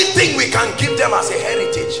only thing we can give them as a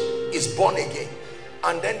heritage is born again.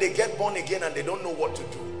 And then they get born again and they don't know what to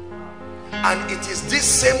do. And it is this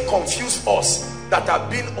same confused us that have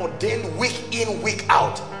been ordained week in, week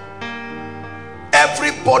out.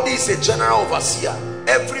 Everybody is a general overseer.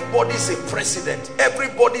 Everybody is a president.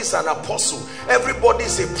 Everybody is an apostle. Everybody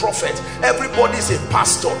is a prophet. Everybody is a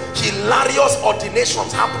pastor. Hilarious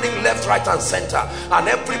ordinations happening left, right, and center. And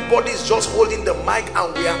everybody is just holding the mic,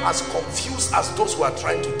 and we are as confused as those who are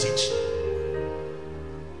trying to teach.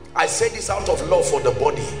 I say this out of love for the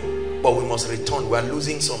body, but we must return. We are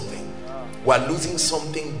losing something. We are losing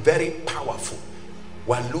something very powerful.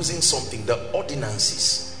 We are losing something. The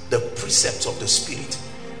ordinances, the precepts of the Spirit.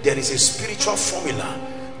 There is a spiritual formula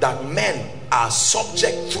that men are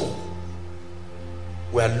subject to.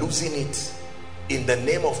 We are losing it in the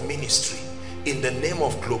name of ministry, in the name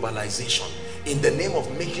of globalization, in the name of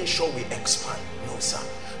making sure we expand. No, sir.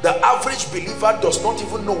 The average believer does not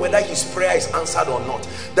even know whether his prayer is answered or not.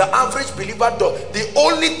 The average believer the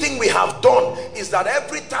only thing we have done is that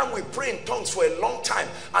every time we pray in tongues for a long time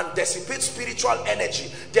and dissipate spiritual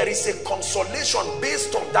energy, there is a consolation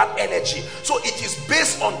based on that energy. So it is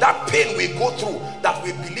based on that pain we go through that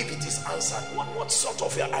we believe it is answered. What sort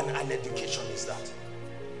of an education is that?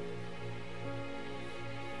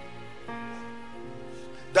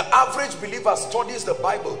 The average believer studies the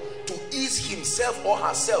Bible to ease himself or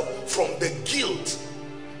herself from the guilt,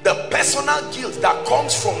 the personal guilt that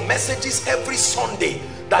comes from messages every Sunday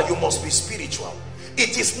that you must be spiritual.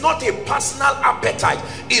 It is not a personal appetite.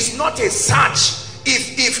 It's not a search.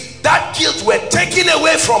 If that guilt were taken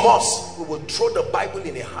away from us, we will throw the Bible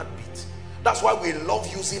in a heartbeat. That's why we love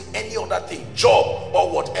using any other thing, job or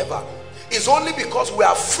whatever. It's only because we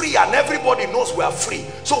are free and everybody knows we are free.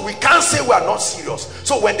 So we can't say we are not serious.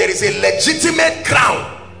 So when there is a legitimate ground,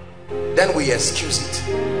 then we excuse it.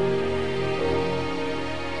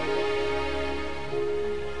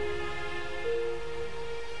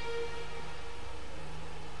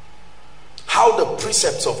 How the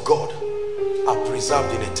precepts of God are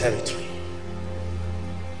preserved in a territory.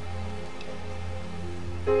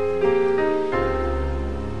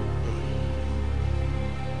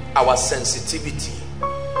 Our sensitivity,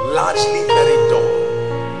 largely very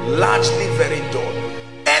dull. Largely very dull.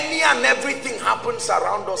 Any and everything happens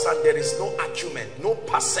around us and there is no acumen, no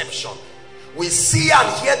perception. We see and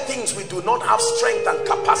hear things we do not have strength and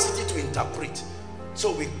capacity to interpret.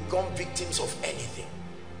 So we become victims of anything.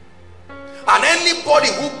 And anybody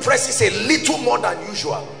who presses a little more than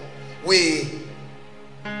usual, we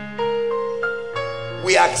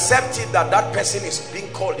accept it that that person is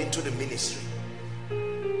being called into the ministry.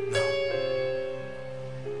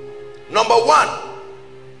 Number one,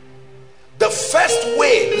 the first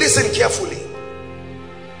way, listen carefully,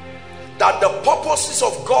 that the purposes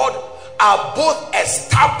of God are both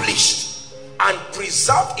established and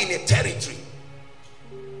preserved in a territory.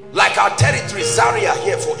 Like our territory, Zaria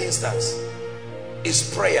here for instance,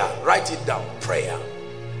 is prayer. Write it down, prayer.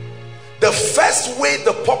 The first way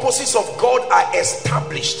the purposes of God are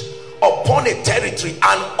established upon a territory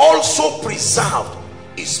and also preserved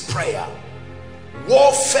is prayer.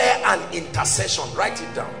 Warfare and intercession. Write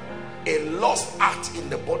it down. A lost art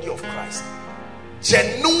in the body of Christ.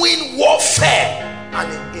 Genuine warfare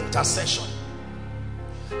and intercession.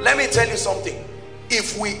 Let me tell you something.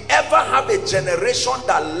 If we ever have a generation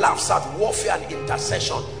that laughs at warfare and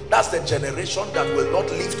intercession, that's the generation that will not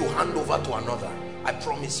live to hand over to another. I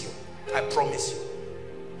promise you. I promise you.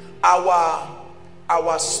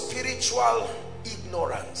 Our spiritual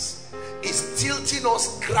ignorance is tilting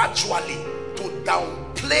us gradually to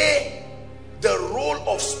downplay the role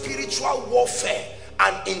of spiritual warfare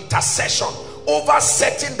and intercession over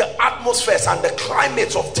setting the atmospheres and the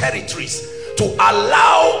climates of territories to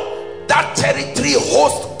allow that territory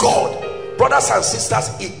host God. Brothers and sisters,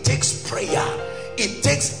 it takes prayer, it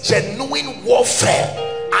takes genuine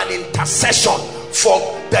warfare and intercession for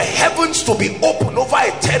the heavens to be open over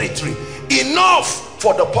a territory, enough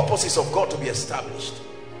for the purposes of God to be established.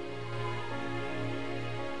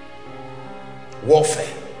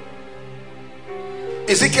 Warfare.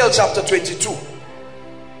 Ezekiel chapter 22.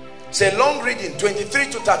 It's a long reading, 23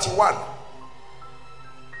 to 31.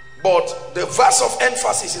 But the verse of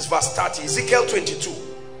emphasis is verse 30. Ezekiel 22.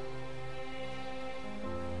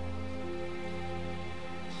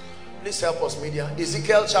 Please help us, media.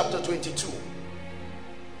 Ezekiel chapter 22.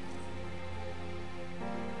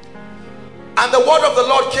 And the word of the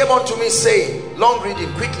Lord came unto me, saying, long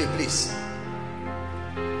reading, quickly please.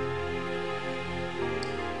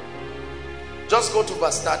 Just go to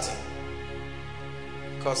verse 30.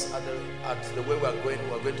 Because at the way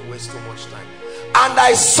we're going to waste too much time. And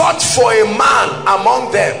I sought for a man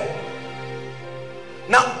among them.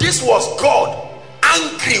 Now this was God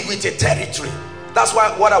angry with a territory. That's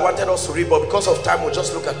why what I wanted us to read, but because of time we'll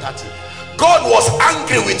just look at 30. God was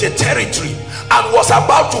angry with a territory and was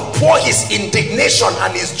about to pour his indignation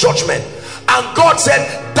and his judgment. And God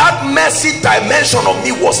said that mercy dimension of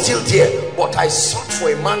me was still there, but I sought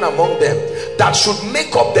for a man among them that should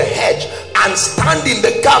make up the hedge and stand in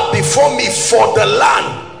the gap before me for the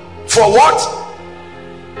land. For what?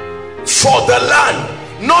 For the land,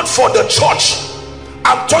 not for the church.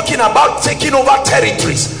 I'm talking about taking over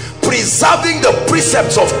territories, preserving the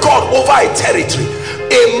precepts of God over a territory.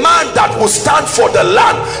 A man that will stand for the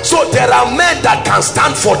land. So there are men that can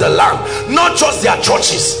stand for the land, not just their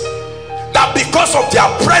churches. That because of their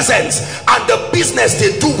presence and the business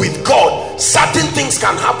they do with God, certain things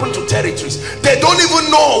can happen to territories. They don't even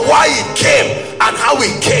know why it came and how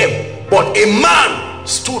it came, but a man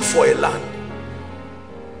stood for a land.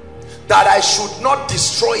 That I should not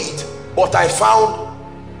destroy it, but I found.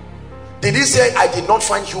 Did he say I did not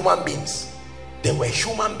find human beings? There were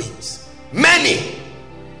human beings, many,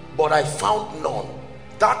 but I found none.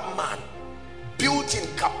 That man built in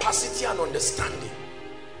capacity and understanding.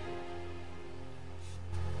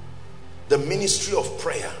 The ministry of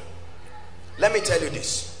prayer. Let me tell you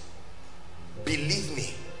this. Believe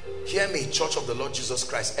me, hear me, Church of the Lord Jesus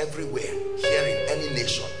Christ, everywhere, here in any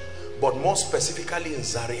nation, but more specifically in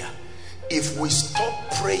Zaria. If we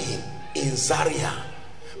stop praying in Zaria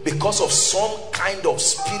because of some kind of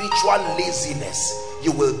spiritual laziness,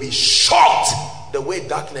 you will be shocked the way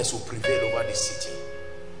darkness will prevail over the city.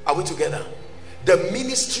 Are we together? The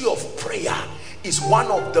ministry of prayer is one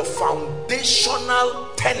of the foundational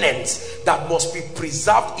tenets that must be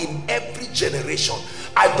preserved in every generation.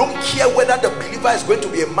 I don't care whether the believer is going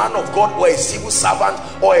to be a man of God or a civil servant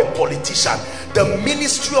or a politician. The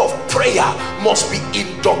ministry of prayer must be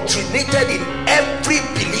indoctrinated in every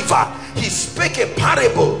believer. He spake a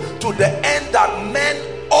parable to the end that men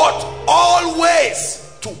ought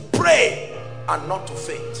always to pray and not to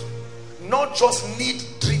faint. Not just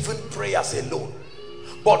need-driven prayers alone,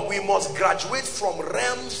 but we must graduate from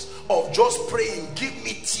realms of just praying, give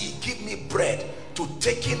me tea, give me bread, to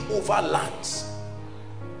taking over lands.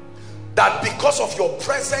 That because of your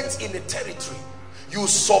presence in a territory, you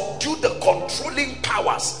subdue the controlling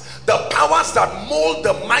powers, the powers that mold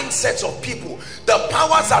the mindsets of people, the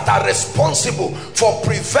powers that are responsible for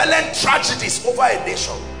prevalent tragedies over a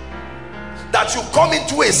nation. That you come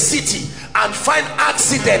into a city and find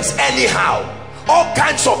accidents anyhow, all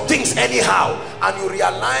kinds of things anyhow, and you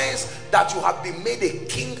realize that you have been made a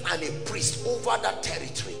king and a priest over that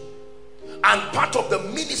territory. And part of the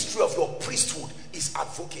ministry of your priesthood is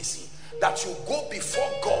advocacy. That you go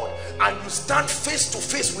before God and you stand face to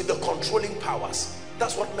face with the controlling powers.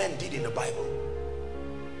 That's what men did in the Bible.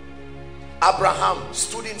 Abraham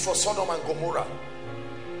stood in for Sodom and Gomorrah.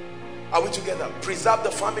 Are we together? Preserve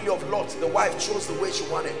the family of Lot. The wife chose the way she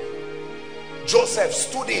wanted. Joseph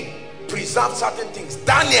stood in, preserved certain things.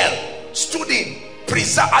 Daniel stood in,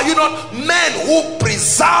 preserve. Are you not men who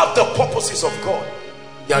preserve the purposes of God?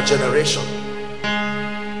 Their generation.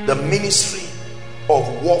 The ministry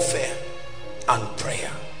of warfare and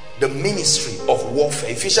prayer. The ministry of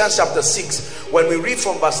warfare. Ephesians chapter 6, when we read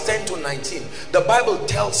from verse 10 to 19, the Bible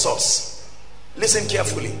tells us, listen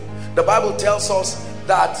carefully, the Bible tells us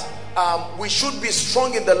that we should be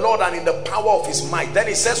strong in the Lord and in the power of his might. Then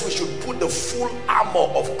it says we should put the full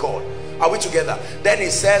armor of God. Are we together? Then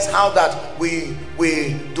it says how that we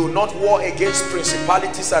do not war against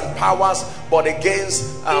principalities and powers, but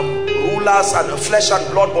against rulers and flesh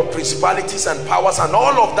and blood, but principalities and powers and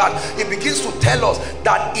all of that. It begins to tell us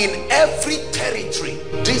that in every territory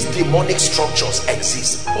these demonic structures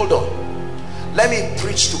exist. Hold on, let me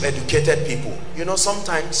preach to educated people. You know,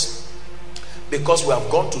 sometimes because we have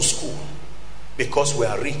gone to school, because we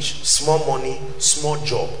are rich, small money, small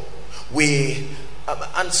job,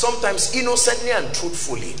 and sometimes innocently and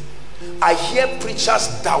truthfully, I hear preachers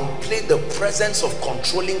downplay the presence of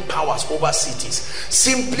controlling powers over cities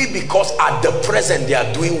simply because at the present they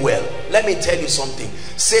are doing well. Let me tell you something.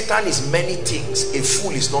 Satan is many things. A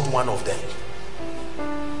fool is not one of them.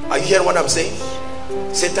 Are you hearing what I'm saying?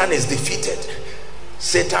 Satan is defeated.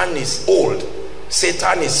 Satan is old.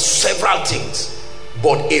 Satan is several things.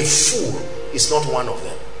 But a fool is not one of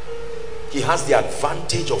them. He has the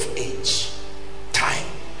advantage of age, time.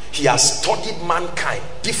 He has studied mankind.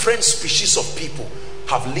 Different species of people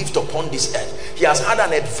have lived upon this earth. He has had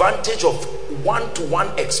an advantage of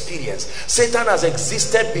one-to-one experience. Satan has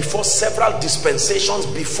existed before several dispensations,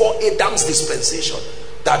 before Adam's dispensation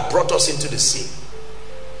that brought us into the scene.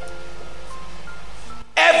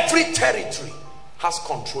 Every territory has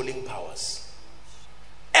controlling powers.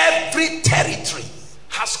 Every territory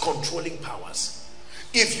has controlling powers.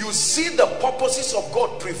 If you see the purposes of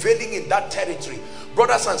God prevailing in that territory,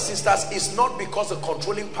 brothers and sisters, it's not because the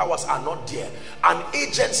controlling powers are not there. An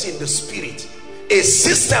agency in the spirit, a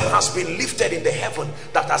system has been lifted in the heaven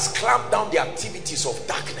that has clamped down the activities of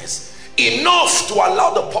darkness enough to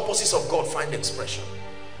allow the purposes of God find expression.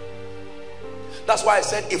 That's why I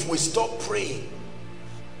said, if we stop praying,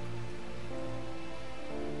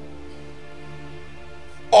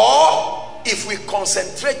 or if we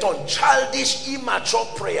concentrate on childish, immature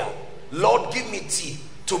prayer, Lord, give me tea.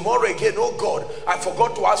 Tomorrow again, oh God, I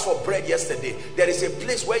forgot to ask for bread yesterday. There is a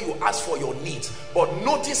place where you ask for your needs. But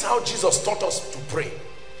notice how Jesus taught us to pray.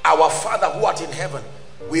 Our Father who art in heaven,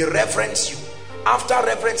 we reverence you. After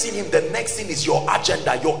reverencing him, the next thing is your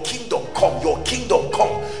agenda. Your kingdom come, your kingdom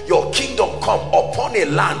come, your kingdom come upon a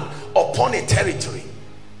land, upon a territory.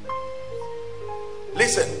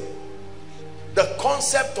 Listen, the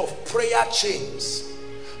concept of prayer chains,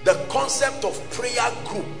 the concept of prayer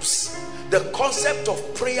groups, the concept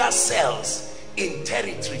of prayer cells in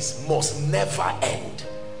territories must never end.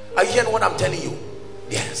 Are you hearing what I'm telling you?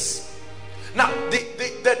 Yes. Now,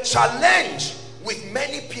 the challenge with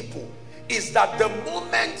many people is that the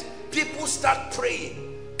moment people start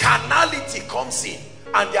praying, carnality comes in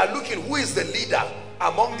and they are looking, who is the leader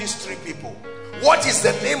among these three people? What is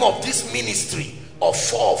the name of this ministry of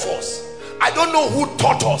four of us? I don't know who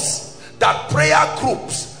taught us that prayer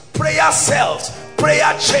groups, prayer cells,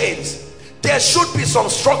 prayer chains, there should be some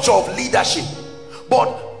structure of leadership.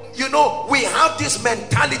 But you know, we have this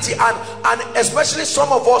mentality, and especially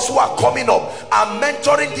some of us who are coming up are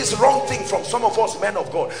mentoring this wrong thing from some of us men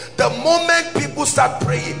of God. The moment people start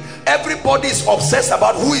praying, everybody is obsessed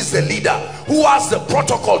about who is the leader, who has the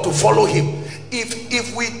protocol to follow him.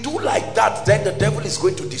 If we do like that, then the devil is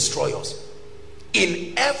going to destroy us.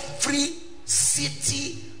 In every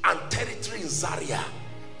city and territory in Zaria,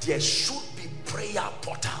 there should be prayer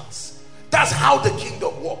portals. That's how the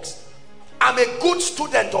kingdom works. I'm a good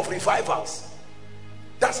student of revivals.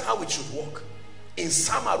 That's how it should work. In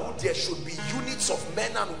Samaru, there should be units of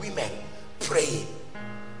men and women praying.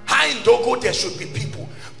 High in Dogo, there should be people.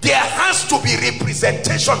 There has to be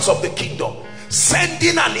representations of the kingdom,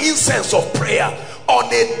 sending an incense of prayer on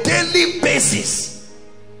a daily basis.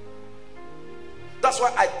 That's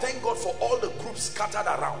why I thank God for all the groups scattered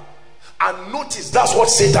around. And notice, that's what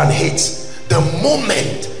Satan hates. The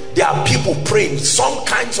moment there are people praying, some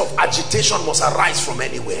kinds of agitation must arise from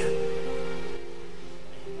anywhere.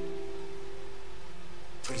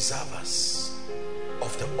 Preserve us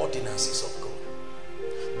of the ordinances of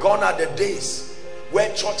God. Gone are the days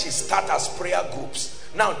where churches start as prayer groups.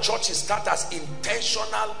 Now churches start as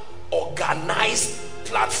intentional, organized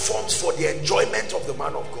platforms for the enjoyment of the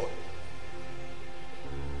man of God.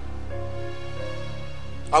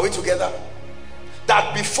 Are we together?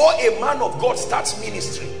 That before a man of God starts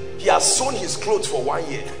ministry, he has sewn his clothes for 1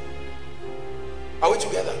 year. Are we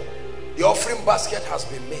together? The offering basket has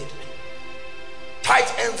been made.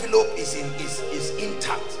 Tight envelope is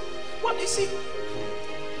intact. What do you see?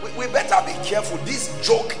 We better be careful. This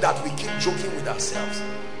joke that we keep joking with ourselves.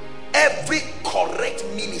 Every correct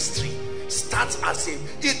ministry starts as a,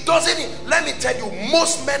 it doesn't, let me tell you,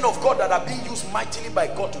 most men of God that are being used mightily by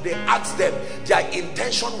God today, ask them, their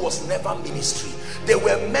intention was never ministry. They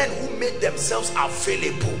were men who made themselves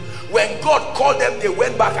available. When God called them, they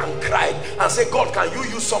went back and cried and said, God, can you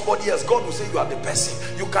use somebody else? God will say, you are the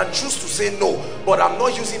person. You can choose to say no, but I'm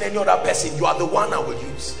not using any other person. You are the one I will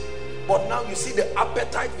use. But now you see the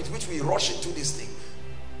appetite with which we rush into this thing.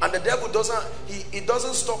 And the devil doesn't, he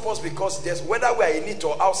doesn't stop us, because there's, whether we are in it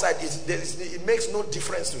or outside, it makes no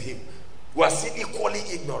difference to him. We are still equally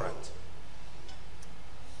ignorant.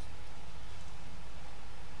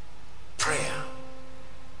 Prayer.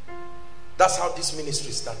 That's how this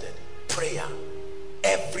ministry started. Prayer.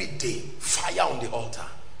 Every day. Fire on the altar.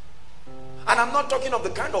 And I'm not talking of the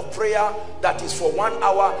kind of prayer that is for 1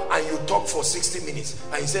 hour and you talk for 60 minutes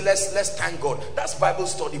and you say, let's thank God. That's Bible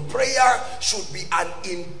study. Prayer should be an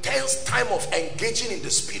intense time of engaging in the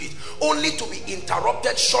spirit, only to be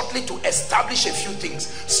interrupted shortly to establish a few things,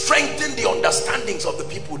 strengthen the understandings of the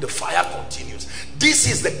people. The fire continues.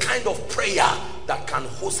 This is the kind of prayer that can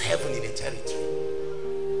host heaven in a territory.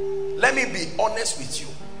 Let me be honest with you.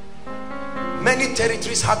 Many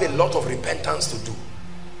territories have a lot of repentance to do.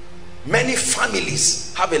 Many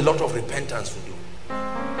families have a lot of repentance to do.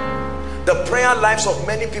 The prayer lives of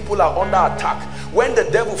many people are under attack. When the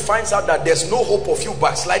devil finds out that there's no hope of you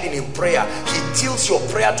backsliding in prayer, he tilts your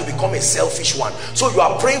prayer to become a selfish one. So you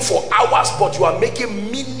are praying for hours, but you are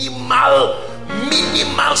making minimal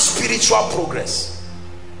spiritual progress.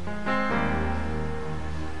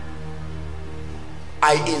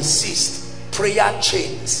 I insist, prayer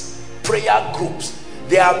chains, prayer groups.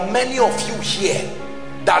 There are many of you here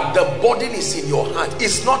that the burden is in your hand.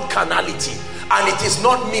 It's not carnality, and it is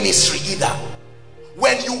not ministry either.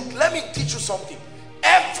 When you, let me teach you something.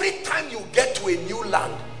 Every time you get to a new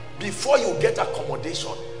land, before you get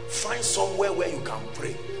accommodation, find somewhere where you can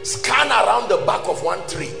pray. Scan around the back of one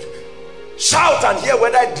tree. Shout and hear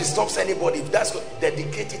whether it disturbs anybody. If that's good,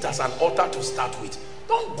 dedicate it as an altar to start with.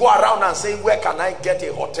 Don't go around and say, where can I get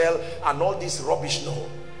a hotel and all this rubbish. No.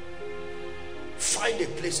 Find a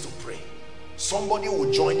place to pray. Somebody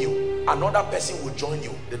will join you. Another person will join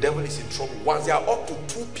you. The devil is in trouble. Once there are up to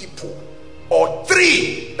 2 people or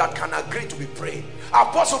 3 that can agree to be praying.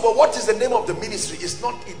 Apostle, but what is the name of the ministry? It's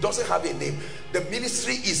not, it doesn't have a name. The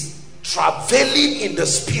ministry is traveling in the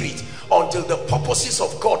spirit until the purposes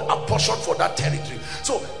of God are portioned for that territory.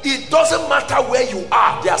 So it doesn't matter where you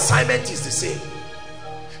are, the assignment is the same.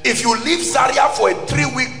 If you leave Zaria for a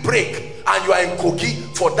 3-week break and you are in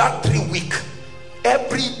Kogi for that 3 week,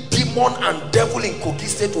 every demon and devil in Kogi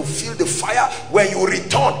state will feel the fire. When you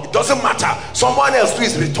return, it doesn't matter, someone else too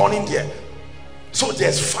is returning there. So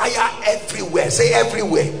there's fire everywhere. Say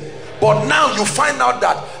everywhere. But now you find out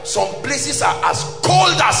that some places are as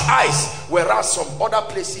cold as ice, whereas some other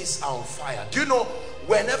places are on fire. Do you know,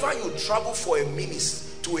 whenever you travel for a ministry,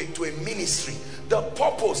 to a ministry, the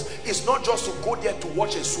purpose is not just to go there to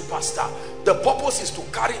watch a superstar. The purpose is to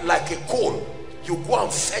carry like a coal. You go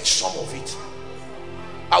and fetch some of it.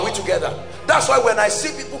 Are we together? That's why when I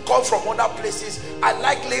see people come from other places, I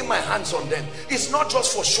like laying my hands on them. It's not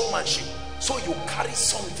just for showmanship. So you carry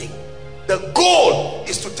something. The goal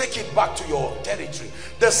is to take it back to your territory.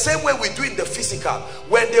 The same way we do in the physical.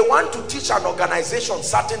 When they want to teach an organization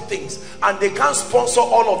certain things and they can't sponsor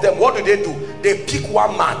all of them, what do? They pick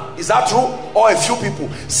one man. Is that true? Or a few people.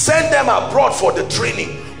 Send them abroad for the training.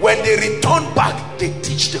 When they return back, they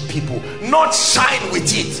teach the people. Not shine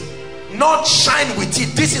with it. Not shine with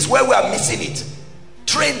it. This is where we are missing it.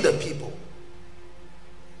 Train the people.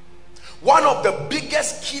 One of the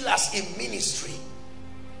biggest killers in ministry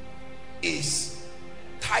is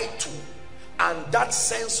title and that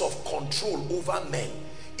sense of control over men.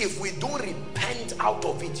 If we don't repent out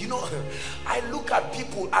of it, you know, I look at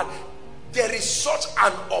people and there is such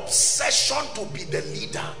an obsession to be the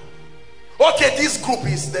leader. Okay, this group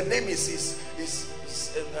is, the name is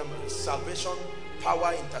Salvation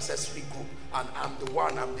Power Intercessory Group, and I'm the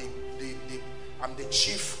one, I'm the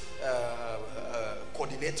chief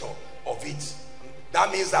coordinator of it.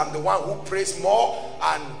 That means I'm the one who prays more,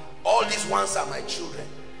 and all these ones are my children.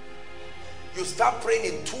 You start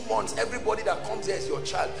praying in 2 months, everybody that comes here is your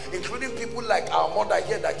child, including people like our mother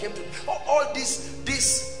here that came to all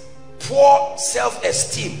this poor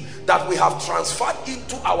self-esteem that we have transferred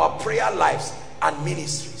into our prayer lives and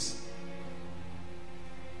ministries.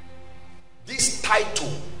 This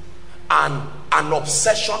title and an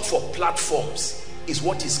obsession for platforms is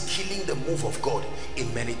what is killing the move of God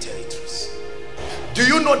in many territories. Do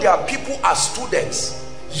you know there are people as students?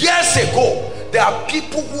 Years ago, there are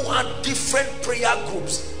people who had different prayer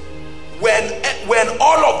groups. When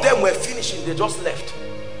all of them were finishing, they just left.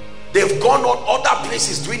 They've gone on other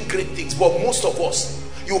places doing great things. But most of us,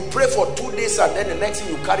 you pray for 2 days and then the next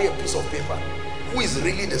thing you carry a piece of paper. Who is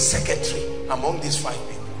really the secretary among these 5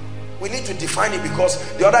 people? We need to define it, because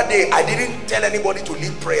the other day I didn't tell anybody to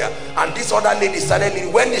lead prayer, and this other lady started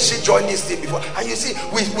leading. When did she join this thing before? And you see,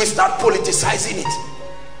 we start politicizing it.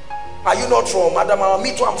 Are you not from Adamawa?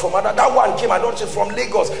 Me too, I'm from Adamawa. That one came, I don't say, from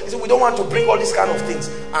Lagos. He said, we don't want to bring all these kind of things.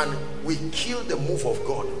 And we kill the move of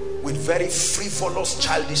God with very frivolous,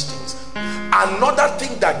 childish things. Another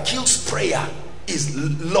thing that kills prayer is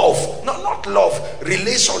love. Not love,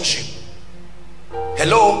 relationship.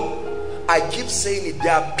 Hello? I keep saying it.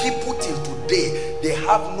 There are people till today, they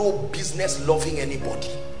have no business loving anybody.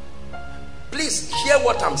 Please hear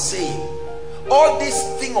what I'm saying. All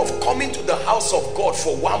this thing of coming to the house of God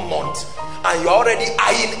for 1 month and you're already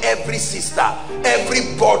eyeing every sister,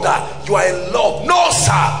 every brother, you are in love. No,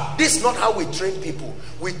 sir. This is not how we train people.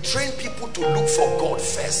 We train people to look for God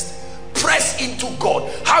first. Press into God.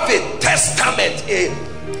 Have a testament,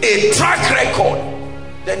 a track record.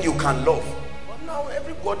 Then you can love. But now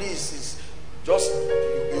everybody is Just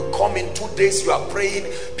you come in 2 days, you are praying,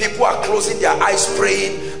 people are closing their eyes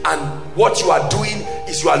praying, and what you are doing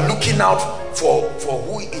is you are looking out for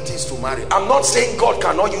who it is to marry. I'm not saying God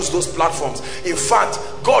cannot use those platforms. In fact,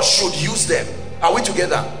 God should use them. Are we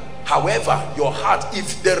together? However, your heart,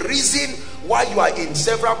 if the reason why you are in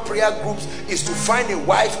several prayer groups is to find a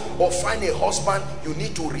wife or find a husband, you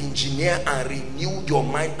need to re-engineer and renew your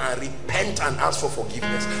mind and repent and ask for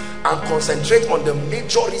forgiveness and concentrate on the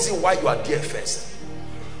major reason why you are there first.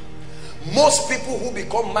 Most people who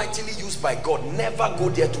become mightily used by God never go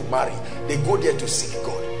there to marry. They go there to seek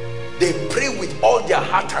God. They pray with all their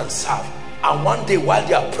heart and serve, and one day while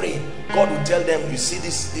they are praying, God will tell them, you see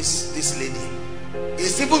this lady,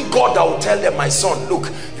 it's even God that will tell them, my son,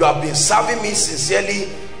 look, you have been serving me sincerely.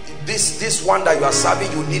 This one that you are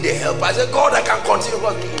serving, you need a helper. I said, God, I can continue.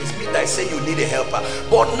 God, it's me that say you need a helper.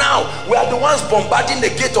 But now we are the ones bombarding the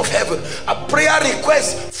gate of heaven. A prayer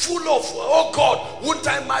request full of, oh God, won't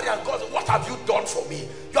I marry? And God, what have you done for me?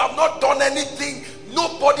 You have not done anything.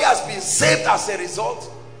 Nobody has been saved as a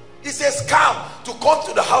result. It's a scam to come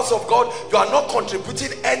to the house of God. You are not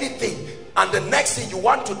contributing anything, and the next thing you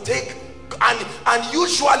want to take, and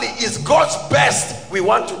usually it's God's best we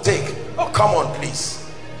want to take. Oh, come on, please.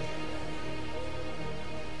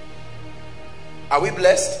 Are we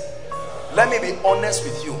blessed? Let me be honest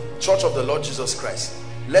with you, Church of the Lord Jesus Christ.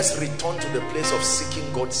 Let's return to the place of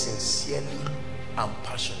seeking God sincerely and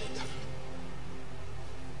passionately.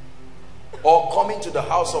 Or coming to the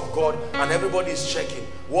house of God and everybody is checking,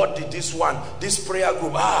 what did this prayer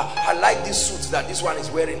group, I like this suit that this one is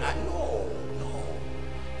wearing. No.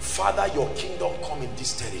 Father, your kingdom come in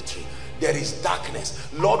this territory. There is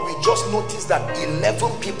darkness. Lord, we just noticed that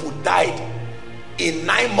 11 people died in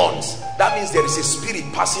 9 months. That means there is a spirit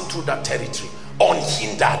passing through that territory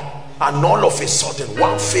unhindered, and all of a sudden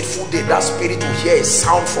one fateful day that spirit will hear a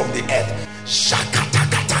sound from the earth.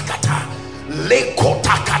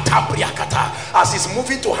 As it's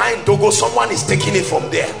moving to Haindogo, someone is taking it from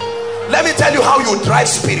there. Let me tell you how you drive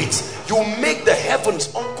spirits. You make the heavens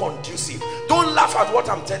unconducive. Don't laugh at what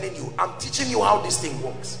I'm telling you. I'm teaching you how this thing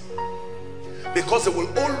works. Because they will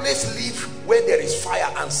always live where there is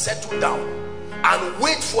fire and settle down and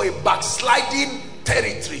wait for a backsliding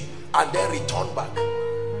territory and then return back.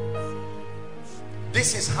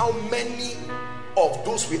 This is how many of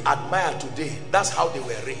those we admire today, that's how they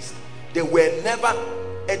were raised. They were never,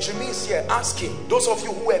 Ejimi is here, ask him, those of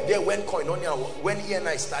you who were there when Koinonia, when he and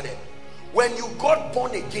I started, when you got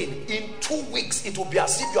born again, in 2 weeks it will be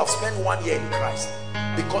as if you have spent 1 year in Christ,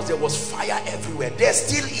 because there was fire everywhere. There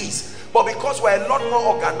still is, but because we're a lot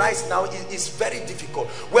more organized now, it's very difficult.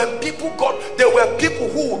 When people there were people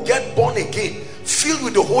who would get born again, filled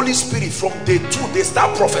with the Holy Spirit, from day 2 they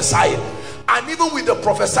start prophesying, and even with the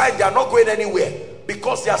prophesying they are not going anywhere,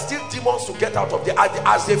 because there are still demons to get out of there.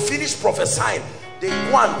 As they finish prophesying, they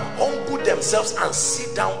go and humble themselves and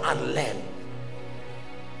sit down and learn.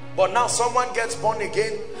 But now someone gets born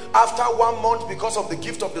again, after 1 month, because of the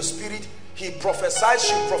gift of the Spirit, he prophesies,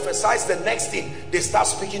 she prophesies, the next thing they start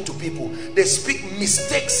speaking to people. They speak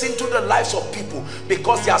mistakes into the lives of people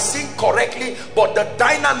because they are seeing correctly, but the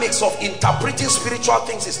dynamics of interpreting spiritual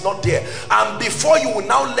things is not there. And before you will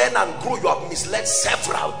now learn and grow, you have misled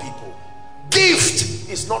several people. Gift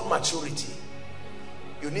is not maturity.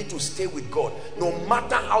 You need to stay with God. No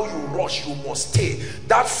matter how you rush, you must stay.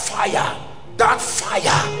 That fire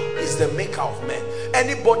is the maker of men.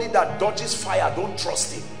 Anybody that dodges fire, don't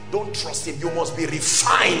trust him. Don't trust him. You must be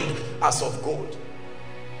refined as of gold.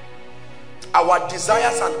 Our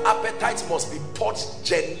desires and appetites must be poured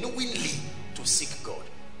genuinely to seek God.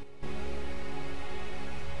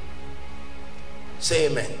 Say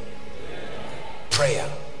amen. Prayer.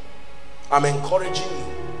 I'm encouraging you.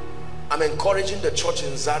 I'm encouraging the church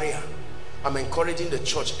in Zaria. I'm encouraging the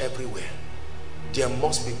church everywhere. There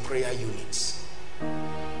must be prayer units.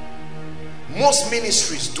 Most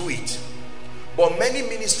ministries do it, but many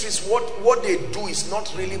ministries, what they do is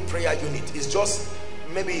not really prayer unit. It's just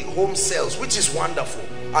maybe home cells, which is wonderful.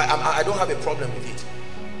 I don't have a problem with it.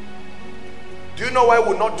 Do you know why we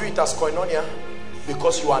will not do it as Koinonia?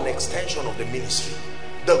 Because you are an extension of the ministry.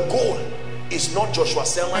 The goal is not Joshua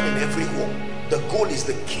Selman in every home. The goal is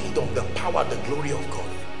the kingdom, the power, the glory of God.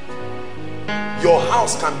 Your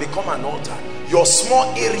house can become an altar. Your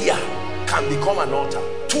small area can become an altar.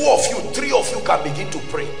 2 of you, 3 of you can begin to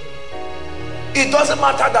pray. It doesn't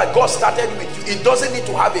matter that God started with you. It doesn't need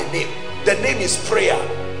to have a name. The name is prayer.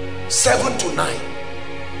 7 to 9,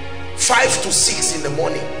 5 to 6 in the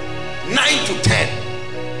morning, 9 to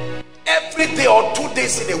 10. Every day, or 2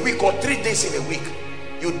 days in a week, or 3 days in a week.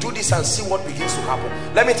 You do this and see what begins to happen.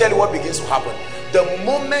 Let me tell you what begins to happen. The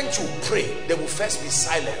moment you pray, there will first be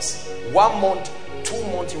silence. 1 month, 2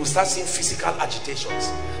 months, you will start seeing physical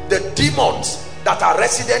agitations. The demons that are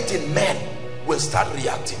resident in men will start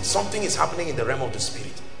reacting. Something is happening in the realm of the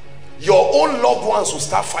spirit. Your own loved ones will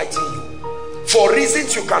start fighting you for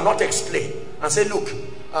reasons you cannot explain, and say, look,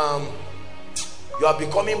 you are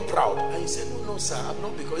becoming proud. And you say, no sir, I'm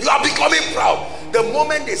not becoming. You are becoming proud. The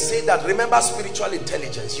moment they say that, remember spiritual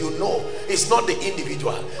intelligence. You know it's not the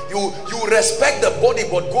individual. You respect the body,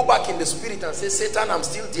 but go back in the spirit and say, Satan, I'm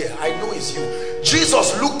still there. I know it's you.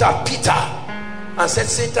 Jesus looked at Peter and said,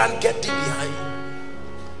 Satan, get thee behind you.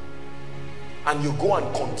 And you go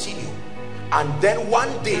and continue. And then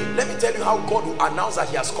one day, let me tell you how God will announce that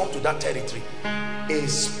he has come to that territory. A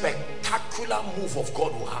spectacular move of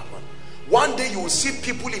God will happen. One day you will see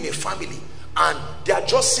people in a family and they are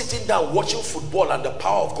just sitting down watching football, and the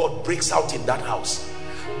power of God breaks out in that house.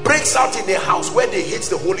 Breaks out in a house where they hate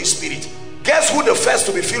the Holy Spirit. Guess who the first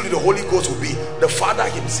to be filled with the Holy Ghost will be? The Father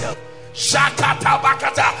himself. Shakata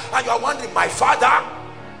bakata. And you are wondering, my father?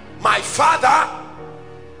 My father?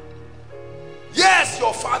 Yes,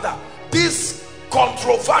 your father. This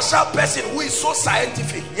controversial person who is so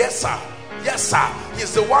scientific. Yes sir, yes sir.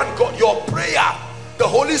 He's the one. God, your prayer, the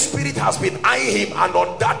Holy Spirit has been eyeing him, and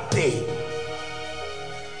on that day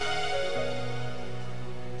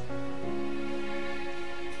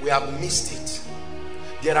we have missed it.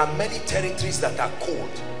 There are many territories that are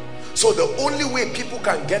cold. So the only way people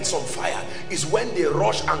can get some fire is when they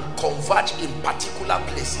rush and converge in particular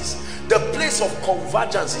places. The place of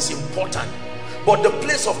convergence is important, but the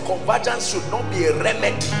place of convergence should not be a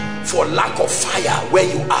remedy for lack of fire where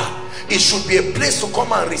you are. It should be a place to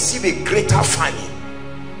come and receive a greater fire.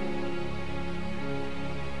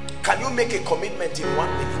 Can you make a commitment in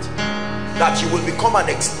 1 minute that you will become an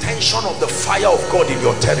extension of the fire of God in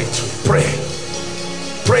your territory? Pray.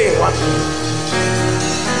 Pray in 1 minute.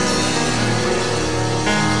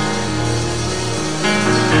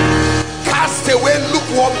 Cast away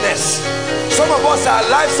lukewarmness. Some of us, our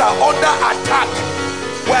lives are under attack.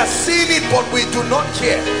 We are seeing it, but we do not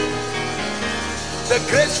care. The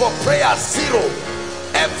grace for prayer, zero.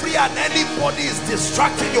 Every and anybody is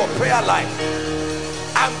distracting your prayer life.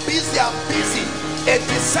 I'm busy, I'm busy. A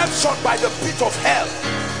deception by the pit of hell.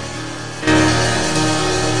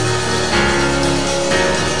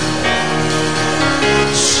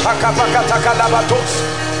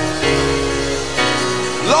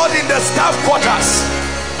 Lord, in the staff quarters,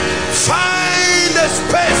 find a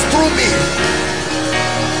space through me.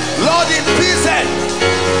 Lord, in PZ,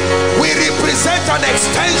 we represent an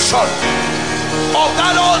extension of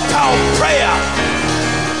that altar of prayer.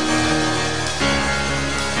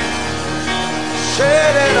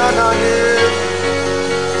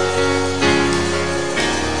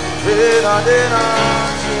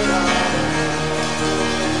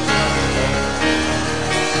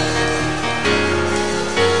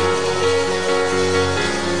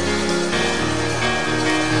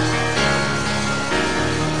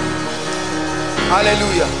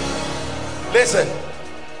 Hallelujah. Listen,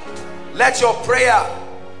 let your prayer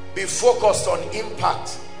be focused on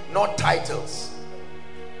impact, not titles.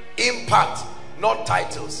 Impact, not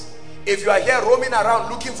titles. If you are here roaming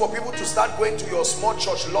around looking for people to start going to your small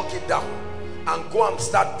church, lock it down and go and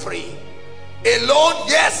start praying. Alone?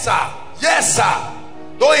 Yes sir, yes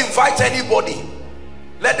sir. Don't invite anybody.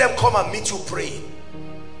 Let them come and meet you praying.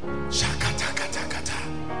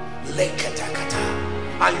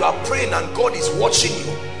 And you are praying and God is watching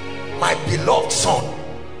you. My beloved son,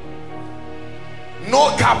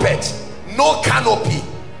 no carpet, no canopy,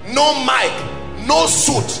 no mic, no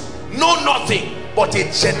suit, no nothing, but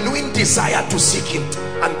a genuine desire to seek him.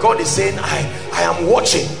 And God is saying, I am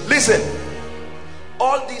watching. Listen,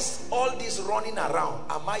 all this running around,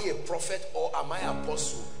 am I a prophet or am I an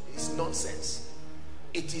apostle, is nonsense.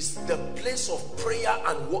 It is the place of prayer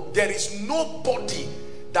and work. There is nobody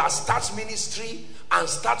that starts ministry and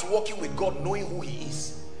starts working with God knowing who he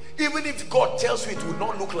is. Even if God tells you it will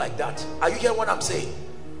not look like that. Are you hearing what I'm saying?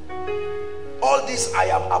 All this, I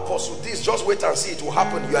am apostle, this, just wait and see, it will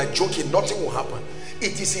happen. You are joking, nothing will happen.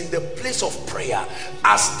 It is in the place of prayer.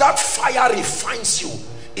 As that fire refines you,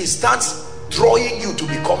 it starts drawing you to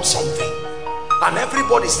become something. And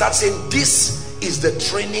everybody starts saying, this is the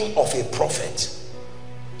training of a prophet.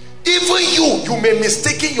 Even you may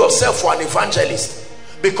mistake yourself for an evangelist,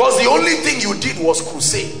 because the only thing you did was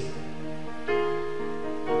crusade.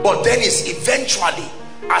 But then it's eventually,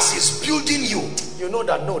 as he's building you, you know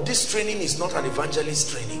that no, this training is not an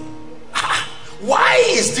evangelist training. Why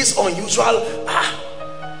is this unusual?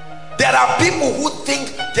 There are people who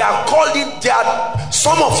think they are called in, they are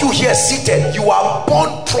Some of you here seated, you are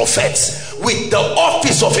born prophets with the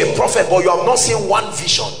office of a prophet, but you have not seen one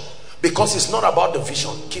vision, because it's not about the vision.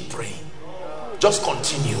 Keep praying. Just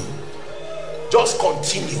continue. Just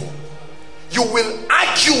continue. You will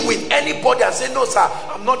argue with anybody and say, no sir,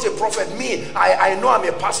 I'm not a prophet. Me, I know I'm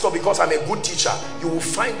a pastor because I'm a good teacher. You will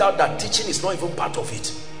find out that teaching is not even part of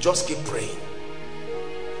it. Just keep praying.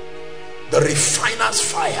 The refiner's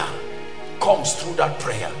fire comes through that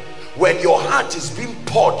prayer. When your heart is being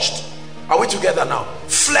purged, are we together now?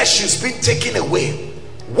 Flesh is being taken away.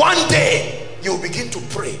 One day you will begin to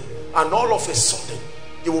pray, and all of a sudden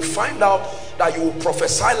you will find out that you will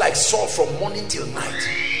prophesy like Saul from morning till night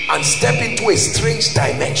and step into a strange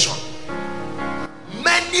dimension.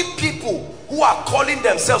 Many people who are calling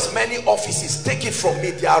themselves many offices, take it from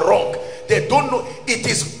me, they are wrong. They don't know. It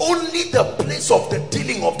is only the place of the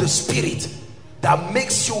dealing of the spirit that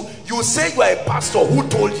makes you. You say you are a pastor. Who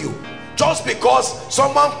told you? Just because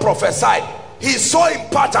someone prophesied, he saw in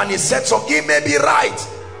part and he said something, he may be right,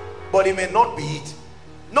 but it may not be it.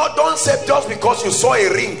 No, don't say just because you saw a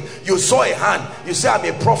ring, you saw a hand, you say I'm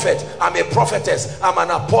a prophet, I'm a prophetess, I'm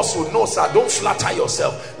an apostle. No sir, don't flatter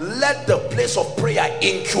yourself. Let the place of prayer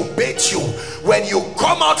incubate you. When you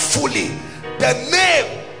come out fully, the name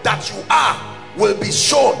that you are will be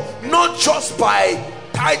shown, not just by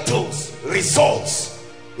titles. Results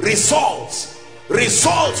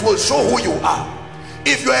will show who you are.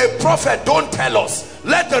 If you're a prophet, don't tell us,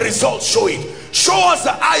 let the results show it. Show us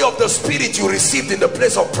the eye of the spirit you received in the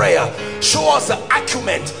place of prayer. Show us the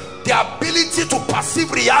acumen, the ability to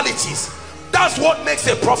perceive realities. That's what makes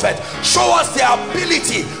a prophet. Show us the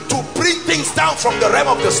ability to bring things down from the realm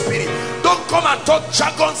of the spirit. Don't come and talk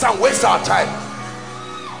jargons and waste our time.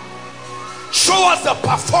 Show us the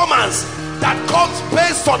performance that comes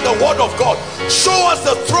based on the word of God. Show us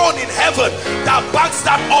the throne in heaven that backs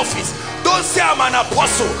that office. Don't say I'm an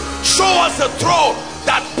apostle. Show us the throne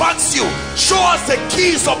that backs you. Show us the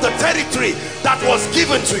keys of the territory that was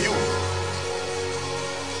given to you.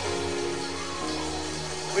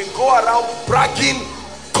 We go around bragging,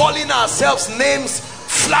 calling ourselves names,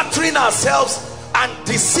 flattering ourselves, and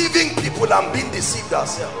deceiving people and being deceived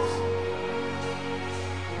ourselves.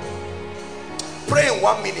 Pray in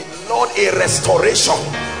 1 minute. Lord, a restoration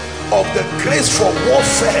of the grace for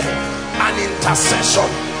warfare and intercession,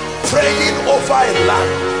 praying over a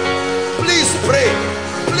land. Please pray,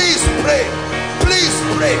 please pray, please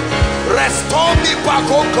pray. Restore me back,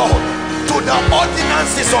 oh God, to the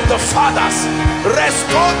ordinances of the fathers.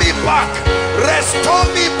 Restore me back, restore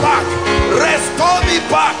me back, restore me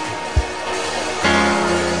back.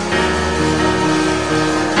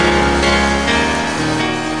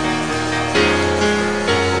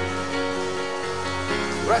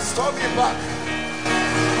 Restore me back.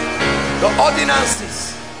 The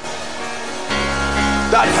ordinances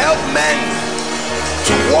that help men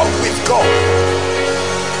to walk with God.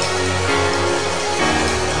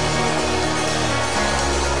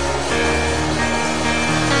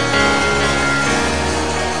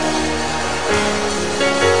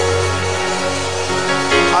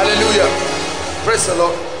 Hallelujah. Praise the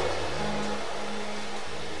Lord.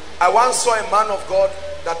 I once saw a man of God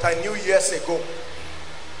that I knew years ago.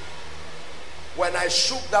 When I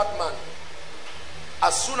shook that man,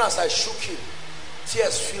 as soon as I shook him,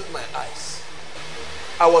 tears filled my eyes.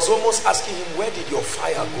 I was almost asking him, where did your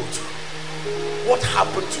fire go to? What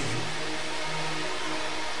happened to you?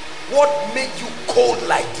 What made you cold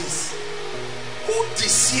like this? Who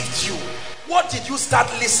deceived you? What did you start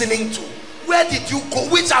listening to? Where did you go?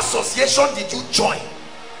 Which association did you join?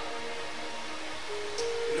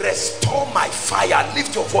 Restore my fire.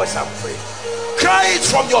 Lift your voice and pray. Cry it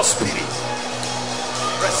from your spirit.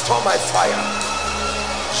 Restore my fire.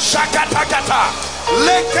 Shakatakata.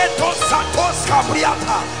 Leketo satos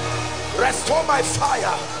kabriata. Restore my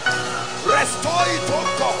fire. Restore it, oh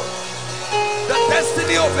God. The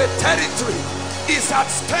destiny of a territory is at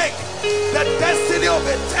stake. The destiny of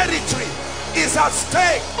a territory is at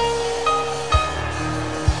stake.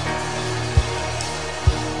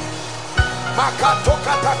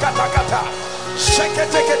 Makatokatakata.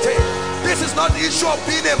 Sheketekete. This is not the issue of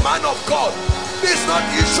being a man of God. This is not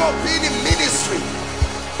the issue of being in ministry.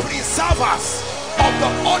 Preserve us of the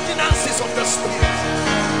ordinances of the Spirit.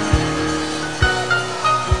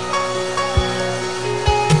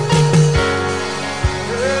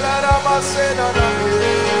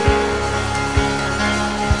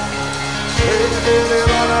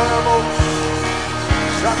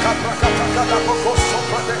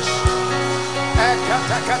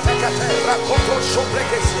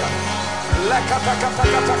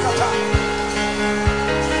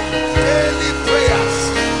 Daily prayers,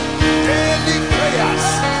 daily prayers.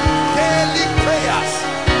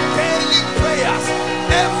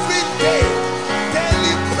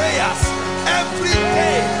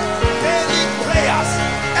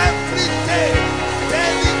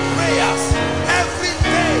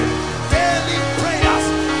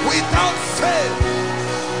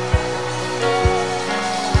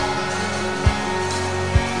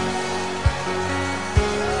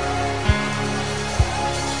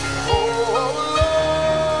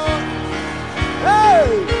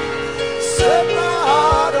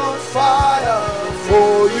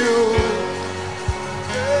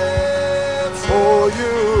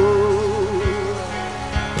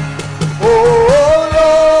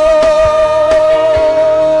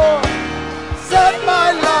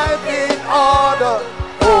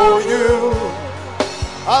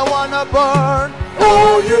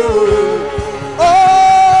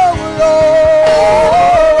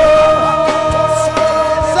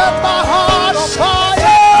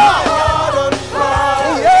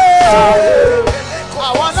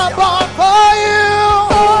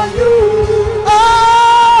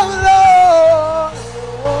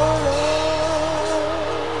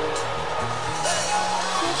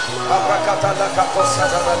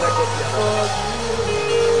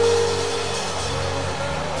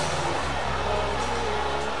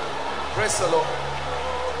 Praise the Lord.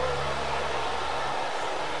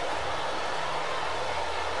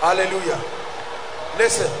 Hallelujah.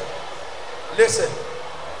 Listen. Listen.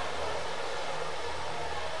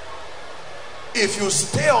 If you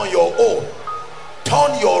stay on your own,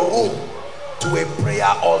 turn your room to a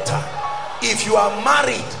prayer altar. If you are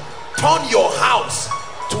married, turn your house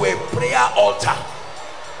to a prayer altar.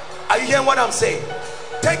 Are you hearing what I'm saying?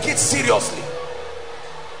 Take it seriously.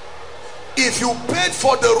 If you paid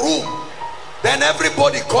for the room, then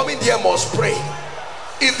everybody coming there must pray.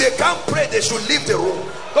 If they can't pray, they should leave the room.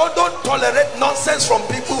 Don't tolerate nonsense from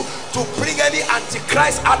people to bring any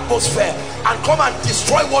antichrist atmosphere and come and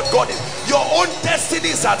destroy what God is. Your own destiny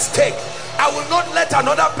is at stake. I will not let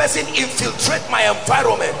another person infiltrate my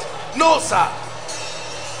environment. No, sir.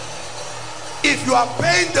 If you are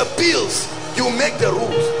paying the bills, you make the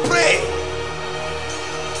rules. Pray.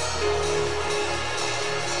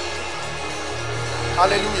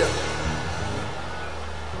 Hallelujah.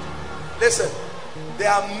 Listen,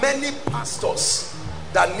 there are many pastors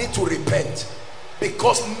that need to repent,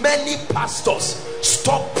 because many pastors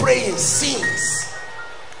stop praying since.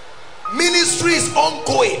 Ministry is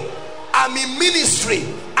ongoing. I'm in ministry.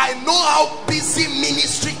 I know how busy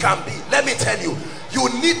ministry can be. Let me tell you, you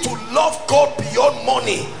need to love God beyond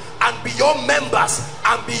money and beyond members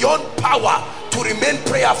and beyond power to remain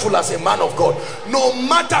prayerful as a man of God. No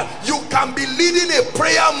matter, you can be leading a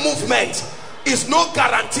prayer movement. It's no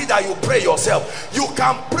guarantee that you pray yourself. You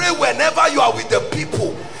can pray whenever you are with the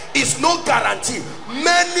people. It's no guarantee.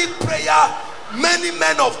 Many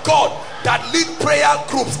men of God that lead prayer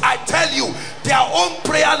groups, I tell you, their own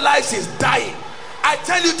prayer lives is dying. I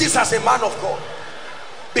tell you this as a man of God,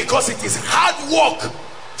 because it is hard work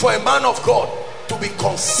for a man of God to be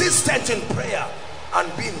consistent in prayer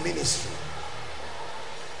and be in ministry.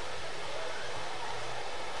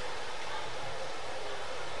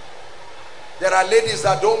 There are ladies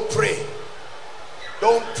that don't pray.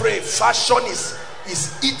 Don't pray. Fashion is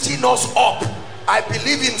eating us up. I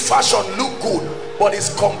believe in fashion, look good, but it's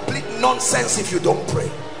complete nonsense if you don't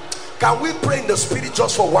pray. Can we pray in the spirit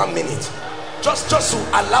just for 1 minute? Just to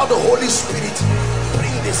allow the Holy Spirit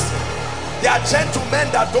bring this. There are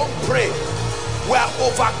gentlemen that don't pray. We are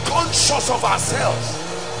over-conscious of ourselves.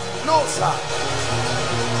 No, sir.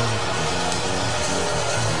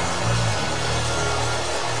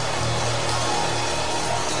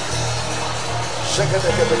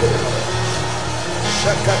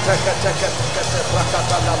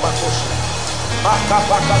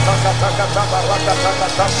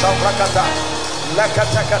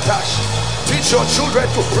 Teach your children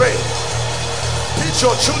to pray. Teach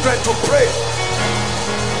your children to pray.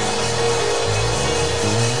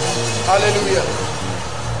 Hallelujah.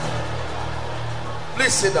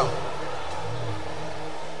 Please sit down.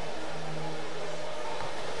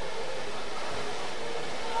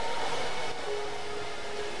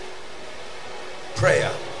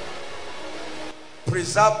 Prayer.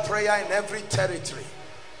 Preserve prayer in every territory.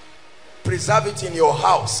 Preserve it in your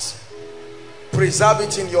house. Preserve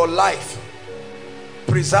it in your life.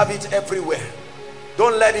 Preserve it everywhere.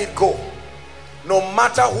 Don't let it go. No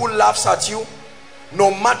matter who laughs at you,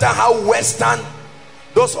 no matter how Western,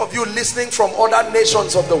 those of you listening from other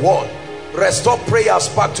nations of the world, restore prayers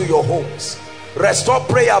back to your homes. Restore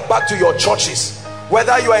prayer back to your churches.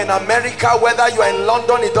 Whether you are in America, whether you are in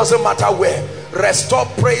London, it doesn't matter where. Restore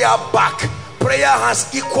prayer back. Prayer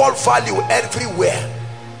has equal value everywhere.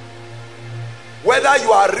 Whether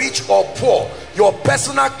you are rich or poor, your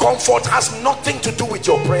personal comfort has nothing to do with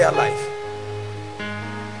your prayer life.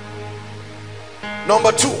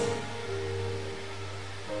 Number 2,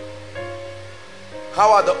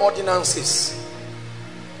 how are the ordinances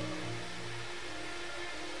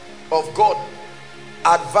of God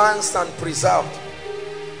advanced and preserved?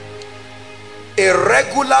 A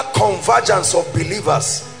regular convergence of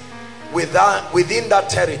believers within that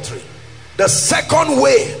territory. The second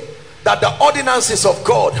way that the ordinances of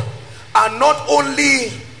God are not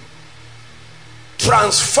only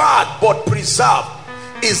transferred but preserved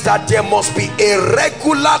is that there must be a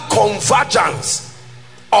regular convergence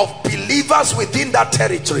of believers within that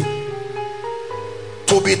territory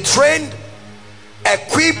to be trained,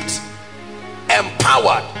 equipped,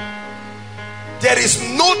 empowered. There is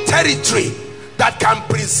no territory that can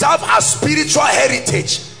preserve her spiritual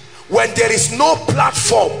heritage when there is no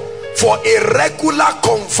platform for a regular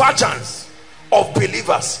convergence of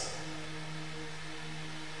believers.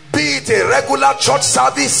 Be it a regular church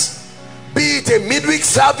service, be it a midweek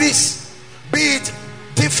service, be it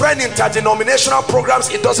different interdenominational programs,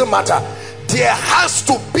 it doesn't matter. There has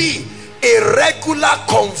to be a regular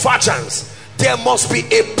convergence. There must be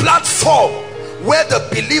a platform where the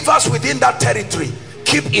believers within that territory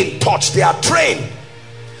keep in touch. They are trained,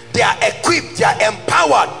 they are equipped, they are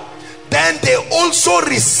empowered. Then they also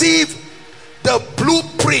receive the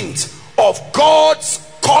blueprint of God's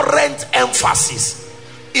current emphasis.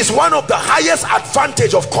 Is one of the highest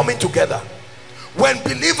advantage of coming together. When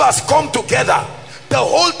believers come together, the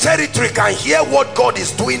whole territory can hear what God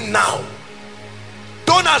is doing now.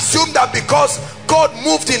 Don't assume that because God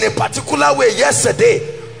moved in a particular way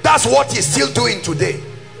yesterday, that's what he's still doing today.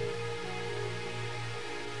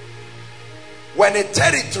 When a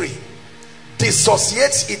territory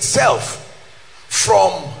dissociates itself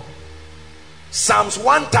from Psalms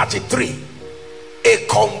 133, a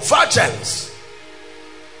convergence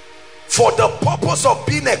for the purpose of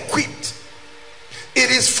being equipped.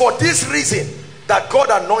 It is for this reason that God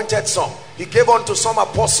anointed some. He gave unto some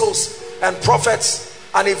apostles and prophets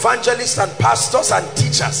and evangelists and pastors and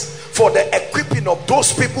teachers for the equipping of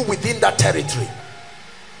those people within that territory.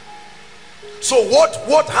 So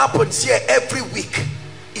what happens here every week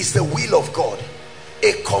is the will of God.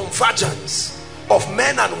 A convergence of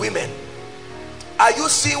men and women. Are you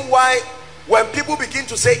seeing why when people begin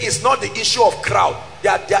to say it's not the issue of crowd,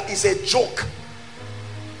 there is a joke?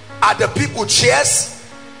 Are the people cheers?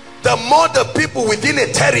 The more the people within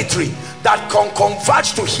a territory that can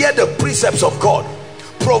converge to hear the precepts of God,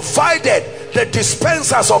 provided the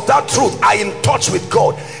dispensers of that truth are in touch with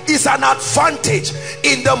God, is an advantage.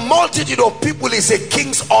 In the multitude of people is a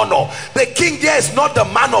king's honor. The king there is not the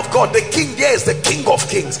man of God. The king there is the King of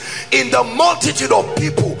Kings. In the multitude of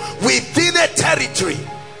people within a territory,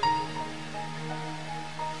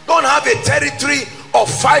 don't have a territory of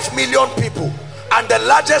 5 million people and the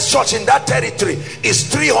largest church in that territory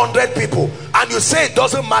is 300 people, and you say it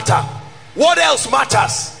doesn't matter. What else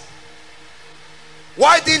matters?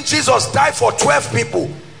 Why didn't Jesus die for 12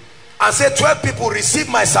 people and say 12 people receive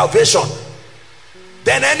my salvation,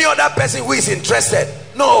 then any other person who is interested?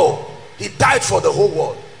 No, he died for the whole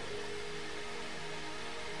world.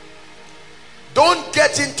 Don't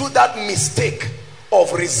get into that mistake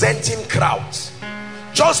of resenting crowds.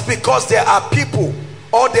 Just because there are people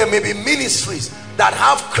or there may be ministries that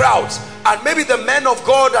have crowds, and maybe the men of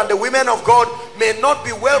God and the women of God may not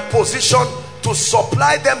be well positioned to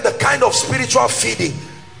supply them the kind of spiritual feeding,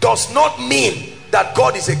 does not mean that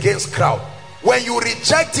God is against crowd. When you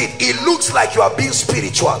reject it, it looks like you are being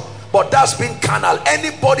spiritual, but that's being carnal.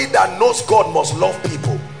 Anybody that knows God must love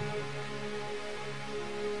people.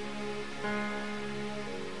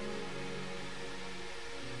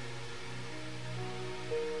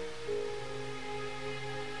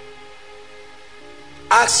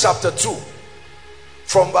 Acts chapter 2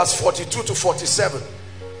 from verse 42 to 47.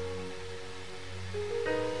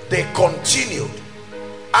 They continued.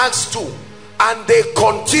 Acts 2, and they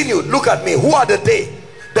continued. Look at me. Who are the they?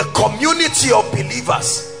 The community of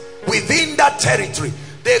believers within that territory.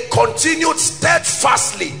 They continued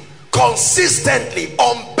steadfastly, consistently,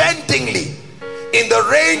 unbendingly, in the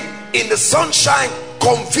rain, in the sunshine,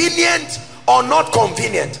 convenient or not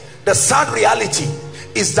convenient. The sad reality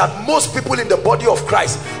is that most people in the body of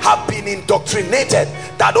Christ have been indoctrinated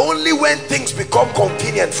that only when things become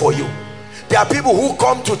convenient for you. There are people who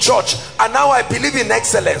come to church and now I believe in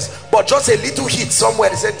excellence, but just a little hit somewhere,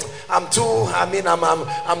 they said, I'm too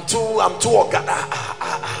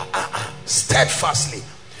steadfastly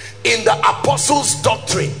in the apostles'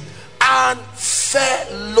 doctrine and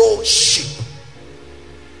fellowship,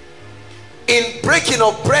 in breaking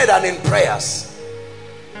of bread and in prayers.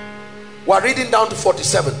 We're reading down to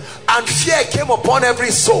 47. And fear came upon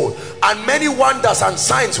every soul, and many wonders and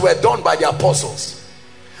signs were done by the apostles.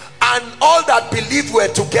 And all that believed were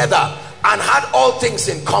together and had all things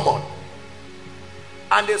in common.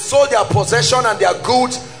 And they sold their possession and their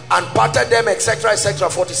goods and parted them, etc., etc.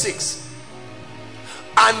 46.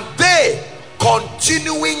 And they,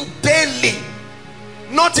 continuing daily,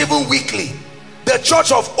 not even weekly, the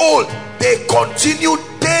church of old, they continued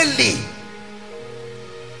daily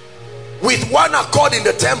with one accord in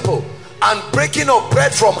the temple, and breaking of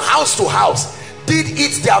bread from house to house, did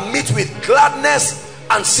eat their meat with gladness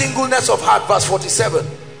and singleness of heart. Verse 47.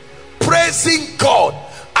 Praising God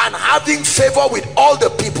and having favor with all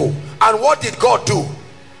the people. And what did God do?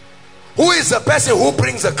 Who is the person who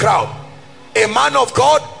brings the crowd? A man of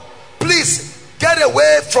God? Please get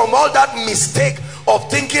away from all that mistake of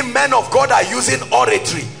thinking men of God are using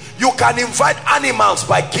oratory. You can invite animals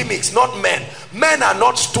by gimmicks, not men. Men are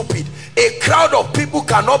not stupid. A crowd of people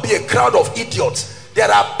cannot be a crowd of idiots.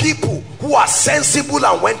 There are people who are sensible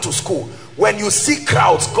and went to school. When you see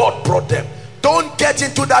crowds, God brought them. Don't get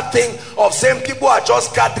into that thing of saying people are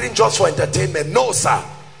just gathering just for entertainment. No, sir.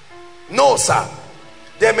 No, sir.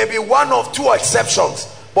 There may be one or two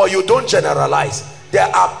exceptions, but you don't generalize. There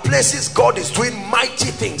are places God is doing mighty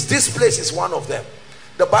things. This place is one of them.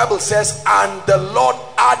 The Bible says, and the Lord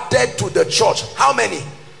added to the church, how many?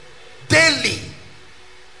 Daily,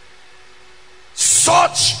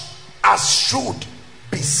 such as should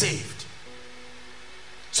be saved.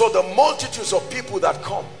 So the multitudes of people that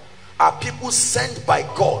come are people sent by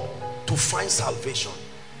God to find salvation.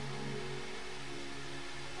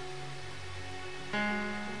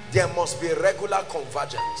 There must be regular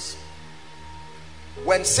convergence.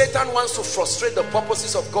 When Satan wants to frustrate the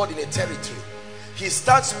purposes of God in a territory, he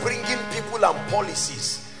starts bringing people and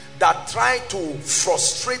policies that try to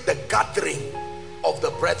frustrate the gathering of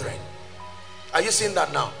the brethren. Are you seeing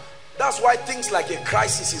that now? That's why things like a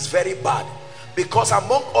crisis is very bad, because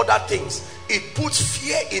among other things, it puts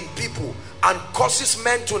fear in people and causes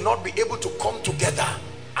men to not be able to come together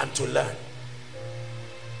and to learn.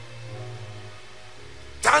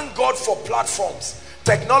 Thank God for platforms.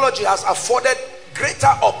 Technology has afforded greater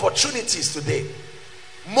opportunities today.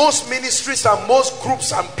 Most ministries and most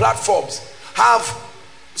groups and platforms have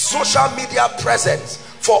social media presence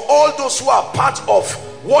for all those who are part of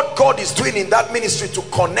what God is doing in that ministry to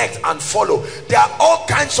connect and follow. There are all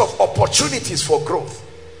kinds of opportunities for growth.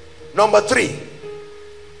 Number 3,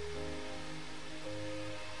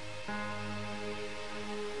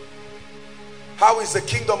 how is the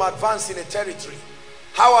kingdom advanced in a territory?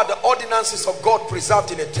 How are the ordinances of God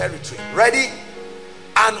preserved in a territory? Ready?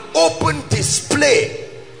 An open display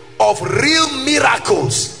of real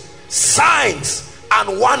miracles, signs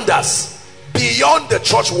and wonders beyond the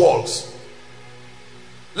church walls.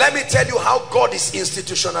 Let me tell you how God is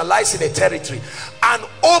institutionalized in a territory. An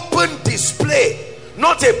open display,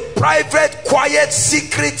 not a private, quiet,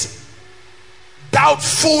 secret,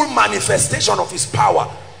 doubtful manifestation of his power.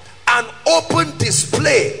 An open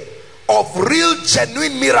display of real,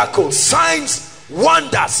 genuine miracles, signs,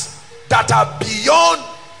 wonders that are beyond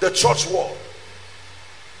the church wall.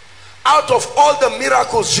 Out of all the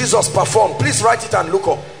miracles Jesus performed, please write it and look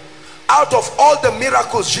up. Out of all the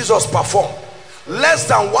miracles Jesus performed, less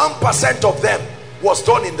than 1% of them was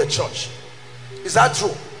done in the church. Is that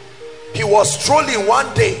true? He was strolling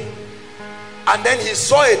one day and then he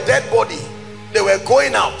saw a dead body. They were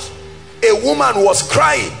going out. A woman was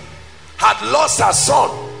crying, had lost her son,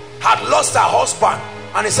 had lost her husband,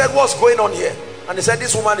 and he said, what's going on here? And he said,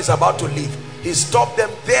 this woman is about to leave. He stopped them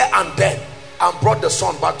there and then and brought the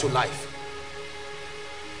son back to life.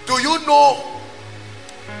 Do you know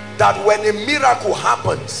that when a miracle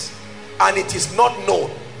happens and it is not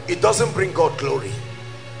known, it doesn't bring God glory?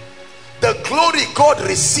 The glory God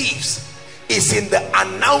receives is in the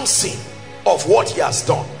announcing of what he has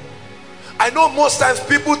done. I know most times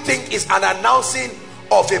people think it's an announcing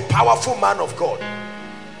of a powerful man of God.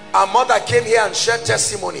 Our mother came here and shared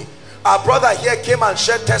testimony. Our brother here came and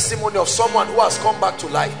shared testimony of someone who has come back to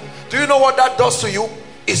life. Do you know what that does to you?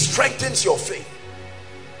 It strengthens your faith.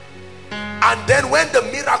 And then when the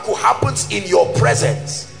miracle happens in your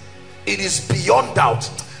presence, it is beyond doubt.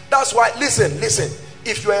 That's why, listen,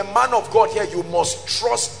 if you're a man of God here, you must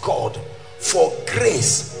trust God for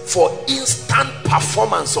grace, for instant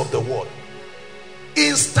performance of the word.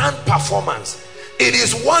 Instant performance. It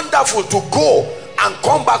is wonderful to go and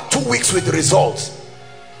come back 2 weeks with results,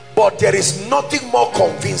 but there is nothing more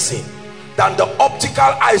convincing than the optical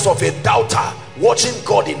eyes of a doubter watching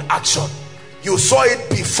God in action. You saw it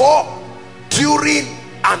before, during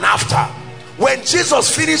and after. When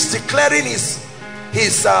Jesus finished declaring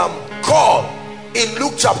his call in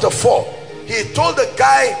Luke chapter 4, he told the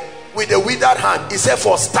guy with the withered hand, he said,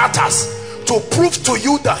 for starters, to prove to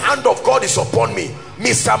you the hand of God is upon me,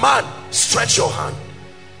 Mr. Man, stretch your hand.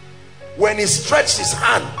 When he stretched his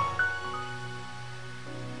hand,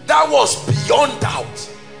 that was beyond doubt.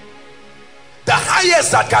 The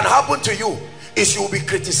highest that can happen to you is you will be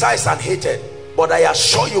criticized and hated, but I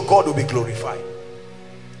assure you God will be glorified.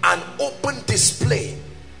 An open display.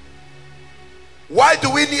 Why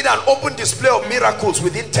do we need an open display of miracles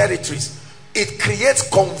within territories? It creates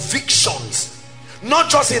convictions, not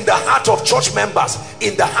just in the heart of church members,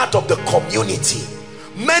 in the heart of the community.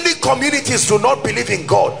 Many communities do not believe in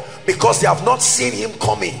God because they have not seen him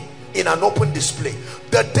coming in an open display.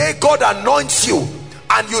 The day God anoints you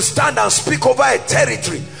and you stand and speak over a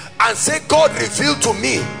territory and say, God revealed to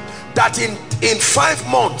me that in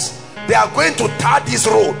 5 months they are going to tar this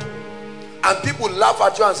road, and people laugh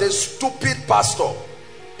at you and say, stupid pastor,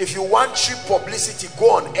 if you want cheap publicity,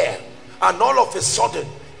 go on air. And all of a sudden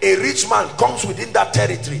a rich man comes within that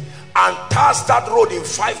territory and tars that road in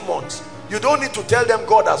 5 months. You don't need to tell them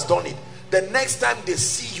God has done it. The next time they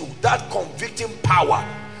see you, that convicting power,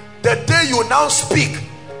 the day you now speak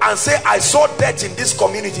and say, I saw death in this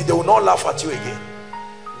community, they will not laugh at you again.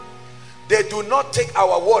 They do not take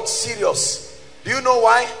our words serious. Do you know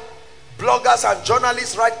why? Bloggers and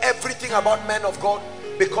journalists write everything about men of God,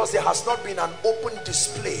 because there has not been an open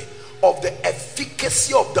display of the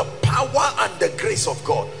efficacy of the power and the grace of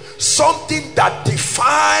God. Something that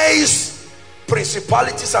defies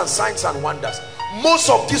principalities and signs and wonders. Most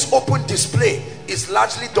of this open display is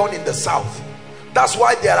largely done in the South. That's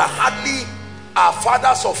why there are hardly our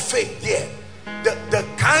fathers of faith there. The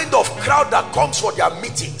kind of crowd that comes for their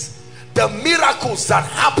meetings, the miracles that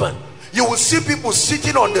happen. You will see people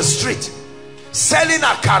sitting on the street selling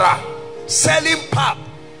akara, selling pap,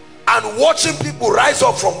 and watching people rise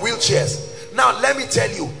up from wheelchairs. Now let me tell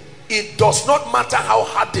you, it does not matter how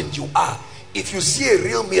hardened you are. If you see a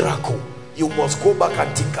real miracle, you must go back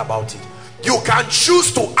and think about it. You can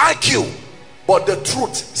choose to argue, but the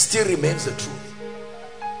truth still remains the truth.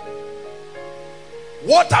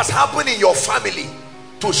 What has happened in your family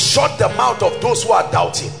to shut the mouth of those who are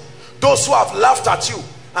doubting, those who have laughed at you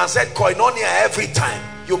and said koinonia every time?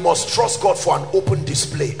 You must trust God for an open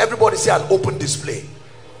display. Everybody say an open display.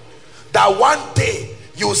 That one day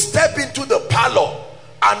you step into the parlor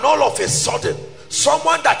and all of a sudden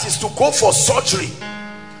someone that is to go for surgery,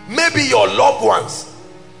 maybe your loved ones,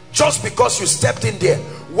 just because you stepped in there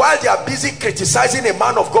while they are busy criticizing a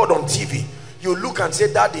man of God on TV, you look and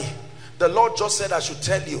say, Daddy, the Lord just said I should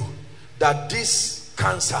tell you that this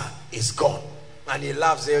cancer is gone. And he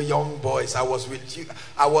laughs. Say, young boys, I was with you.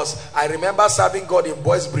 I remember serving God in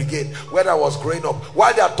Boys Brigade when I was growing up.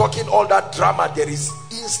 While they are talking all that drama, there is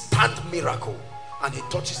instant miracle. And he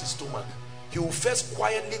touches his stomach. He will first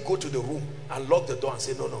quietly go to the room and lock the door and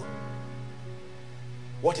say, no.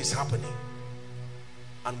 What is happening?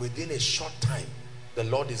 And within a short time, the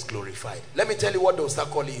Lord is glorified. Let me tell you what they will start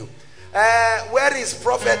calling you. Where is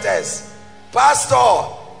prophetess?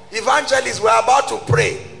 Pastor, evangelist, we're about to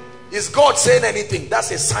pray. Is God saying anything?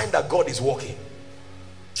 That's a sign that God is working.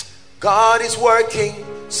 God is working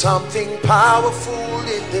something powerful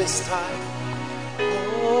in this time.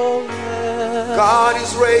 Oh, yeah. God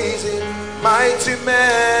is raising mighty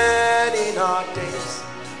men in our days.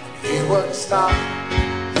 He won't stop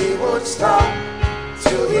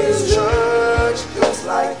till his church looks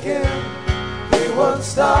like him. He won't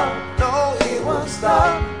stop, no, he won't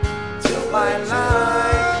stop till my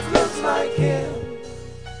life looks like him.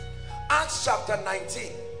 Acts chapter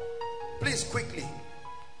 19, please quickly.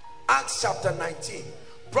 Acts chapter 19.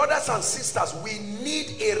 Brothers and sisters, we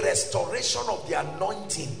need a restoration of the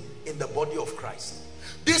anointing in the body of Christ.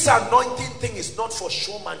 This anointing thing is not for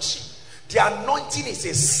showmanship. The anointing is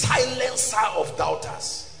a silencer of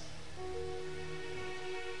doubters.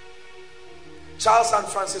 Charles and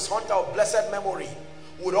Francis Hunter of blessed memory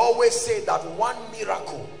would always say that one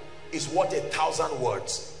miracle is worth 1,000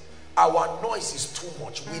 words. Our noise is too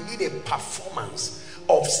much. We need a performance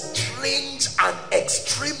of strange and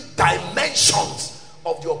extreme dimensions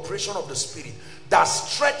of the operation of the Spirit that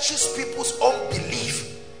stretches people's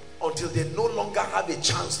unbelief until they no longer have a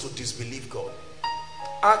chance to disbelieve God.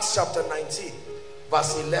 Acts chapter 19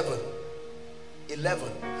 verse 11.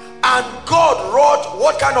 And God wrought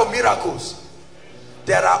what kind of miracles?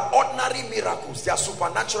 There are ordinary miracles. They are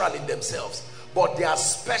supernatural in themselves, but they are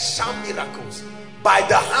special miracles by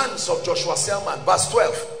the hands of Joshua Selman. Verse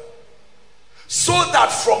 12. So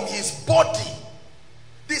that from his body,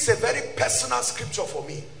 this is a very personal scripture for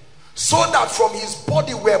me, so that from his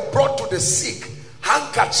body were brought to the sick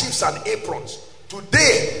handkerchiefs and aprons.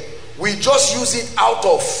 Today we just use it out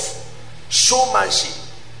of showmanship.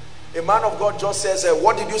 A man of God just says,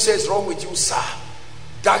 what did you say is wrong with you, sir?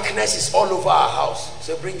 Darkness is all over our house.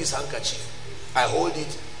 So bring his handkerchief. I hold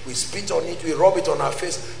it. We spit on it, we rub it on our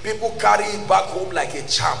face. People carry it back home like a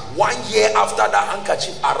charm. 1 year after that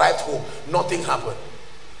handkerchief arrived home, nothing happened.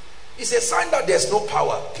 It's a sign that there's no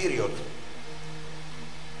power, period.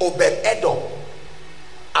 Obed-Edom,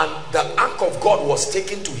 and the ark of God was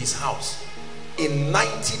taken to his house in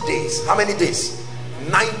 90 days. How many days?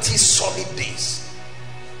 90 solid days.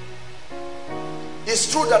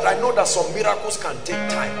 It's true that I know that some miracles can take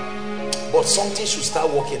time, but something should start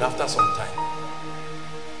working after some time.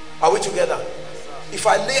 Are we together? If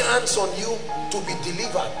I lay hands on you to be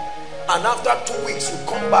delivered, and after 2 weeks you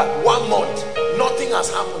come back, 1 month, nothing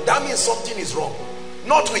has happened, that means something is wrong.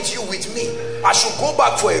 Not with you, with me. I should go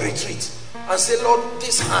back for a retreat and say, Lord,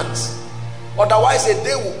 these hands. Otherwise a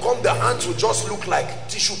day will come, the hands will just look like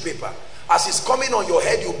tissue paper. As it's coming on your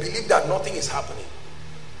head, you believe that nothing is happening.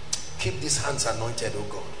 Keep these hands anointed, oh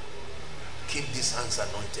God. Keep these hands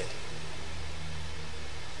anointed.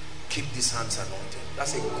 Keep these hands anointed.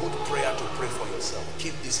 That's a good prayer to pray for yourself.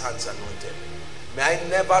 Keep these hands anointed. May I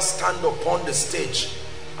never stand upon the stage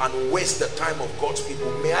and waste the time of God's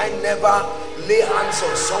people. May I never lay hands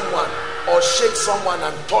on someone or shake someone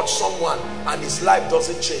and touch someone and his life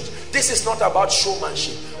doesn't change. This is not about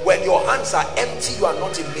showmanship. When your hands are empty, you are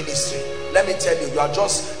not in ministry. Let me tell you, you are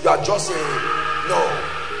just a no.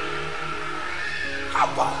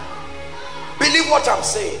 Abba. Believe what I'm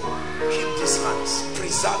saying. Keep these hands.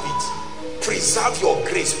 Preserve it. Preserve your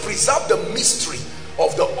grace. Preserve the mystery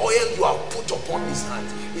of the oil you have put upon his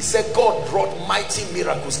hands. He said God brought mighty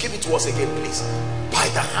miracles. Give it to us again, please. By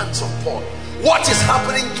the hands of Paul. What is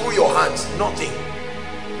happening through your hands? Nothing.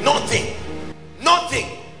 Nothing.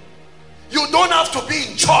 Nothing. You don't have to be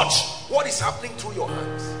in church. What is happening through your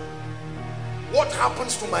hands? What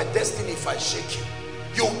happens to my destiny if I shake you?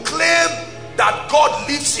 You claim that God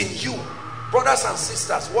lives in you. Brothers and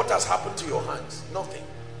sisters, what has happened to your hands? Nothing.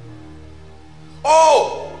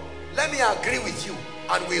 Oh, let me agree with you.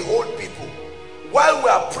 And we hold people. While we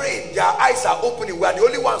are praying, their eyes are opening. We are the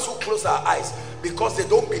only ones who close our eyes because they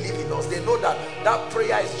don't believe in us. They know that that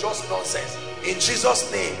prayer is just nonsense. In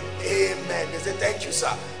Jesus' name, amen. They say, thank you,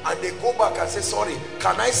 sir. And they go back and say, sorry,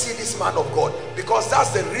 can I see this man of God? Because that's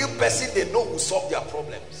the real person they know who solve their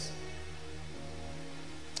problems.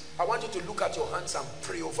 I want you to look at your hands and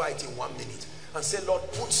pray over it in 1 minute and say, Lord,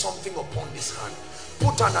 put something upon this hand.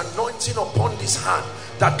 Put an anointing upon this hand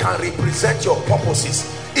that can represent your purposes.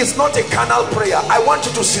 It's not a carnal prayer. I want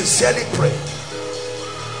you to sincerely pray.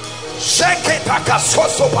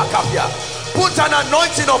 Put an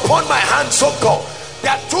anointing upon my hands, oh God.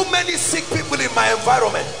 There are too many sick people in my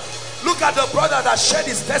environment. Look at the brother that shared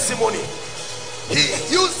his testimony. He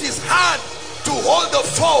used his hand to hold the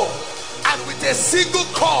phone, and with a single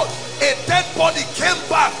cord, a dead body came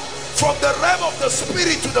back from the realm of the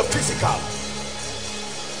spirit to the physical.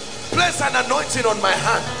 Place an anointing on my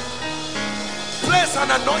hand. Place an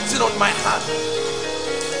anointing on my hand.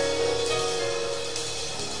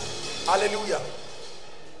 Hallelujah.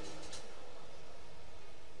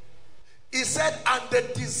 He said, and the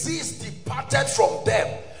disease departed from them,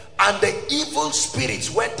 and the evil spirits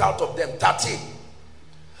went out of them. 13.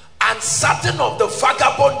 And certain of the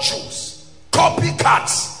vagabond Jews,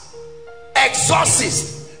 copycats,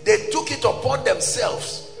 exorcists, they took it upon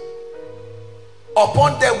themselves,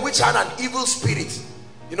 upon them which had an evil spirit.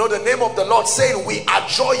 You know, the name of the Lord saying, we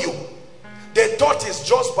adjure you. They thought it's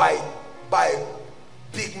just by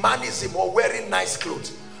big manism or wearing nice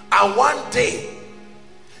clothes. And one day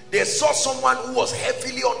they saw someone who was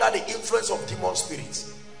heavily under the influence of demon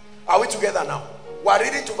spirits. Are we together now? We are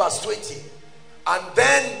reading to verse 20. And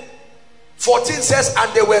then 14 says,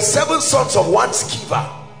 and there were 7 sons of one Sceva,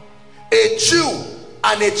 a Jew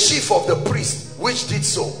and a chief of the priest, which did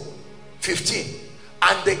so. 15.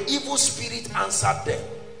 And the evil spirit answered them.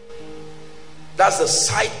 That's the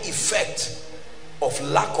side effect of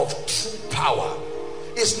lack of true power.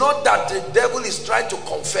 It's not that the devil is trying to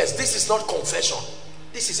confess. This is not confession.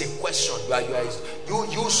 This is a question.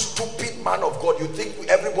 You stupid man of God. You think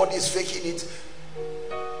everybody is faking it?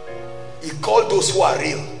 He called those who are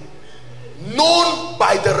real. Known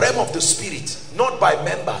by the realm of the spirit, not by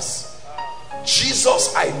members.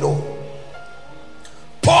 Jesus, I know.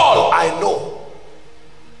 Paul, I know.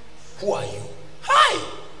 Who are you? Hi.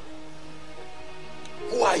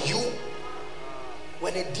 Who are you?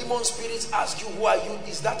 When a demon spirit asks you, who are you?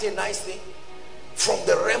 Is that a nice thing? From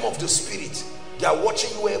the realm of the spirit, they are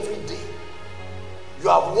watching you every day. You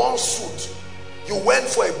have one suit. You went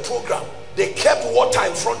for a program. They kept water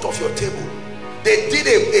in front of your table. They did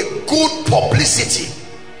a good publicity.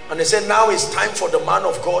 And they said, now it's time for the man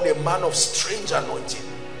of God, a man of strange anointing.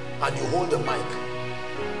 And you hold the mic.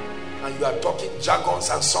 And you are talking jargons,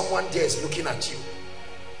 and someone there is looking at you.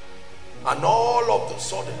 And all of a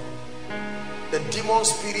sudden, the demon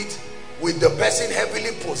spirit with the person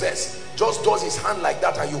heavily possessed just does his hand like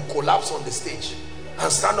that, and you collapse on the stage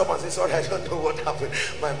and stand up and say, sorry, I don't know what happened.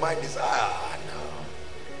 My mind is, no.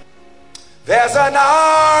 There's an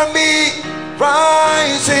army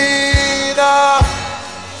rising up.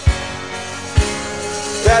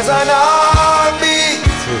 There's an army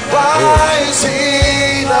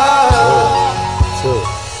rising up.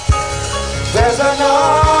 There's an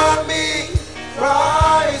army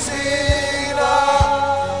rising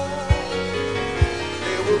up.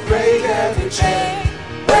 They will break every chain,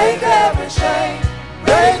 break every chain,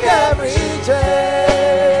 break every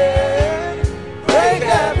chain, break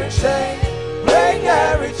every chain, break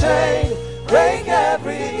every chain, break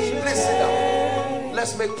every chain. Listen now.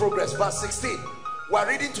 Let's make progress. Verse 16. We are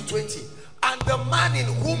reading to 20. And the man in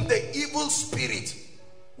whom the evil spirit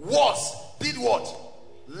was, did what?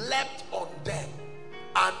 Leapt on them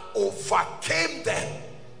and overcame them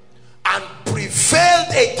and prevailed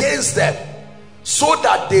against them, so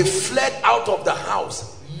that they fled out of the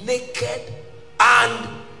house naked and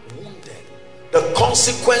wounded. The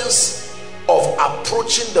consequence of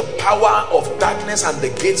approaching the power of darkness and the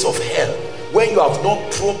gates of hell, when you have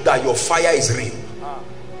not proved that your fire is real.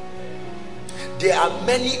 There are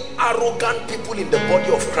many arrogant people in the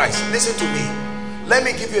body of Christ. Listen to me. Let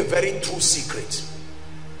me give you a very true secret.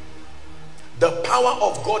 The power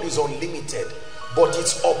of God is unlimited, but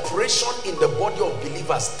its operation in the body of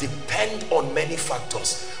believers depend on many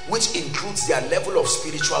factors, which includes their level of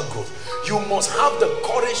spiritual growth. You must have the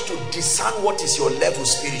courage to discern what is your level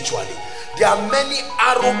spiritually. There are many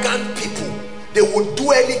arrogant people. They will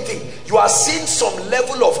do anything. You are seeing some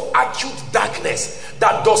level of acute darkness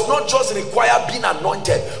that does not just require being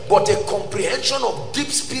anointed, but a comprehension of deep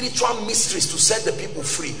spiritual mysteries to set the people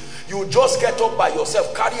free. You just get up by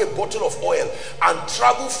yourself, carry a bottle of oil, and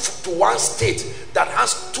travel to one state that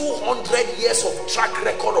has 200 years of track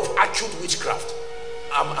record of acute witchcraft.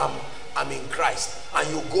 I'm in Christ. And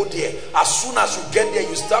you go there. As soon as you get there,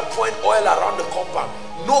 you start pouring oil around the compound.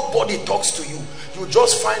 Nobody talks to you. You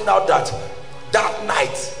just find out that that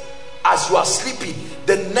night, as you are sleeping,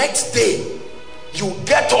 the next day you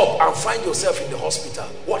get up and find yourself in the hospital.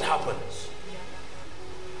 What happened?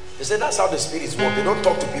 They say that's how the spirits work. They don't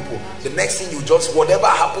talk to people. The next thing, you just, whatever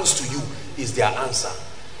happens to you is their answer.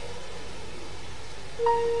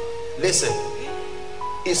 Listen,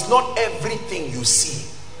 it's not everything you see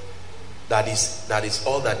that is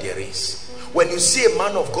all that there is. When you see a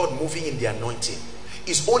man of God moving in the anointing,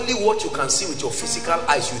 it's only what you can see with your physical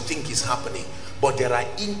eyes you think is happening. But there are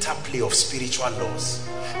interplay of spiritual laws.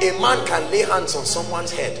 A man can lay hands on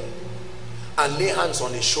someone's head and lay hands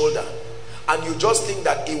on his shoulder, and you just think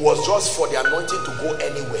that it was just for the anointing to go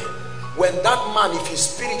anywhere. When that man, if he's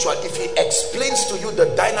spiritual, if he explains to you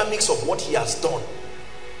the dynamics of what he has done.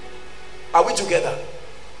 Are we together?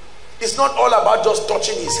 It's not all about just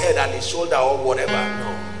touching his head and his shoulder or whatever.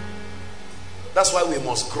 No. That's why we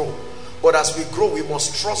must grow. But as we grow, we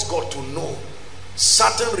must trust God to know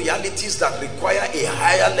certain realities that require a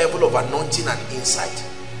higher level of anointing and insight.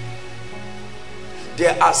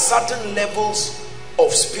 There are certain levels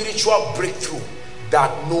of spiritual breakthrough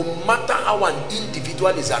that no matter how an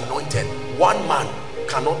individual is anointed, one man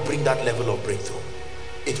cannot bring that level of breakthrough.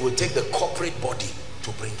 It will take the corporate body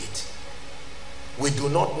to bring it. We do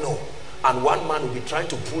not know, and one man will be trying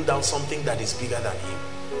to pull down something that is bigger than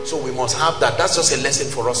him. So we must have that. That's just a lesson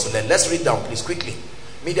for us to learn. Let's read down, please, quickly.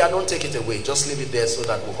 Media, don't take it away. Just leave it there so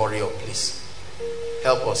that we'll hurry up, please.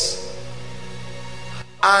 Help us.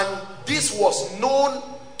 And this was known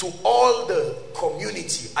to all the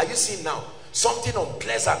community. Are you seeing now? Something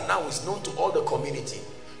unpleasant now is known to all the community.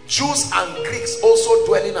 Jews and Greeks also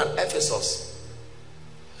dwelling at Ephesus.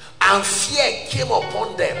 And fear came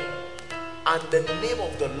upon them, and the name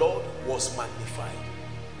of the Lord was magnified.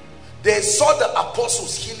 They saw the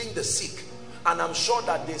apostles healing the sick, and I'm sure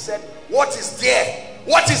that they said, what is there?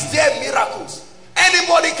 What is there? Miracles.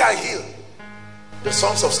 Anybody can heal. The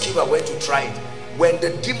sons of Sceva went to try it. When the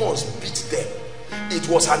demons beat them, it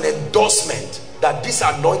was an endorsement that this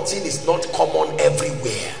anointing is not common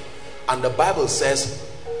everywhere. And the Bible says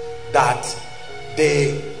that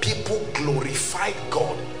the people glorified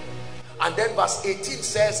God. And then verse 18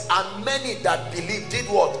 says, and many that believed did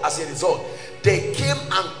what? As a result, they came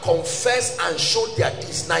and confessed and showed their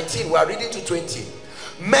deeds. 19, we are reading to 20.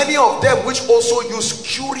 Many of them which also used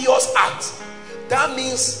curious acts. That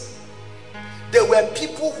means there were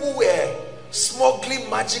people who were smuggling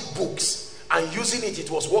magic books and using it.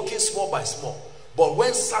 It was working small by small. But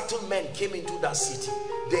when certain men came into that city,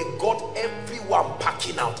 they got everyone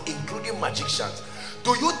packing out, including magicians.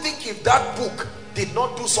 Do you think if that book did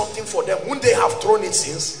not do something for them, wouldn't they have thrown it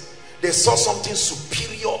since? They saw something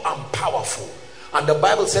superior and powerful. And the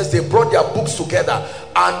Bible says they brought their books together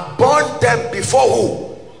and burned them before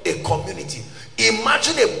who? A community.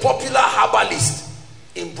 Imagine a popular herbalist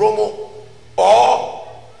in Bromo or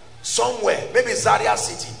somewhere, maybe Zaria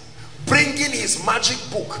City, bringing his magic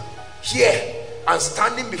book here and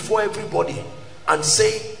standing before everybody and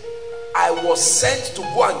saying, I was sent to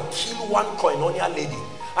go and kill one Koinonia lady,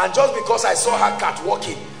 and just because I saw her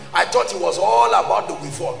catwalking, I thought it was all about the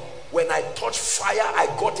weevil. When I touched fire, I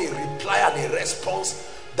got a reply and a response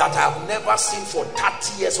that I have never seen for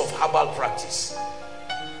 30 years of herbal practice.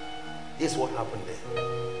 This is what happened there.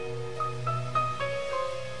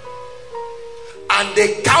 And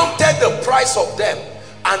they counted the price of them,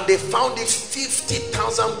 and they found it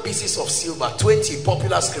 50,000 pieces of silver. 20,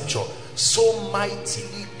 popular scripture. so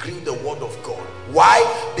mightily grieved the word of God. Why?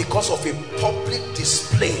 Because of a public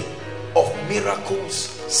display of miracles,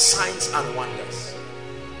 signs and wonders.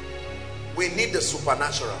 We need the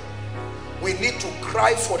supernatural. We need to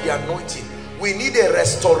cry for the anointing. We need a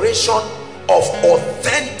restoration of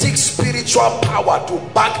authentic spiritual power to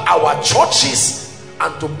back our churches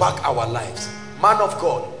and to back our lives. Man of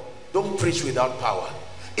God, don't preach without power.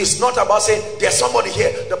 It's not about saying there's somebody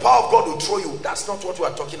here, the power of God will throw you. That's not what we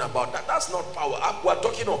are talking about. That's not power. We are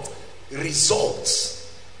talking of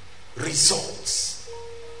results. Results.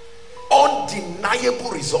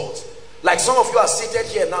 Undeniable results. Like some of you are seated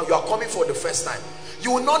here now, you are coming for the first time.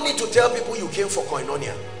 You will not need to tell people you came for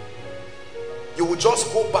koinonia. You will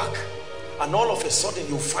just go back and all of a sudden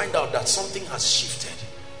you find out that something has shifted.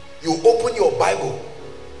 You open your Bible.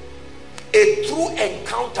 A true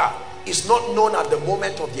encounter is not known at the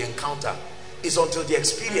moment of the encounter. It's until the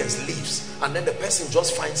experience leaves and then the person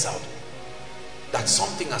just finds out that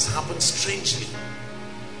something has happened strangely.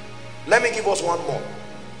 Let me give us one more.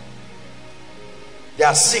 There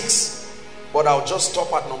are 6, but I'll just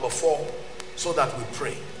stop at number 4 so that we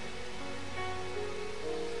pray.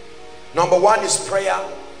 Number 1 is prayer.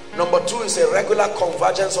 Number 2 is a regular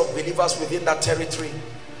convergence of believers within that territory.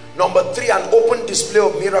 Number 3, an open display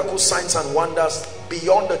of miracles, signs and wonders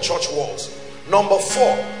beyond the church walls. Number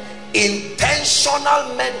 4,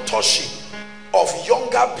 intentional mentorship of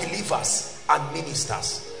younger believers and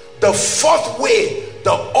ministers. The 4th way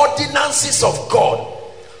the ordinances of God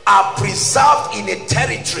are preserved in a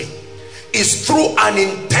territory is through an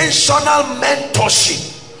intentional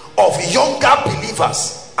mentorship of younger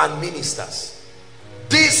believers and ministers.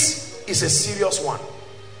 This is a serious one.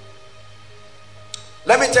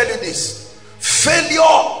 Let me tell you this: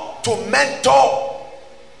 failure to mentor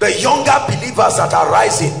the younger believers that are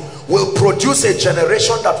rising will produce a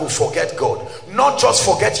generation that will forget God. Not just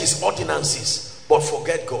forget his ordinances, but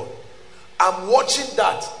forget God. I'm watching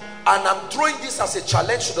that and I'm throwing this as a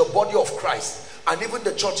challenge to the body of Christ and even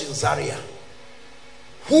the church in Zaria.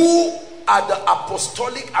 Who are the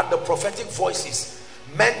apostolic and the prophetic voices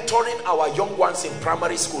mentoring our young ones in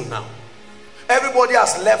primary school now? Everybody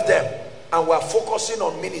has left them and we're focusing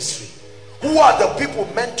on ministry. Who are the people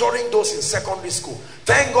mentoring those in secondary school?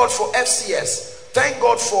 Thank God for FCS. Thank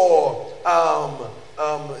God for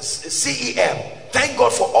CEM. Thank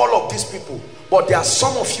God for all of these people. But there are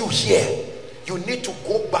some of you here, you need to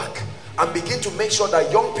go back and begin to make sure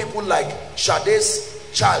that young people like Shade's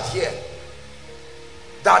child here,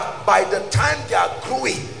 that by the time they are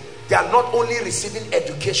growing, they are not only receiving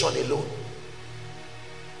education alone.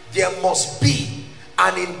 There must be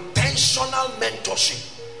an intentional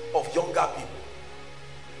mentorship of younger people.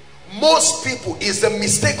 Most people, is the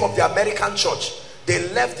mistake of the American church, they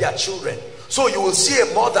left their children. So you will see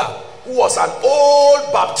a mother who was an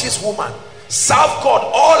old Baptist woman, served God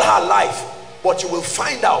all her life, but you will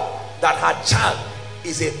find out that her child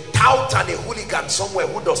is a tout and a hooligan somewhere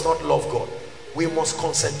who does not love God. We must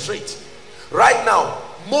concentrate. Right now,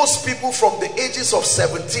 most people from the ages of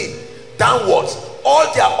 17 downwards,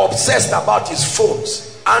 all they are obsessed about is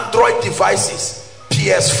phones, Android devices,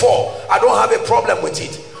 PS4. I don't have a problem with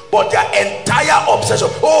it, but their entire obsession,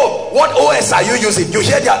 oh, what OS are you using? You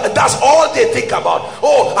hear that? That's all they think about.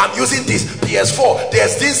 Oh, I'm using this PS4.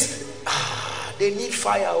 There's this. They need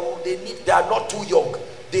fire. Oh, they are not too young.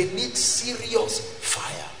 They need serious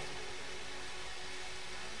fire.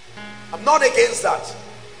 I'm not against that.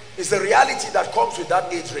 It's the reality that comes with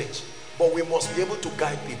that age range, but we must be able to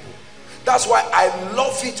guide people. That's why I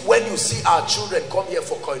love it when you see our children come here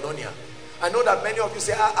for koinonia. I know that many of you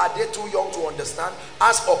say, are they too young to understand?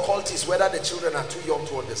 Ask occultists whether the children are too young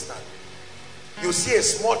to understand. You see a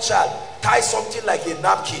small child tie something like a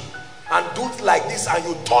napkin and do it like this, and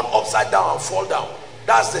you turn upside down and fall down.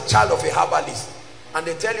 That's the child of a herbalist. And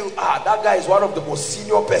they tell you, that guy is one of the most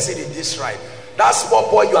senior person in this shrine. That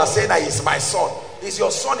small boy you are saying that is my son. Is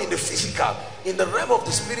your son in the physical. In the realm of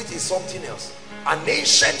the spirit is something else. An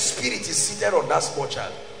ancient spirit is seated on that small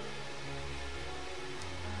child.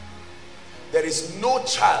 There is no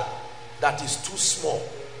child that is too small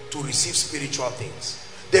to receive spiritual things.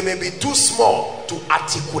 They may be too small to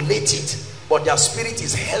articulate it, but their spirit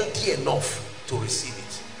is healthy enough to receive it.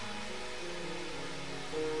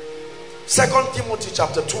 2 Timothy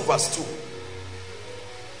chapter 2 verse 2.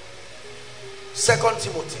 2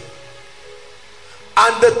 Timothy.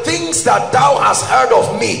 And the things that thou hast heard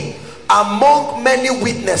of me among many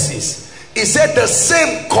witnesses, he said, the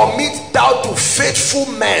same commit thou to faithful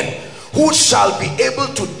men, who shall be able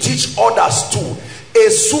to teach others too. A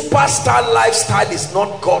superstar lifestyle is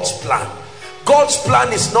not God's plan. God's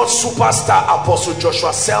plan is not superstar Apostle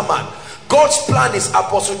Joshua Selman. God's plan is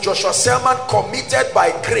Apostle Joshua Selman committed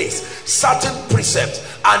by grace certain precepts,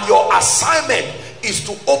 and your assignment is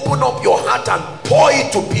to open up your heart and pour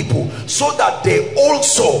it to people so that they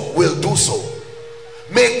also will do so.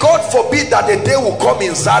 May God forbid that a day will come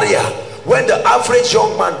in Zaria when the average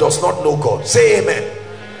young man does not know God. Say amen.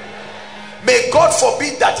 May God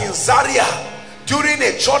forbid that in Zaria during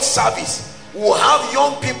a church service we'll have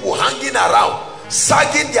young people hanging around,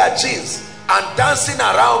 sagging their jeans and dancing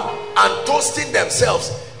around and toasting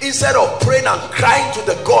themselves instead of praying and crying to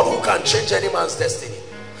the God who can change any man's destiny.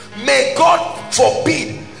 May God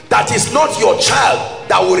forbid that it's not your child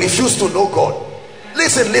that will refuse to know God.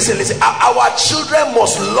 Listen, listen, listen. Our children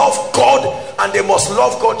must love God, and they must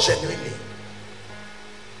love God genuinely.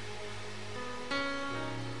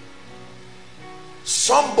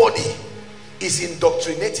 Somebody is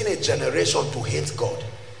indoctrinating a generation to hate God.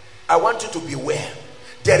 I want you to beware.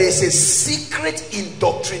 There is a secret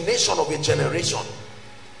indoctrination of a generation.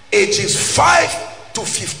 Ages 5 to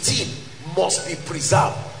 15 must be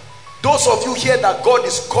preserved. Those of you here that God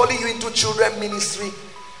is calling you into children ministry,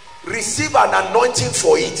 receive an anointing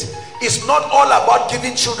for it. It's not all about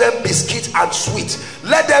giving children biscuits and sweets.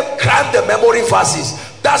 Let them cram the memory verses.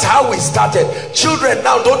 That's how we started. Children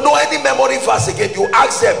now don't know any memory verse again. You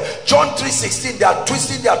ask them, John 3:16, they are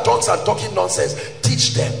twisting their tongues and talking nonsense.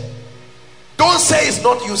 Teach them. Don't say it's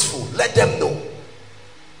not useful. Let them know.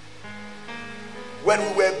 When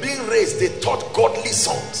we were being raised, they taught godly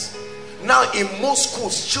songs. Now in most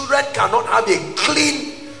schools, children cannot have a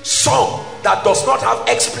clean song that does not have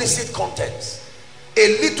explicit contents.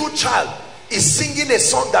 A little child is singing a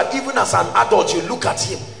song that even as an adult you look at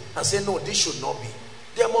him and say, no, this should not be.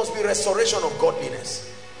 There must be restoration of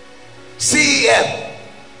godliness. CEM,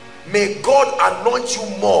 may God anoint you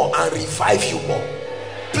more and revive you more.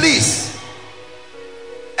 Please.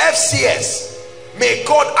 FCS, may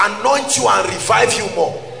God anoint you and revive you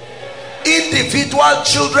more. Individual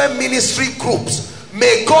children ministry groups,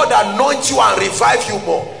 may God anoint you and revive you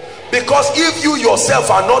more. Because if you yourself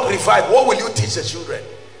are not revived, what will you teach the children?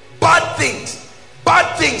 Bad things.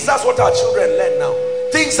 Bad things, that's what our children learn now.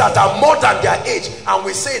 Things that are more than their age, and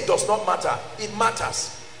we say it does not matter. It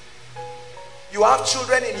matters. You have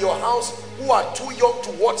children in your house who are too young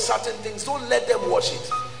to watch certain things. Don't let them watch it.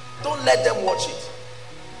 Don't let them watch it.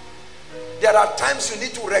 There are times you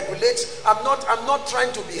need to regulate. I'm not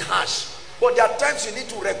trying to be harsh, but there are times you need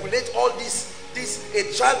to regulate all this.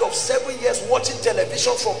 A child of 7 years watching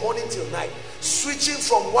television from morning till night, switching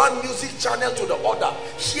from one music channel to the other,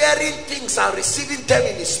 hearing things and receiving them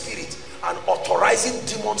in his spirit, and authorizing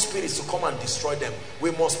demon spirits to come and destroy them.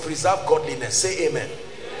 We must preserve godliness. Say amen.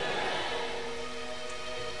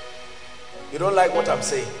 You don't like what I'm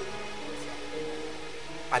saying?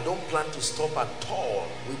 I don't plan to stop at all.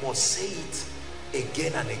 We must say it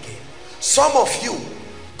again and again. Some of you,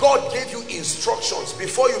 God gave you instructions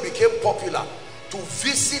before you became popular to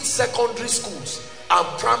visit secondary schools and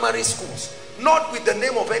primary schools, not with the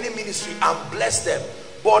name of any ministry, and bless them.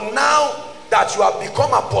 But now that you have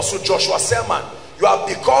become Apostle Joshua Selman, you have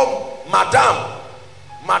become madam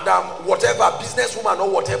whatever, businesswoman or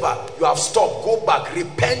whatever, you have stopped. Go back,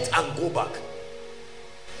 repent and go back.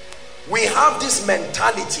 We have this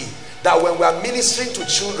mentality that when we are ministering to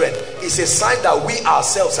children, it's a sign that we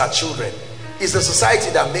ourselves are children. It's the society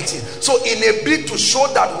that makes it. So in a bid to show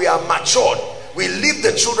that we are matured, we leave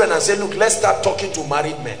the children and say, look, let's start talking to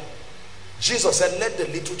married men. Jesus said, let the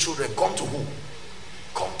little children come to who?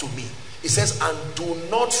 Come to me. He says, and do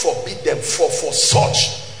not forbid them, for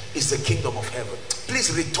such is the kingdom of heaven.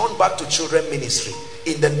 Please return back to children ministry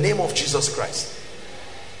in the name of Jesus Christ.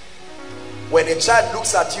 When a child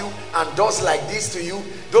looks at you and does like this to you,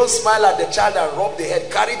 don't smile at the child and rub the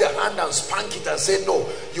head. Carry the hand and spank it and say, no,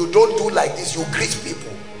 you don't do like this. You greet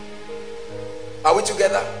people. Are we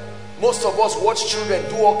together? Most of us watch children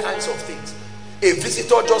do all kinds of things. A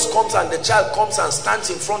visitor just comes and the child comes and stands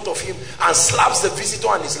in front of him and slaps the visitor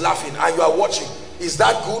and is laughing, and you are watching. Is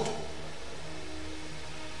that good?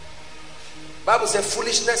 Bible says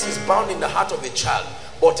foolishness is bound in the heart of a child,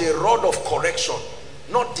 but a rod of correction,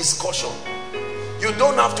 not discussion. You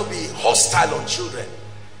don't have to be hostile on children.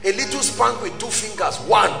 A little spank with 2 fingers,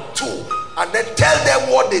 1, 2, and then tell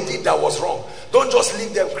them what they did that was wrong. Don't just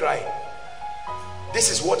leave them crying.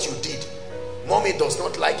 This is what you did. Mommy does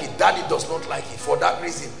not like it. Daddy does not like it. For that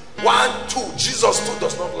reason, 1, 2, Jesus too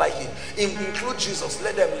does not like it. Include Jesus.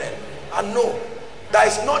 Let them learn. And know that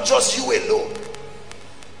it's not just you alone.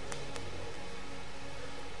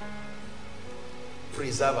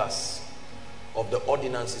 Preserve us of the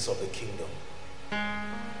ordinances of the kingdom.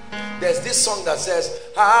 There's this song that says,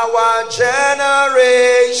 our generation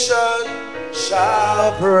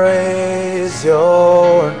shall praise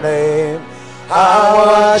your name.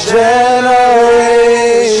 Our generation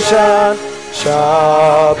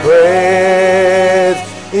shall praise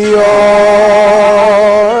your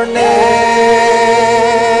name.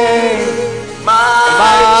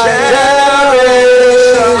 My generation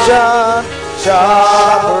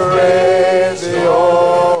shall praise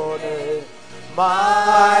your name.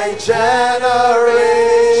 My generation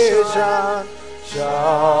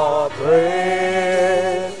shall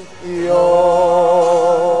praise your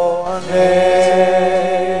name.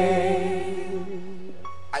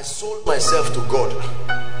 I sold myself to God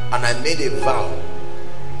and I made a vow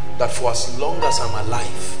that for as long as I'm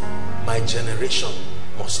alive, my generation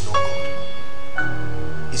must know God.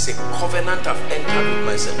 It's a covenant I've entered with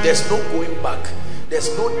myself. There's no going back. There's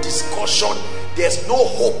no discussion. There's no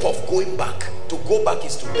hope of going back. To go back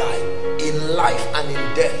is to die. In life and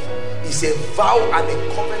in death. It's a vow and a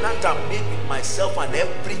covenant I've made with myself and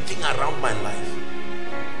everything around my life.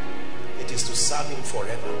 It is to serve him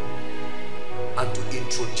forever and to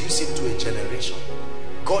introduce him to a generation.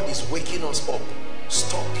 God is waking us up.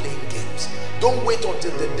 Stop playing games. Don't wait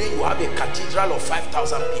until the day you have a cathedral of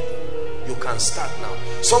 5,000 people. You can start now.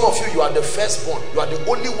 Some of you are the firstborn. You are the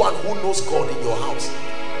only one who knows God in your house.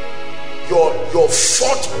 Your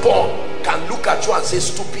fourth-born can look at you and say,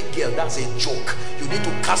 stupid girl, that's a joke. You need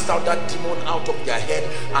to cast out that demon out of their head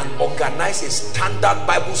and organize a standard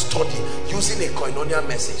Bible study using a koinonia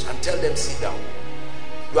message and tell them, sit down.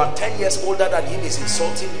 You are 10 years older than him, is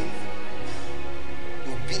insulting you.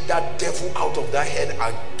 You beat that devil out of that head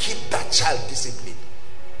and keep that child disciplined.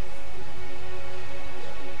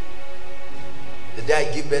 The day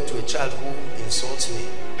I give birth to a child who insults me,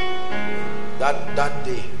 that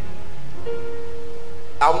day,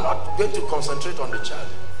 I'm not going to concentrate on the child.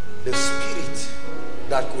 The spirit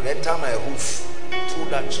that could enter my roof through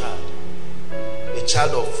that child. A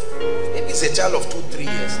child of, maybe it's a child of 2-3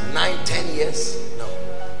 years, 9-10 years. No.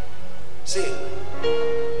 See,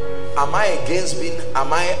 am I against being,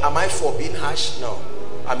 am I for being harsh? No.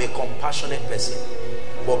 I'm a compassionate person.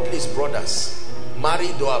 But please, brothers,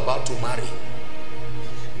 married or about to marry,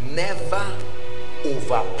 never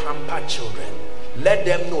over pamper children. Let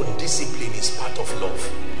them know discipline is part of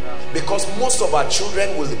love, because most of our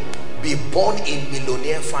children will be born in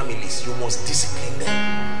millionaire families. You must discipline them.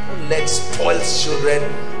 Don't let spoiled children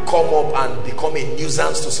come up and become a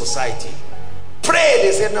nuisance to society. Pray.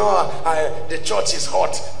 They say, no, the church is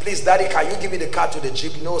hot. Please, daddy, can you give me the car to the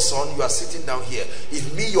jeep? No, son, you are sitting down here.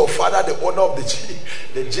 If me, your father, the owner of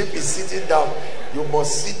the jeep is sitting down, you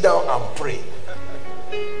must sit down and pray.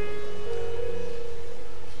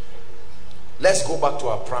 Let's go back to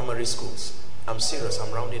our primary schools. I'm serious,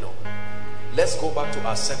 I'm rounding up. Let's go back to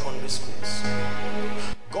our secondary schools.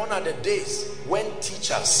 Gone are the days when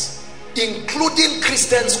teachers, including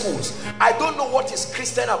Christian schools, I don't know what is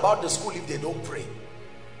Christian about the school if they don't pray.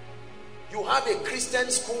 You have a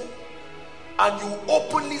Christian school and you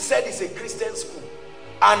openly said it's a Christian school,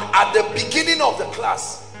 and at the beginning of the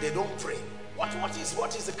class they don't pray. What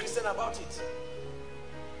is the Christian about it?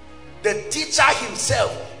 The teacher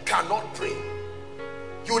himself cannot pray.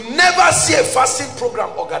 You never see a fasting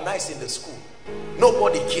program organized in the school.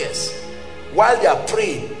 Nobody cares. While they are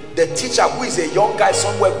praying, the teacher, who is a young guy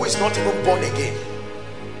somewhere who is not even born again,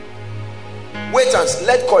 wait and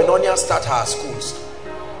let Koinonia start her schools.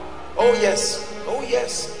 Oh yes,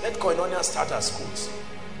 let Koinonia start her schools,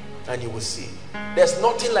 and you will see. There's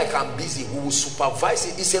nothing like I'm busy. We will supervise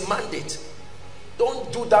it. It's a mandate.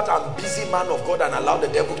 Don't do that I'm busy man of God and allow the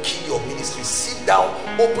devil kill your ministry. Sit down,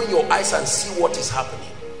 open your eyes and see what is happening.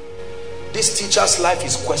 This teacher's life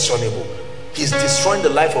is questionable. He's destroying the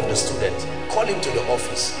life of the student. Call him to the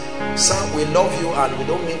office. Sir, we love you and we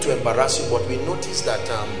don't mean to embarrass you, but we notice that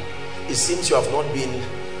it seems you have not been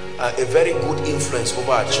a very good influence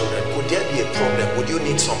over our children. Could there be a problem? Would you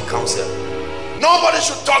need some counsel? Nobody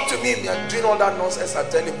should talk to me. You're doing all that nonsense. I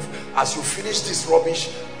tell him, as you finish this rubbish,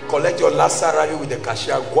 collect your last salary with the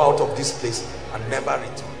cashier, go out of this place and never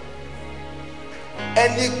return.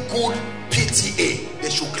 Any good PTA, they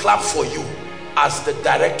should clap for you as the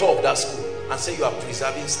director of that school and say you are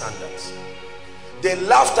preserving standards. They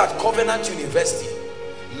laughed at Covenant University,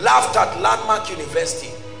 laughed at Landmark University,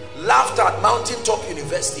 laughed at Mountaintop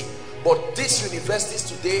University, but these universities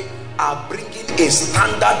today are bringing a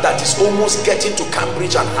standard that is almost getting to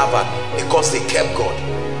Cambridge and Harvard because they kept God.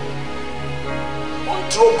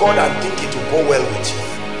 Don't throw God and think it will go well with you.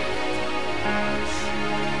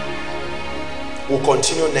 We'll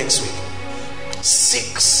continue next week.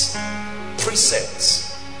 6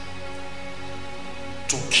 precepts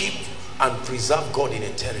to keep and preserve God in a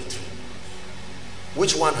territory.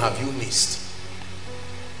 Which one have you missed?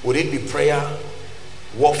 Would it be prayer,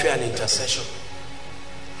 warfare and intercession?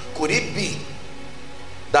 Could it be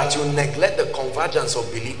that you neglect the convergence of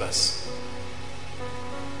believers?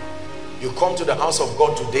 You come to the house of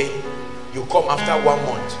God today, you come after 1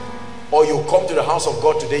 month, or you come to the house of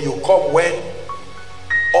God today, you come when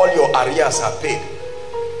all your arrears are paid,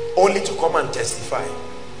 only to come and testify.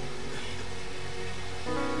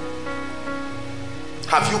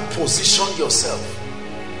 Have you positioned yourself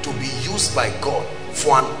to be used by God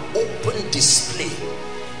for an open display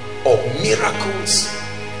of miracles?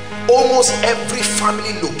 Almost every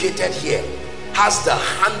family located here has the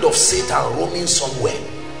hand of Satan roaming somewhere.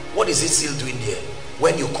 What is it still doing there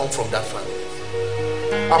when you come from that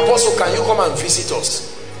family? Apostle, can you come and visit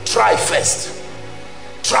us? Try first.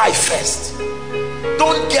 Try first.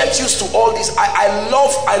 Don't get used to all this. I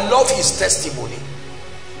love his testimony.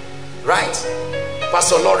 Right?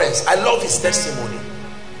 Pastor Lawrence, I love his testimony.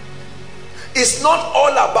 It's not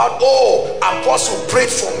all about, oh, Apostle prayed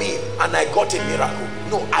for me and I got a miracle.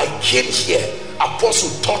 No, I came here, Apostle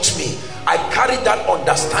taught me. I carried that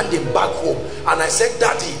understanding back home and I said,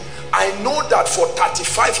 Daddy, I know that for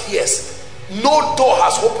 35 years no door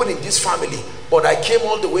has opened in this family, but I came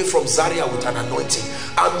all the way from Zaria with an anointing.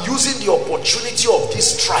 I'm using the opportunity of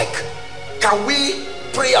this strike. Can we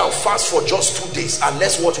pray and fast for just 2 days and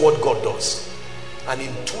let's watch what God does? And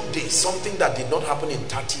in 2 days, something that did not happen in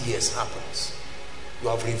 30 years happens. You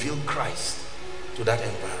have revealed Christ to that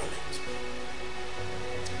environment.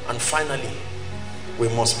 And finally, we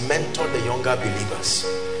must mentor the younger believers.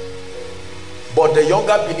 But the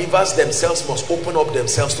younger believers themselves must open up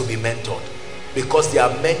themselves to be mentored, because there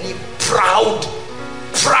are many proud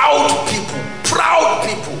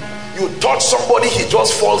people. You touch somebody, he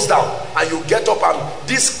just falls down, and you get up, and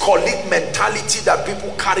this colleague mentality that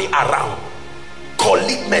people carry around,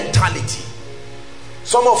 colleague mentality.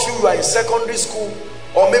 Some of you are in secondary school,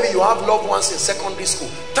 or maybe you have loved ones in secondary school.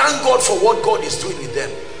 Thank God for what God is doing with them,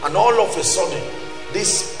 and all of a sudden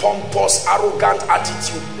this pompous, arrogant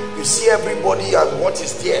attitude, you see everybody and what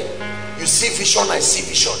is there. You see vision, I see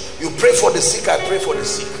vision. You pray for the sick, I pray for the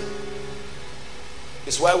sick.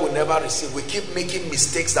 It's why we never receive. We keep making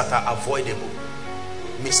mistakes that are avoidable.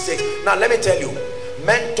 Mistakes. Now let me tell you,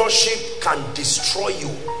 mentorship can destroy you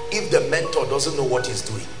if the mentor doesn't know what he's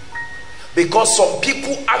doing. Because some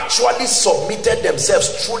people actually submitted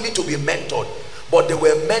themselves truly to be mentored, but they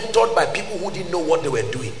were mentored by people who didn't know what they were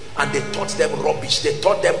doing, and they taught them rubbish. They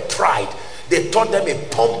taught them pride. They taught them a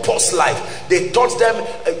pompous life. They taught them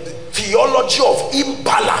a theology of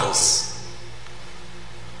imbalance.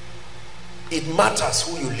 It matters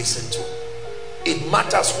who you listen to. It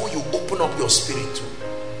matters who you open up your spirit to.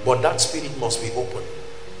 But that spirit must be open.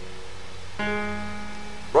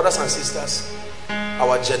 Brothers and sisters,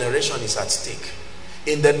 our generation is at stake.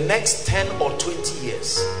 In the next 10 or 20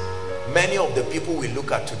 years, many of the people we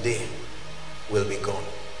look at today will be gone.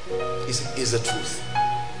 Is the truth.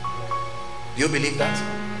 Do you believe that?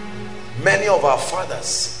 Many of our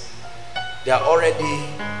fathers, they are already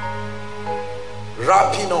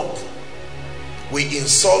wrapping up. We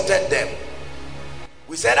insulted them.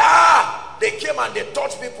 We said, they came and they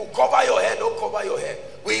taught people, cover your head, don't cover your head.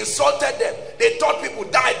 We insulted them. They taught people,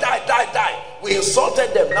 die, die, die, die. We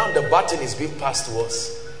insulted them. Now the baton is being passed to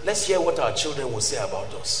us. Let's hear what our children will say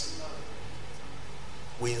about us.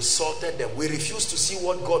 We insulted them. We refused to see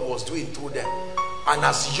what God was doing through them. And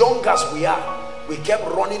as young as we are, we kept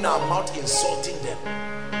running our mouth insulting them.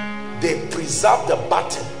 They preserved the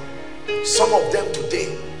baton. Some of them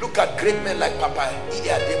today, look at great men like Papa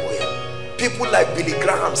Adeboye, people like Billy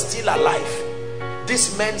Graham still alive.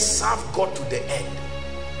 These men serve God to the end.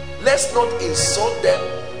 Let's not insult them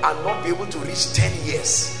and not be able to reach 10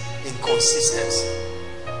 years in consistency.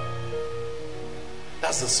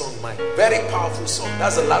 That's the song, Mike. Very powerful song.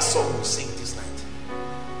 That's the last song we'll sing this night.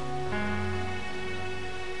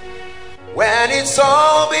 When it's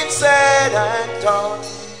all been said and done,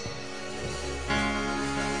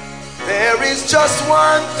 there is just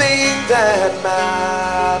one thing that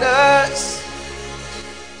matters.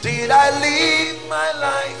 Did I live my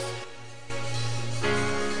life?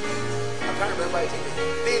 I can't remember it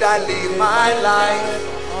again. Did I live my life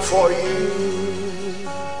for you?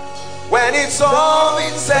 When it's all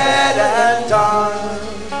been said and done,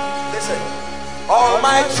 listen, all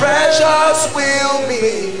my treasures will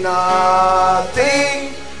mean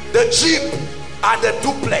nothing. The Jeep and the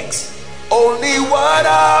duplex, only what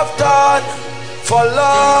I've done for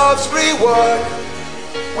love's reward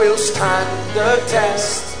will stand the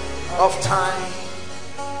test of time.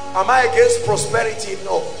 Am I against prosperity?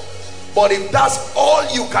 No. But if that's all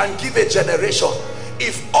you can give a generation,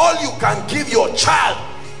 If all you can give your child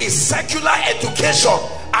is secular education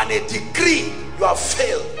and a degree, you have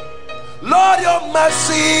failed. Lord, your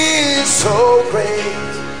mercy is so great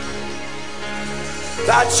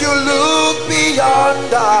that you look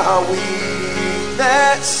beyond our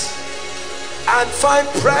weakness and find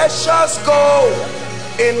precious gold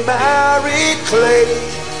in marry clay,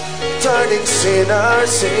 turning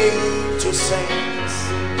sinners into saints.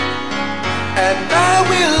 And I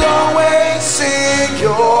will always sing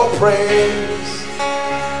your praise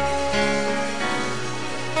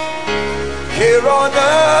here on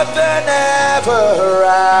earth and ever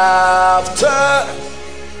after.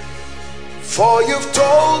 For you've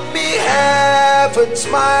told me heaven's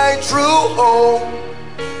my true home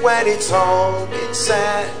when it's all been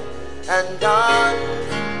said and done.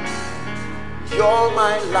 You're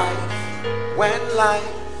my life when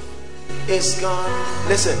life is gone.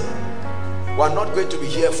 Listen, we're not going to be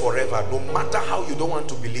here forever. No matter how you don't want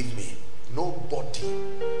to believe me, nobody,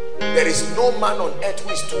 there is no man on earth who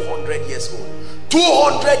is 200 years old.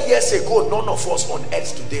 200 years ago, none of us on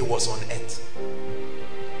earth today was on earth.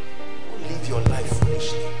 Don't live your life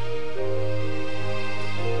foolishly.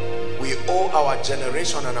 We owe our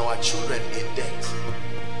generation and our children a debt.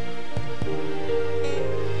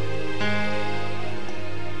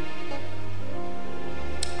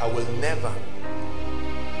 I will never,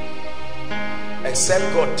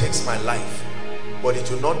 except God takes my life, but it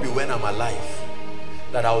will not be when I'm alive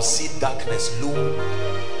that I'll see darkness loom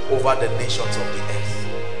over the nations of the earth.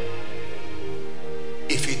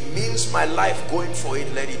 If it means my life going for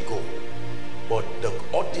it, let it go. But the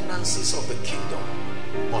ordinances of the kingdom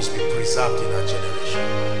must be preserved in our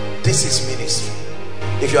generation. This is ministry.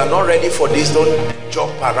 If you are not ready for this, don't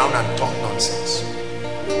jump around and talk nonsense.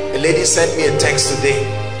 A lady sent me a text today,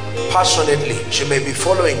 passionately. She may be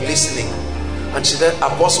following, listening, and she said,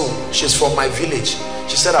 Apostle, she's from my village.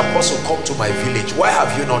 She said, Apostle, come to my village. Why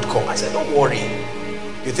have you not come? I said, don't worry.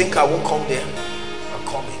 You think I won't come there? I'm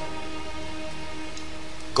coming.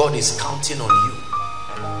 God is counting on you.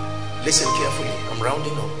 Listen carefully, I'm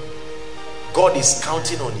rounding up. God is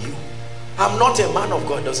counting on you. I'm not a man of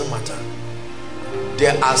God, doesn't matter.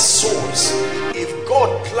 There are souls. If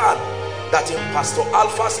God planned that in Pastor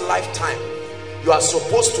Alpha's lifetime you are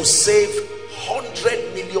supposed to save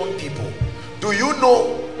 100 million people, do you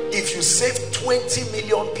know if you save 20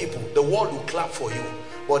 million people, the world will clap for you?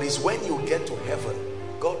 But it's when you get to heaven,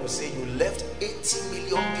 God will say you left 80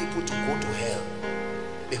 million people to go to hell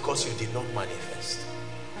because you did not manifest.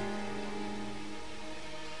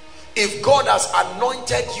 If God has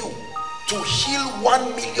anointed you to heal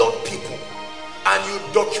 1 million people and you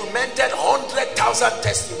documented 100,000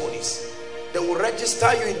 testimonies, they will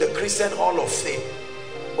register you in the Christian Hall of Fame.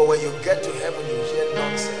 But when you get to heaven, you hear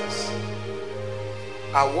nonsense.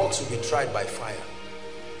 Our works will be tried by fire.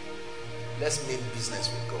 Let's mean business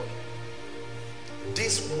with God.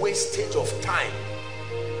 This wastage of time.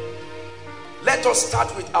 Let us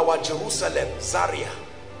start with our Jerusalem, Zaria.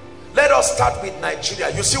 Let us start with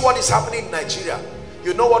Nigeria. You see what is happening in Nigeria?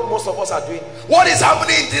 You know what most of us are doing? What is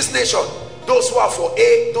happening in this nation? Those who are for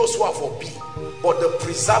A, those who are for B. But the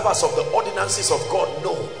preservers of the ordinances of God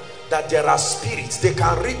know that there are spirits. They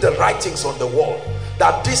can read the writings on the wall.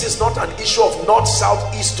 That this is not an issue of north,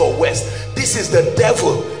 south, east or west. This is the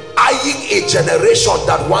devil eyeing a generation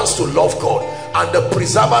that wants to love God. And the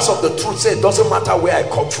preservers of the truth say, it doesn't matter where I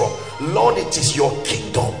come from. Lord, it is your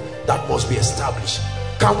kingdom that must be established.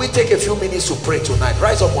 Can we take a few minutes to pray tonight?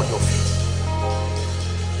 Rise up on your feet.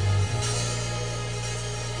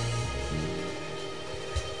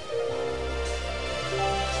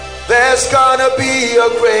 There's gonna be a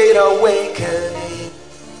great awakening.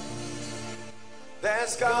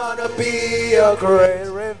 There's gonna be a great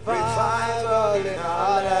revival in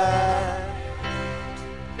our land.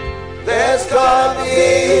 There's gonna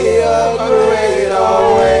be a great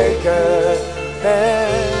awakening.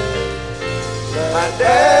 And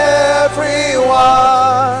everyone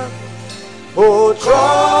who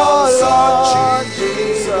draws on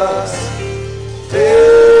Jesus,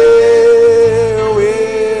 they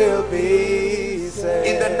will be saved.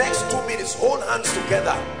 In the next 2 minutes, hold hands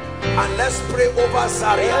together and let's pray over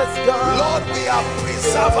Zaria. Lord, we are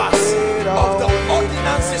preservers of the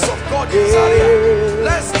ordinances of God in Zaria.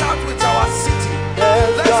 Let's start with our city.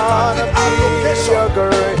 Let's start with our location.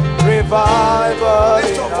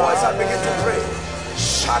 Lift your voice and begin to pray.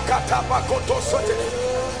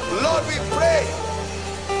 Lord, we pray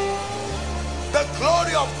the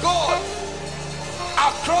glory of God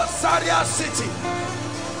across Zaria city,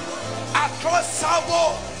 across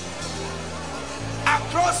Savo,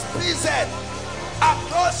 across PZ,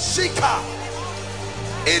 across Shika,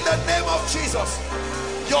 In the name of Jesus,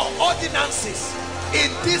 your ordinances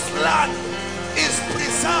in this land is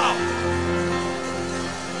preserved.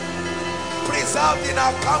 Preserved in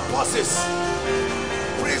our campuses,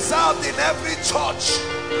 preserved in every church,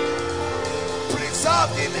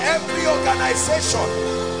 preserved in every organization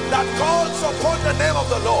that calls upon the name of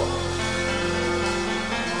the Lord.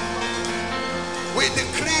 We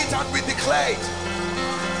decree it and we declare it.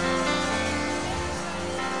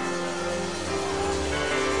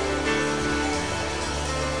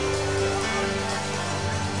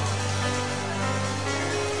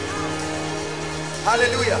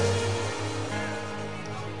 Hallelujah.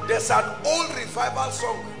 There's an old revival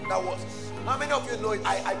song that was, how many of you know it?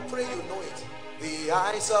 I pray you know it. The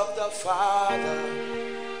eyes of the Father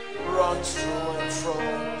run to and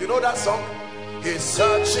from. You know that song? He's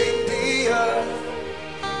searching the earth.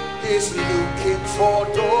 He's looking for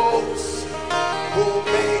those who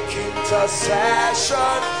make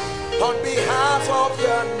intercession on behalf of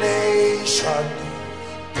your nation.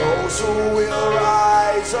 Those who will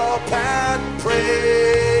rise up and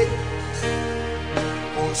pray,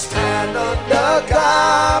 who stand on the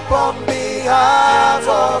gap on behalf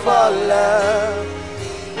of our land.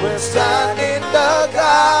 We'll stand in the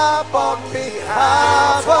gap on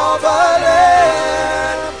behalf of our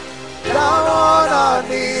land. Down on our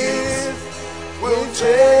knees, we'll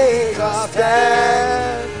take a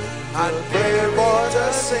stand and pray for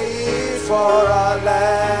the seed for our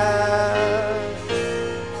land.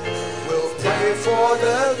 For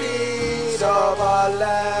the needs of our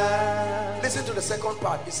land. Listen to the second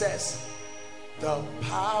part. It says, the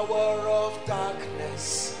power of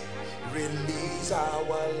darkness release our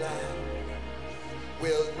land.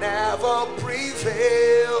 Will never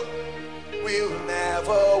prevail, will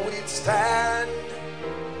never withstand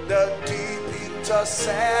the deep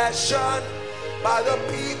intercession by the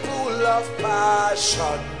people of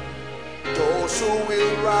passion. Those who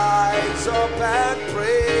will rise up and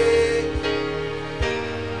pray,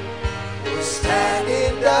 stand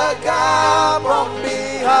in the gap on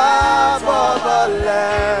behalf of our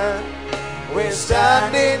land. We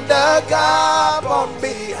stand in the gap on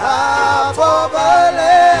behalf of our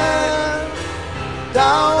land.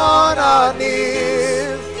 Down on our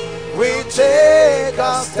knees, we take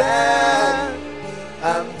a stand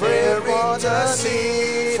and pray for the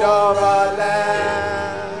seed of our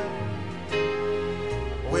land.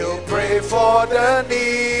 We'll pray for the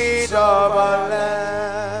need of our land.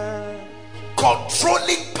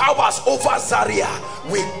 Controlling powers over Zaria,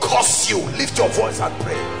 we curse you. Lift your voice and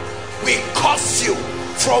pray. We curse you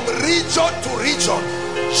from region to region.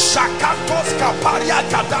 Shakatos kaparia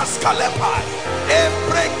kadas kalepai,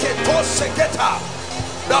 embreketos seketa.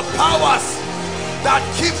 The powers that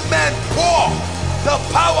keep men poor, the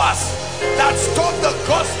powers that stop the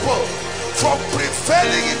gospel from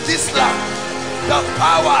prevailing in this land, the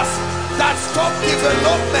powers that stop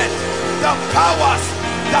development, the powers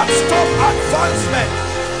that stop advancement,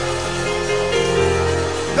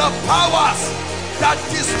 the powers that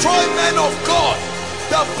destroy men of God,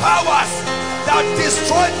 the powers that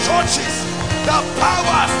destroy churches, the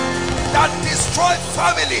powers that destroy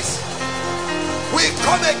families. We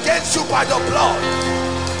come against you by the blood.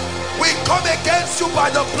 We come against you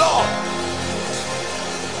by the blood.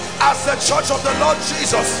 As the church of the Lord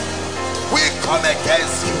Jesus, we come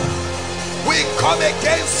against you. We come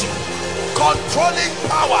against you. Controlling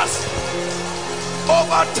powers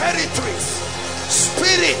over territories,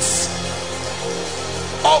 spirits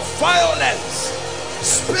of violence,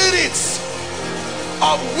 spirits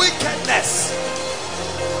of wickedness,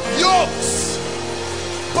 yokes,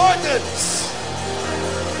 burdens,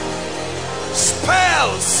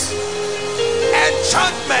 spells,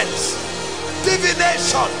 enchantments,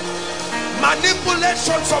 divination,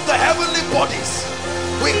 manipulations of the heavenly bodies.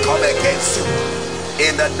 We come against you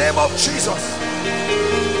in the name of Jesus.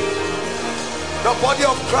 The body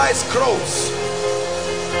of Christ grows.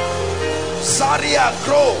 Zaria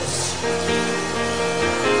grows.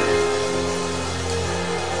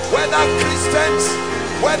 Whether Christians,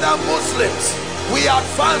 whether Muslims, we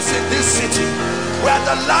advance in this city. We are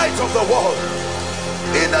the light of the world.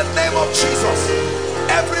 In the name of Jesus,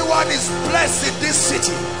 everyone is blessed in this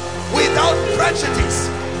city without prejudice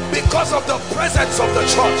because of the presence of the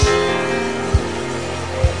church.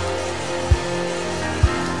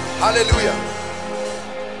 Hallelujah.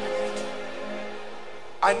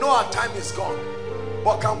 I know our time is gone,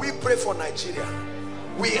 but can we pray for Nigeria?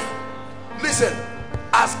 Listen,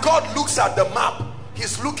 as God looks at the map,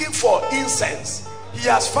 he's looking for incense. He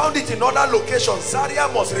has found it in other locations. Zaria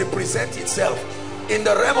must represent itself in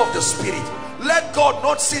the realm of the spirit. Let God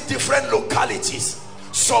not see different localities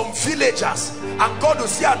some villagers, and God will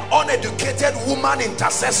see an uneducated woman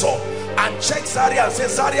intercessor and check Zaria and say,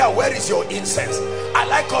 Zaria, where is your incense? I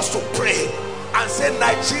like us to pray and say,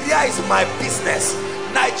 Nigeria is my business.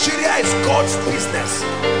 Nigeria is God's business.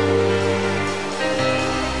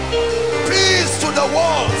 Peace to the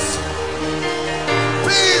walls,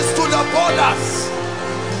 peace to the borders.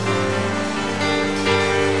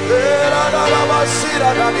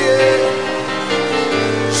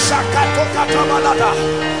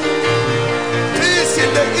 Peace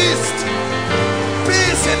in the east,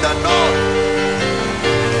 peace in the north,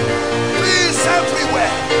 peace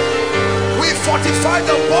everywhere. We fortify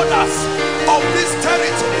the borders of this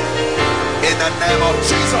territory in the name of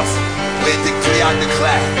Jesus. We decree and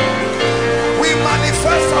declare, we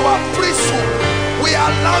manifest our priesthood. We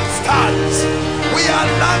are lampstands, we are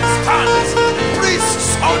lampstands,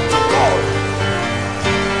 priests unto God.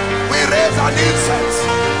 We raise an incense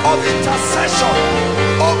of intercession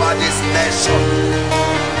over this nation.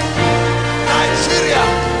 Nigeria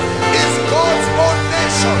is God's own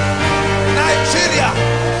nation. Nigeria,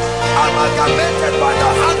 amalgamated by the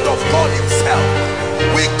hand of God himself.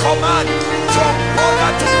 We command from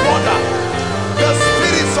border to border, the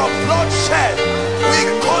spirits of bloodshed, we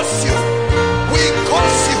curse you, we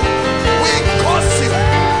curse you, we curse you.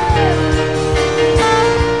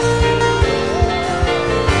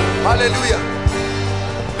 Hallelujah.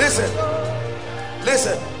 Listen,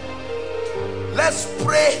 listen, let's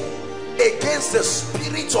pray against the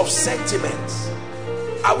spirit of sentiments.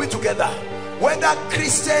 Are we together? Whether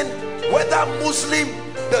Christian, whether Muslim,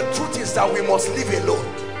 the truth is that we must live alone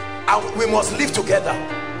and we must live together.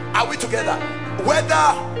 Are we together?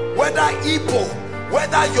 Whether Igbo,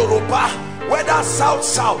 whether Yoruba, whether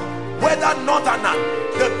South, whether Northerner,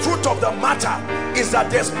 the truth of the matter is that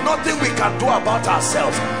there's nothing we can do about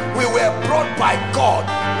ourselves. We were brought by God.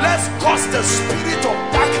 Let's cause the spirit of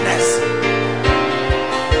darkness.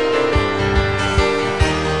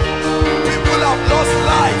 People have lost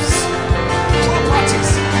lives,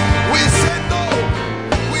 properties. We say no.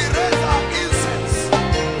 We raise our incense.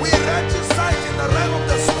 We register it in the realm of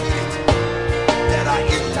the spirit. There are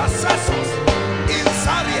intercessors in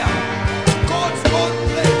Zaria, God's own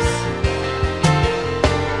place.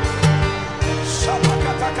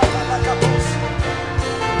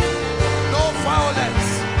 No violence,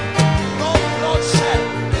 no bloodshed,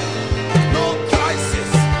 no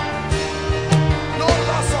crisis, no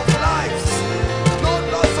loss of lives, no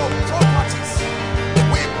loss of properties.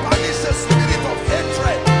 We banish the spirit of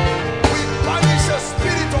hatred. We banish the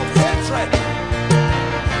spirit of hatred.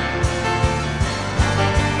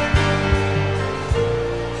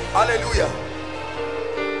 Hallelujah.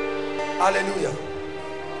 Hallelujah.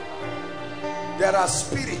 There are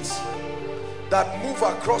spirits that move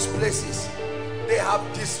across places. They have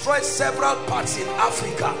destroyed several parts in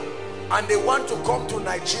Africa and they want to come to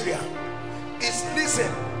Nigeria.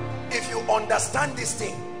 Listen, if you understand this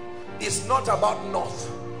thing, it's not about north,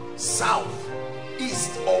 south,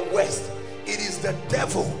 east or west. It is the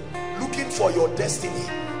devil looking for your destiny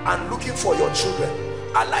and looking for your children.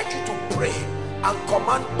 I'd like you to pray and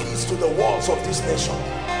command peace to the walls of this nation.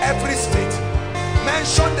 Every state,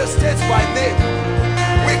 mention the states by name.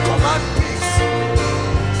 We command peace.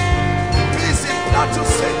 Peace in Plateau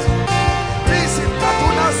State, peace in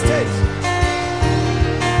Kaduna State,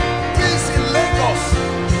 peace in Lagos,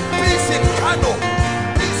 peace in Kano,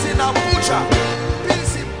 peace in Abuja,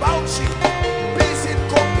 peace in Bauchi, peace in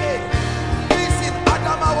Kobe, peace in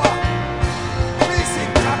Adamawa, peace in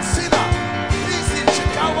Katsina, peace in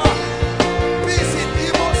Chicago, peace in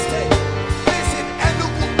Imo State, peace in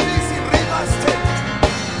Enugu, peace in Rivers State.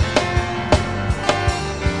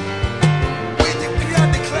 We decree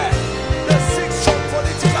and declare the 6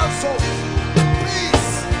 political zones. Peace.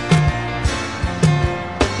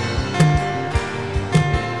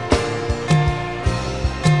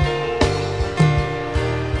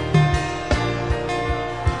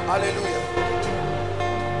 Hallelujah.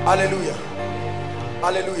 Hallelujah.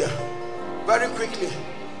 Hallelujah. Very quickly,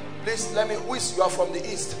 please let me, who is, you are from the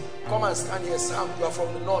east, come and stand here. Sam, you are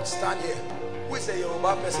from the north, stand here. Who is a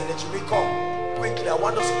Yoruba person? Let me come quickly. I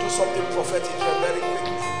want us to do something prophetic here very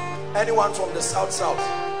quickly. Anyone from the south?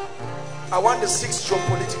 I want the 6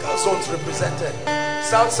 geopolitical zones represented.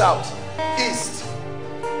 South, east.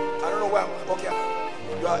 I don't know where I'm, okay.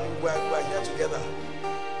 We're here together.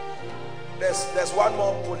 There's one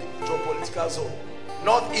more geopolitical zone.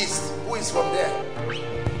 Northeast. Who is from there?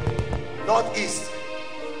 Northeast.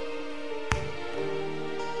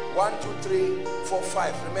 1, 2, 3, 4,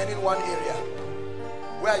 5. Remaining one area.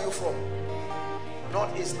 Where are you from?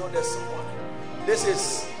 Northeast. No, there's someone. This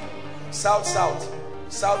is south,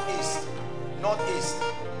 southeast, northeast.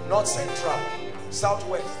 North Central,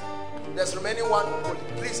 Southwest. There's remaining one.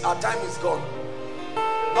 Please, our time is gone.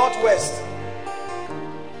 Northwest.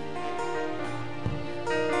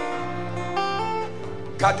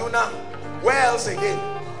 Kaduna. Where else again?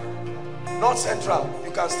 North Central.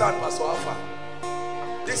 You can stand, Pastor Alpha.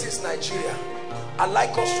 This is Nigeria. I'd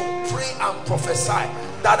like us to pray and prophesy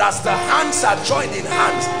that as the hands are joined in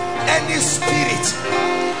hands, any spirit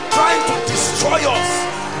trying to destroy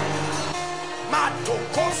us,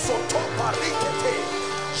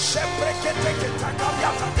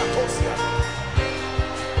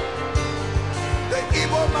 the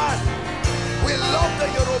Igbo man, we love the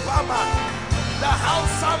Yoruba man, the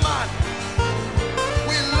Hausa man,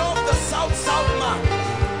 we love the South man.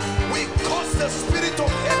 We cause the spirit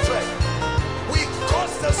of hatred. We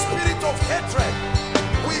cause the spirit of hatred.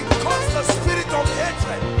 We cause the spirit of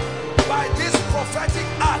hatred. By this prophetic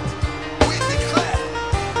act, we declare,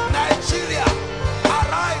 Nigeria,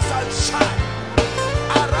 arise and shine.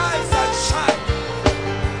 Arise and shine.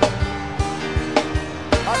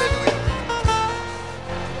 Hallelujah.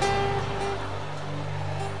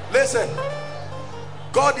 Listen,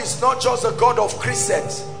 God is not just a God of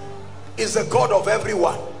Christians. He's a God of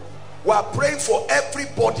everyone. We are praying for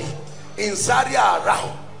everybody in Zaria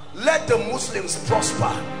around. Let the Muslims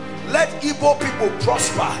prosper. Let Igbo people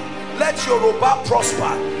prosper. Let Yoruba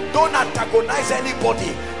prosper. Don't antagonize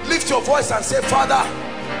anybody. Lift your voice and say, Father,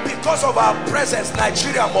 because of our presence,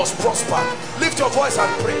 Nigeria must prosper. Lift your voice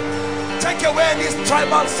and pray. Take away any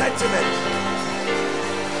tribal sentiment.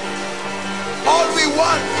 All we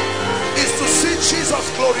want is to see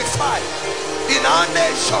Jesus glorified in our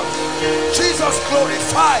nation. Jesus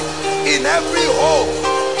glorified in every home.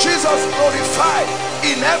 Jesus glorified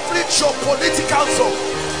in every geopolitical zone.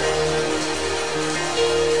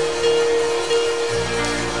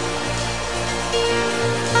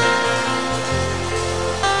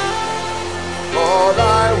 All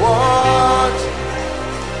I want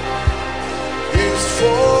is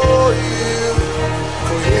for you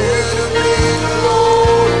to be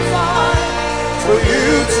glorified, for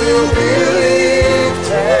you to be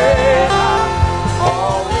lifted high.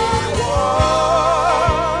 All we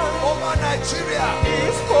want over Nigeria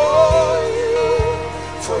is for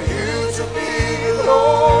you to be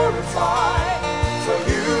glorified, for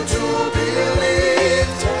you to be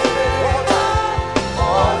lifted high.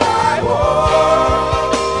 All I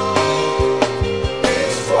want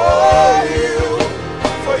is for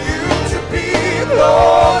you to be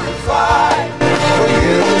glorified, for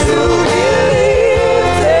you to be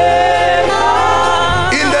lifted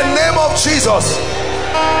high. In the name of Jesus,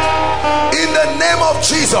 in the name of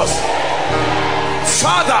Jesus,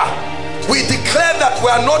 Father, we declare that we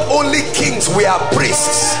are not only kings, we are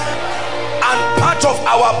priests, and part of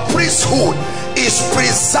our priesthood is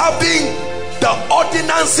preserving the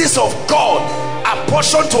ordinances of God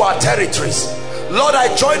apportioned to our territories. Lord,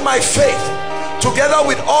 I join my faith together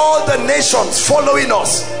with all the nations following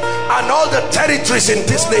us and all the territories in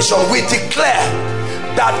this nation. We declare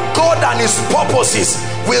that God and his purposes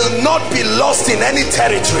will not be lost in any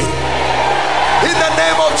territory. In the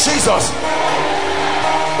name of Jesus,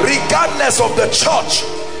 regardless of the church,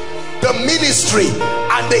 the ministry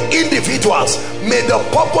and the individuals, may the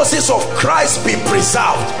purposes of Christ be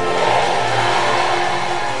preserved.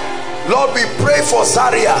 Lord, we pray for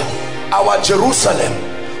Zaria, our Jerusalem.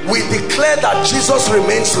 We declare that Jesus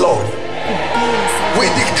remains Lord. We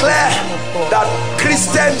declare that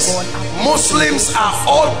Christians, Muslims are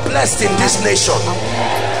all blessed in this nation.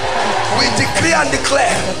 We decree and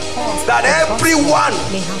declare that everyone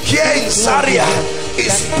here in Zaria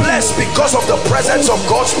is blessed because of the presence of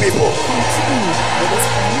God's people.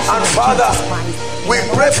 And Father, we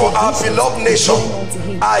pray for our beloved nation.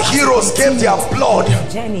 Our heroes gave their blood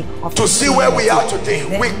to see where we are today.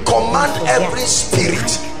 We command every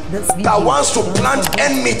spirit that wants to plant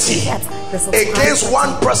enmity against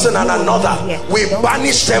one person and another, we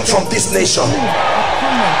banish them from this nation.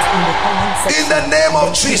 In the name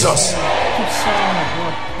of Jesus,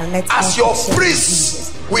 as your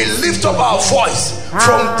priests, we lift up our voice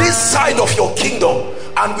from this side of your kingdom,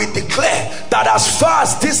 and we declare that as far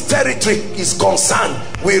as this territory is concerned,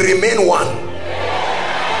 we remain one.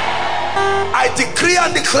 I decree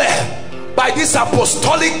and declare, by this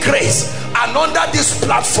apostolic grace and under this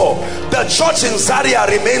platform, the church in Zaria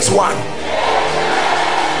remains one.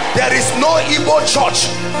 There is no Igbo church,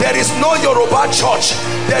 there is no Yoruba church,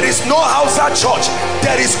 there is no Hausa church.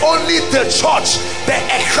 There is only the church, the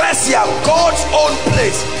ecclesia, God's own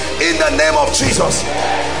place. In the name of Jesus,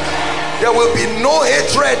 there will be no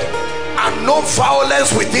hatred and no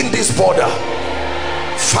violence within this border.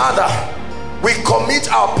 Father, We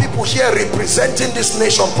commit our people here representing this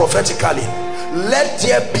nation prophetically. Let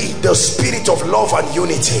there be the spirit of love and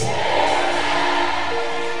unity.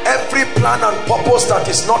 Every plan and purpose that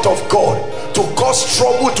is not of God, to cause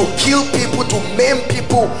trouble, to kill people, to maim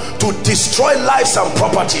people, to destroy lives and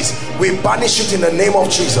properties, we banish it in the name of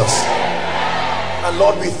Jesus. And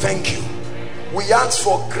Lord, we thank you. We ask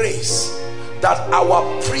for grace that our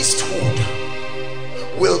priesthood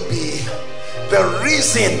will be the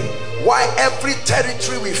reason why every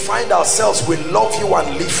territory we find ourselves will love you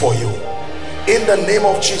and live for you. In the name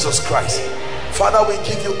of Jesus Christ. Father, we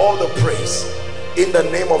give you all the praise. In the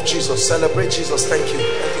name of Jesus. Celebrate Jesus. Thank you.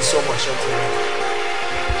 Thank you so much.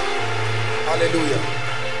 Hallelujah.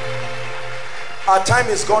 Our time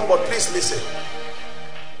is gone, but please listen.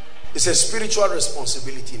 It's a spiritual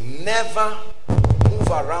responsibility. Never move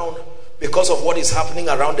around because of what is happening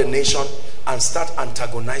around the nation and start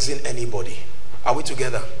antagonizing anybody. Are we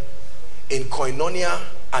together? In Koinonia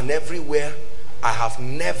and everywhere, I have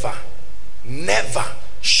never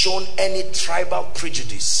shown any tribal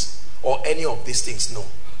prejudice or any of these things. No.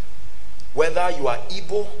 Whether you are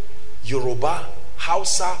Igbo, Yoruba,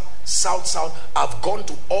 Hausa, South, I've gone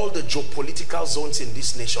to all the geopolitical zones in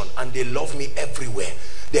this nation and they love me everywhere.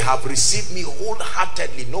 They have received me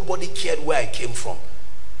wholeheartedly. Nobody cared where I came from.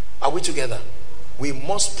 Are we together? We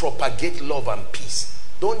must propagate love and peace.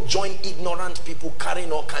 Don't join ignorant people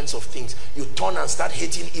carrying all kinds of things. You turn and start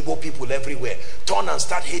hating Igbo people everywhere. Turn and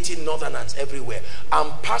start hating Northerners everywhere.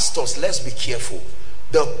 And pastors, let's be careful.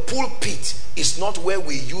 The pulpit is not where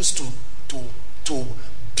we use to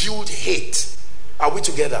build hate. Are we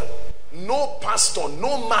together? No pastor,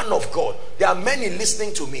 no man of God. There are many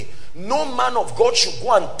listening to me. No man of God should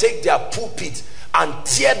go and take their pulpit and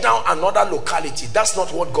tear down another locality. That's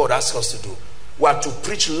not what God asks us to do. We are to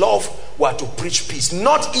preach love. We are to preach peace.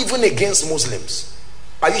 Not even against Muslims.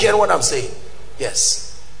 Are you hearing what I'm saying?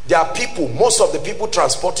 Yes. There are people, most of the people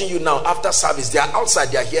transporting you now after service, they are outside,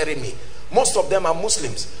 they are hearing me. Most of them are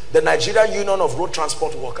Muslims. The Nigerian Union of Road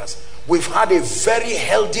Transport Workers. We've had a very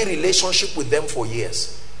healthy relationship with them for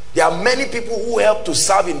years. There are many people who help to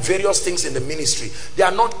serve in various things in the ministry. They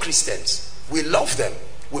are not Christians. We love them.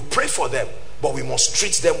 We pray for them. But we must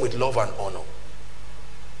treat them with love and honor.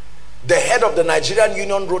 The head of the Nigerian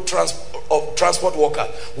Union Road Transport Worker,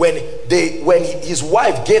 when his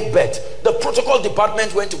wife gave birth, the protocol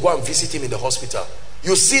department went to go and visit him in the hospital.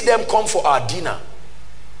 You see them come for our dinner.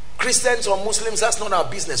 Christians or Muslims, that's not our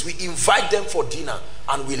business. We invite them for dinner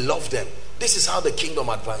and we love them. This is how the kingdom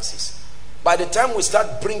advances. By the time we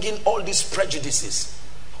start bringing all these prejudices,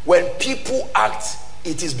 when people act,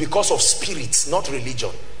 it is because of spirits, not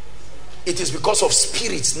religion. It is because of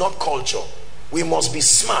spirits, not culture. We must be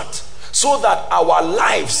smart so that our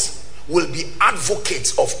lives will be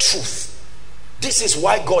advocates of truth. This is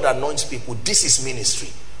why God anoints people. This is ministry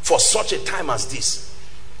for such a time as this.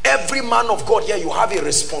 Every man of God here, you have a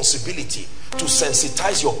responsibility to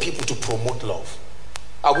sensitize your people to promote love.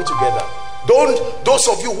 Are we together? Those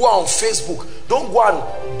of you who are on Facebook, don't go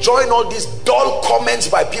and join all these dull comments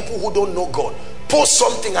by people who don't know God. Post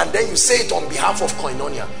something and then you say it on behalf of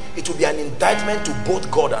Koinonia. It will be an indictment to both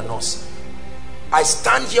God and us. I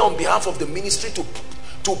stand here on behalf of the ministry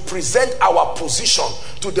to present our position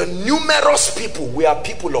to the numerous people. We are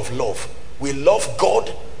people of love. We love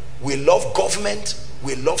God. We love government.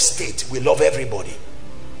 We love state. We love everybody.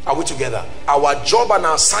 Are we together? Our job and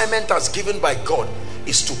our assignment as given by God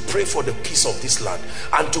is to pray for the peace of this land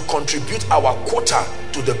and to contribute our quota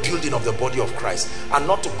to the building of the body of Christ, and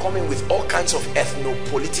not to come in with all kinds of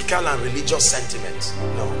ethno-political and religious sentiments.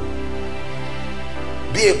 No.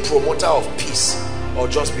 Be a promoter of peace, or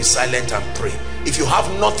just be silent and pray. If you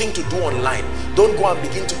have nothing to do online, don't go and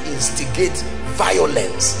begin to instigate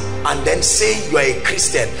violence and then say you are a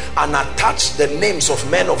Christian and attach the names of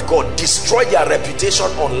men of God, destroy their reputation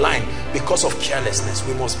online because of carelessness.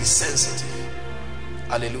 We must be sensitive.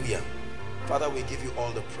 Hallelujah. Father, we give you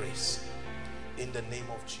all the praise in the name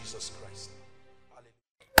of Jesus Christ.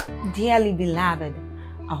 Hallelujah. Dearly beloved,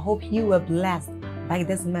 I hope you were blessed by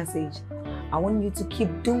this message. I want you to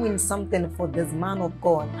keep doing something for this man of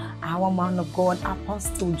God, our man of God,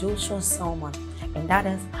 Apostle Joshua Selman. And that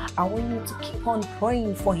is, I want you to keep on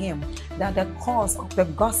praying for him, that the cause of the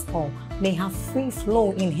gospel may have free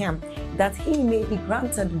flow in him, that he may be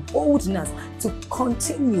granted boldness to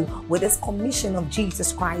continue with this commission of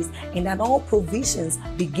Jesus Christ, and that all provisions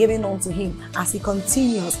be given unto him as he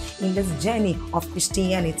continues in this journey of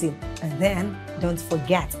Christianity. And then don't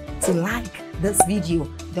forget to like this video,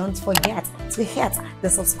 don't forget to hit the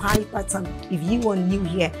subscribe button. If you are new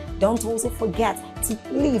here, don't also forget to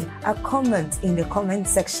leave a comment in the comment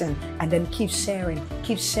section, and then keep sharing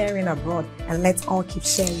abroad, and let's all keep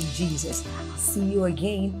sharing Jesus. I'll see you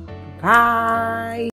again. Bye.